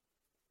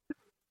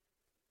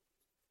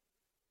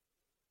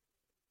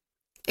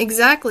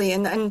 Exactly.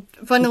 And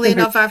funnily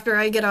enough, after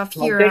I get off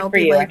here, I'll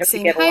be like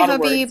saying, hi,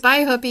 hubby,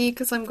 bye, hubby,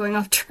 because I'm going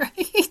off to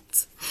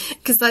write.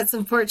 Because that's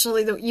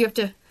unfortunately that you have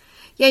to,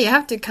 you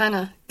have to kind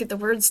of get the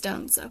words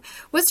down. So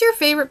what's your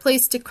favorite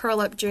place to curl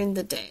up during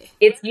the day?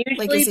 It's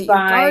usually like, is it your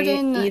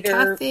garden, a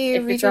cafe,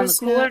 if it's on the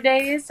cooler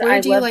days,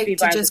 I love to be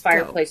by the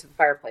fireplace with the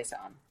fireplace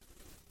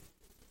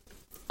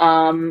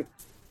on.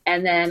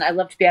 And then I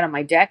love to be out on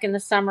my deck in the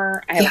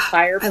summer. I have a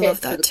fire pit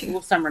for the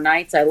cool summer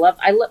nights. I love,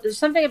 there's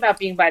something about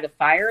being by the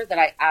fire that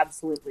I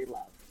absolutely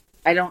love.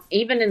 I don't,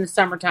 even in the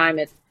summertime,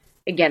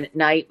 again, at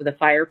night with a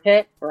fire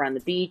pit or on the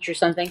beach or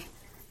something.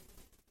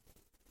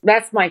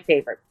 That's my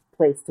favorite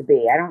place to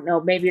be. I don't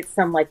know, maybe it's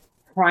some like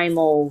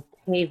primal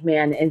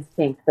caveman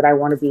instinct that I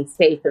want to be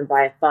safe and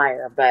by a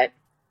fire, but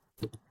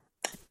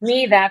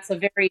me, that's a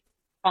very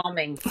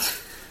calming.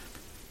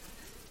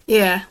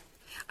 Yeah.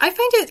 I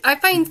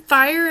find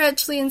fire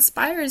actually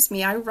inspires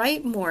me. I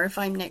write more if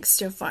I'm next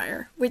to a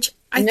fire, which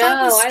I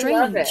thought was strange. I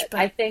love it.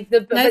 I think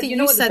but you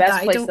know what the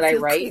best place that I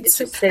write is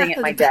just sitting at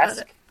my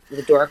desk with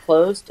the door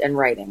closed and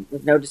writing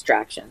with no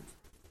distractions.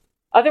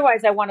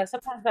 Otherwise,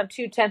 sometimes I'm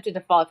too tempted to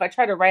fall. If I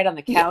try to write on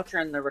the couch or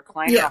in the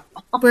recliner,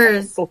 I'll fall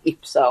asleep,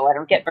 so I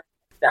don't get very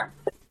much done.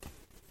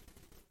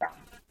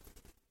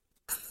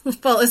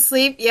 Fall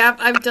asleep? Yep,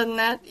 I've done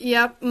that.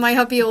 Yep, my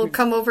hubby will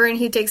come over and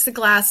he takes the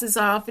glasses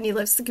off and he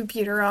lifts the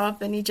computer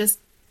off and he just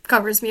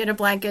covers me in a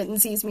blanket and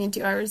sees me in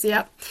 2 hours.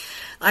 Yep,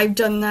 I've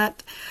done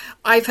that.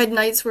 I've had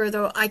nights where,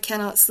 though, I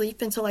cannot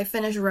sleep until I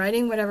finish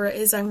writing whatever it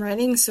is I'm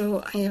writing,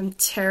 so I am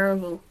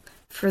terrible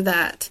for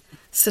that.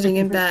 Sitting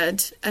in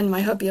bed, and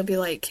my hubby will be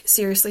like,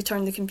 seriously,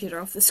 turn the computer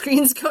off. The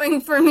screen's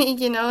going for me,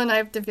 you know, and I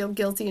have to feel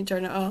guilty and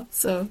turn it off.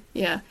 So,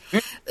 yeah.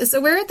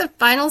 So we're at the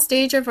final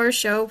stage of our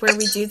show where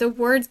we do the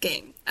word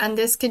game. And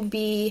this can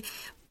be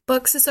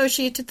books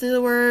associated to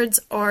the words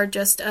or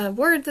just a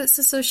word that's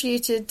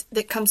associated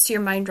that comes to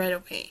your mind right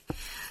away.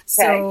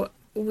 So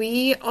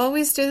we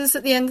always do this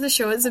at the end of the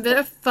show. It's a bit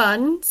of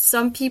fun.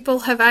 Some people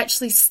have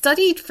actually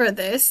studied for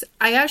this.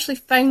 I actually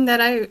found that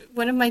out.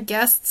 One of my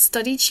guests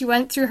studied. She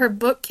went through her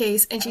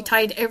bookcase and she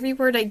tied every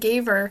word I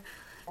gave her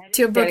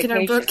to a book in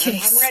her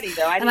bookcase. I'm ready,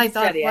 though. And I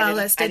thought, wow,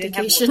 that's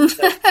dedication.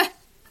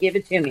 Give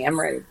it to me. I'm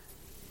ready.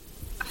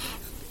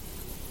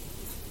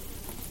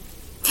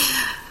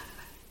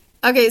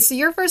 Okay, so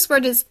your first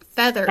word is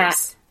feathers.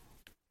 Cat.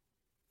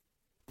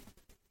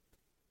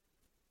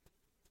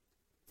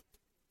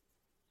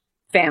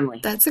 Family.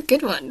 That's a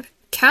good one.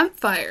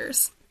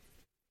 Campfires.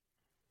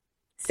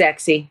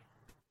 Sexy.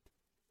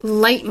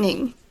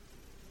 Lightning.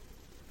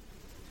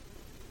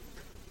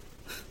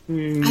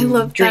 I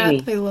love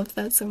dreamy. that. I love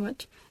that so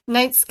much.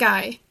 Night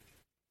sky.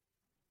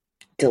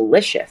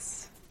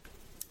 Delicious.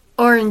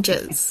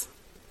 Oranges.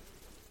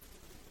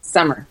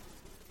 Summer.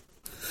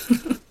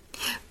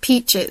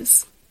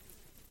 Peaches.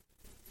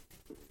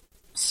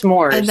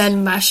 S'mores. And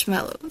then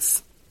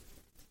marshmallows.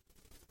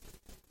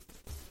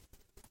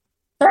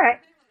 All right.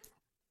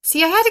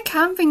 See, I had a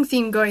camping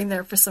theme going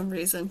there for some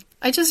reason.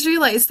 I just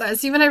realized that.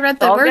 See, when I read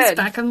the words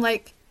back, I'm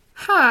like,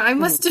 I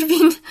must have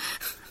been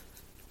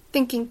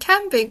thinking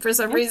camping for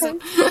some reason.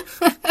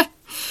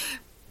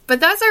 But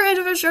that's our end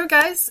of our show,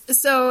 guys.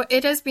 So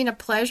it has been a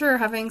pleasure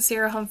having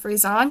Sara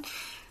Humphreys on.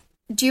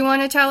 Do you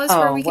want to tell us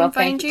where we can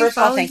find you,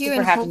 follow thank you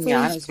for having me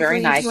on. It was very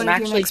nice. I'm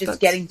actually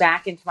just getting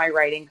back into my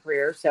writing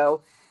career,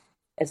 so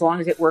as long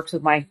as it works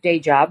with my day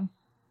job.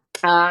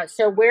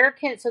 So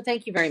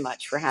thank you very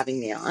much for having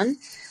me on.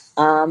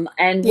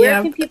 And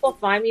where can people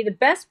find me? The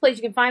best place,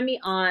 you can find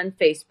me on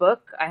Facebook.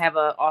 I have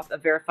a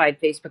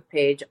verified Facebook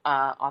page,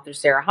 author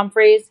Sara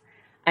Humphreys.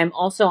 I'm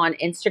also on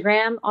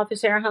Instagram, author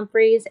Sara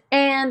Humphreys,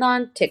 and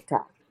on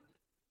TikTok,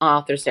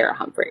 author Sara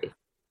Humphreys.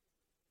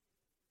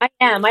 I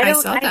am. I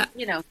saw that.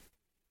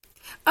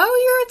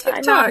 Oh, you're a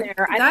TikTok.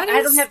 I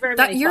don't have very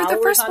many you're followers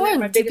the first on there. one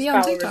My to biggest be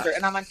on followers TikTok.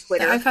 and I'm on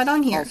Twitter. That I've had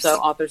on here. Also,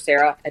 author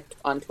Sara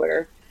on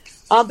Twitter.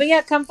 But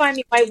yeah, come find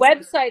me. My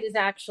website is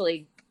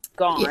actually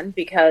gone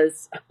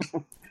because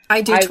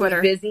I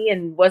was busy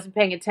and wasn't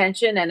paying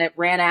attention, and it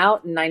ran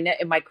out, and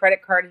my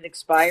credit card had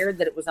expired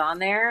that it was on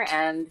there,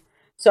 and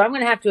so I'm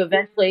going to have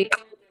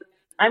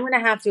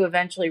to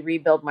eventually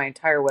rebuild my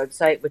entire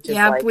website, which is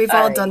we've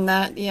all done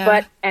that. Yeah.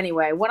 But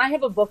anyway, when I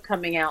have a book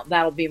coming out,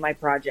 that'll be my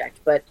project.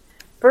 But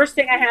first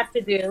thing I have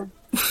to do,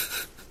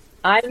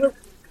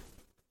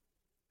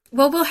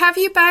 Well, we'll have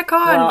you back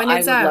on when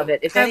it's out. I would love it.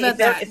 If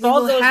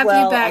all goes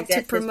well, I'll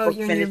get this book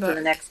finished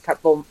in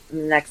the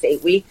next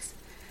 8 weeks,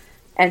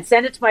 and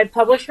send it to my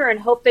publisher and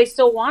hope they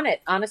still want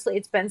it. Honestly,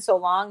 it's been so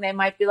long, they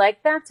might be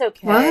like, "That's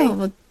okay."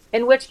 Wow.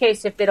 In which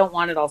case, if they don't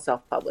want it, I'll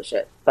self-publish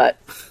it. But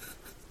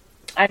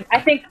I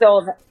think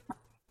they'll.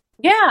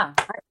 Yeah,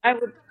 I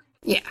would.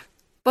 Yeah,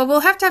 but we'll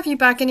have to have you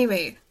back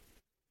anyway.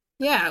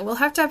 Yeah, we'll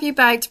have to have you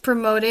back to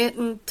promote it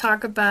and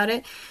talk about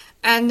it.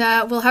 And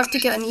we'll have to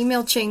get an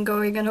email chain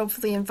going and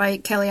hopefully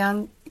invite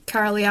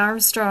Carly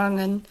Armstrong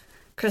and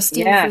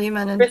Christine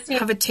Freeman and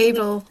have a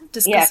table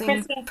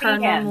discussing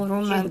paranormal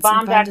romance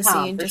and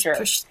fantasy and just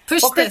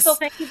push Crystal, this.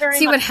 Thank you very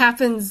See much. what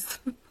happens.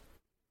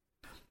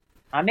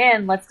 I'm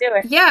in. Let's do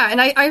it. Yeah, and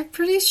I'm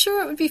pretty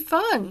sure it would be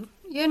fun,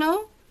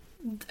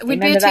 We'd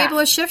be a table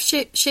of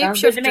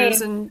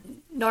shapeshifters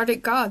and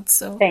Nordic gods,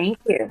 so thank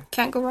you.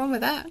 Can't go wrong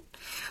with that.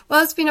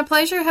 Well, it's been a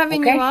pleasure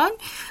having you on,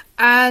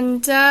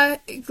 and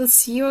we'll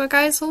see you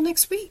guys all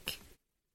next week.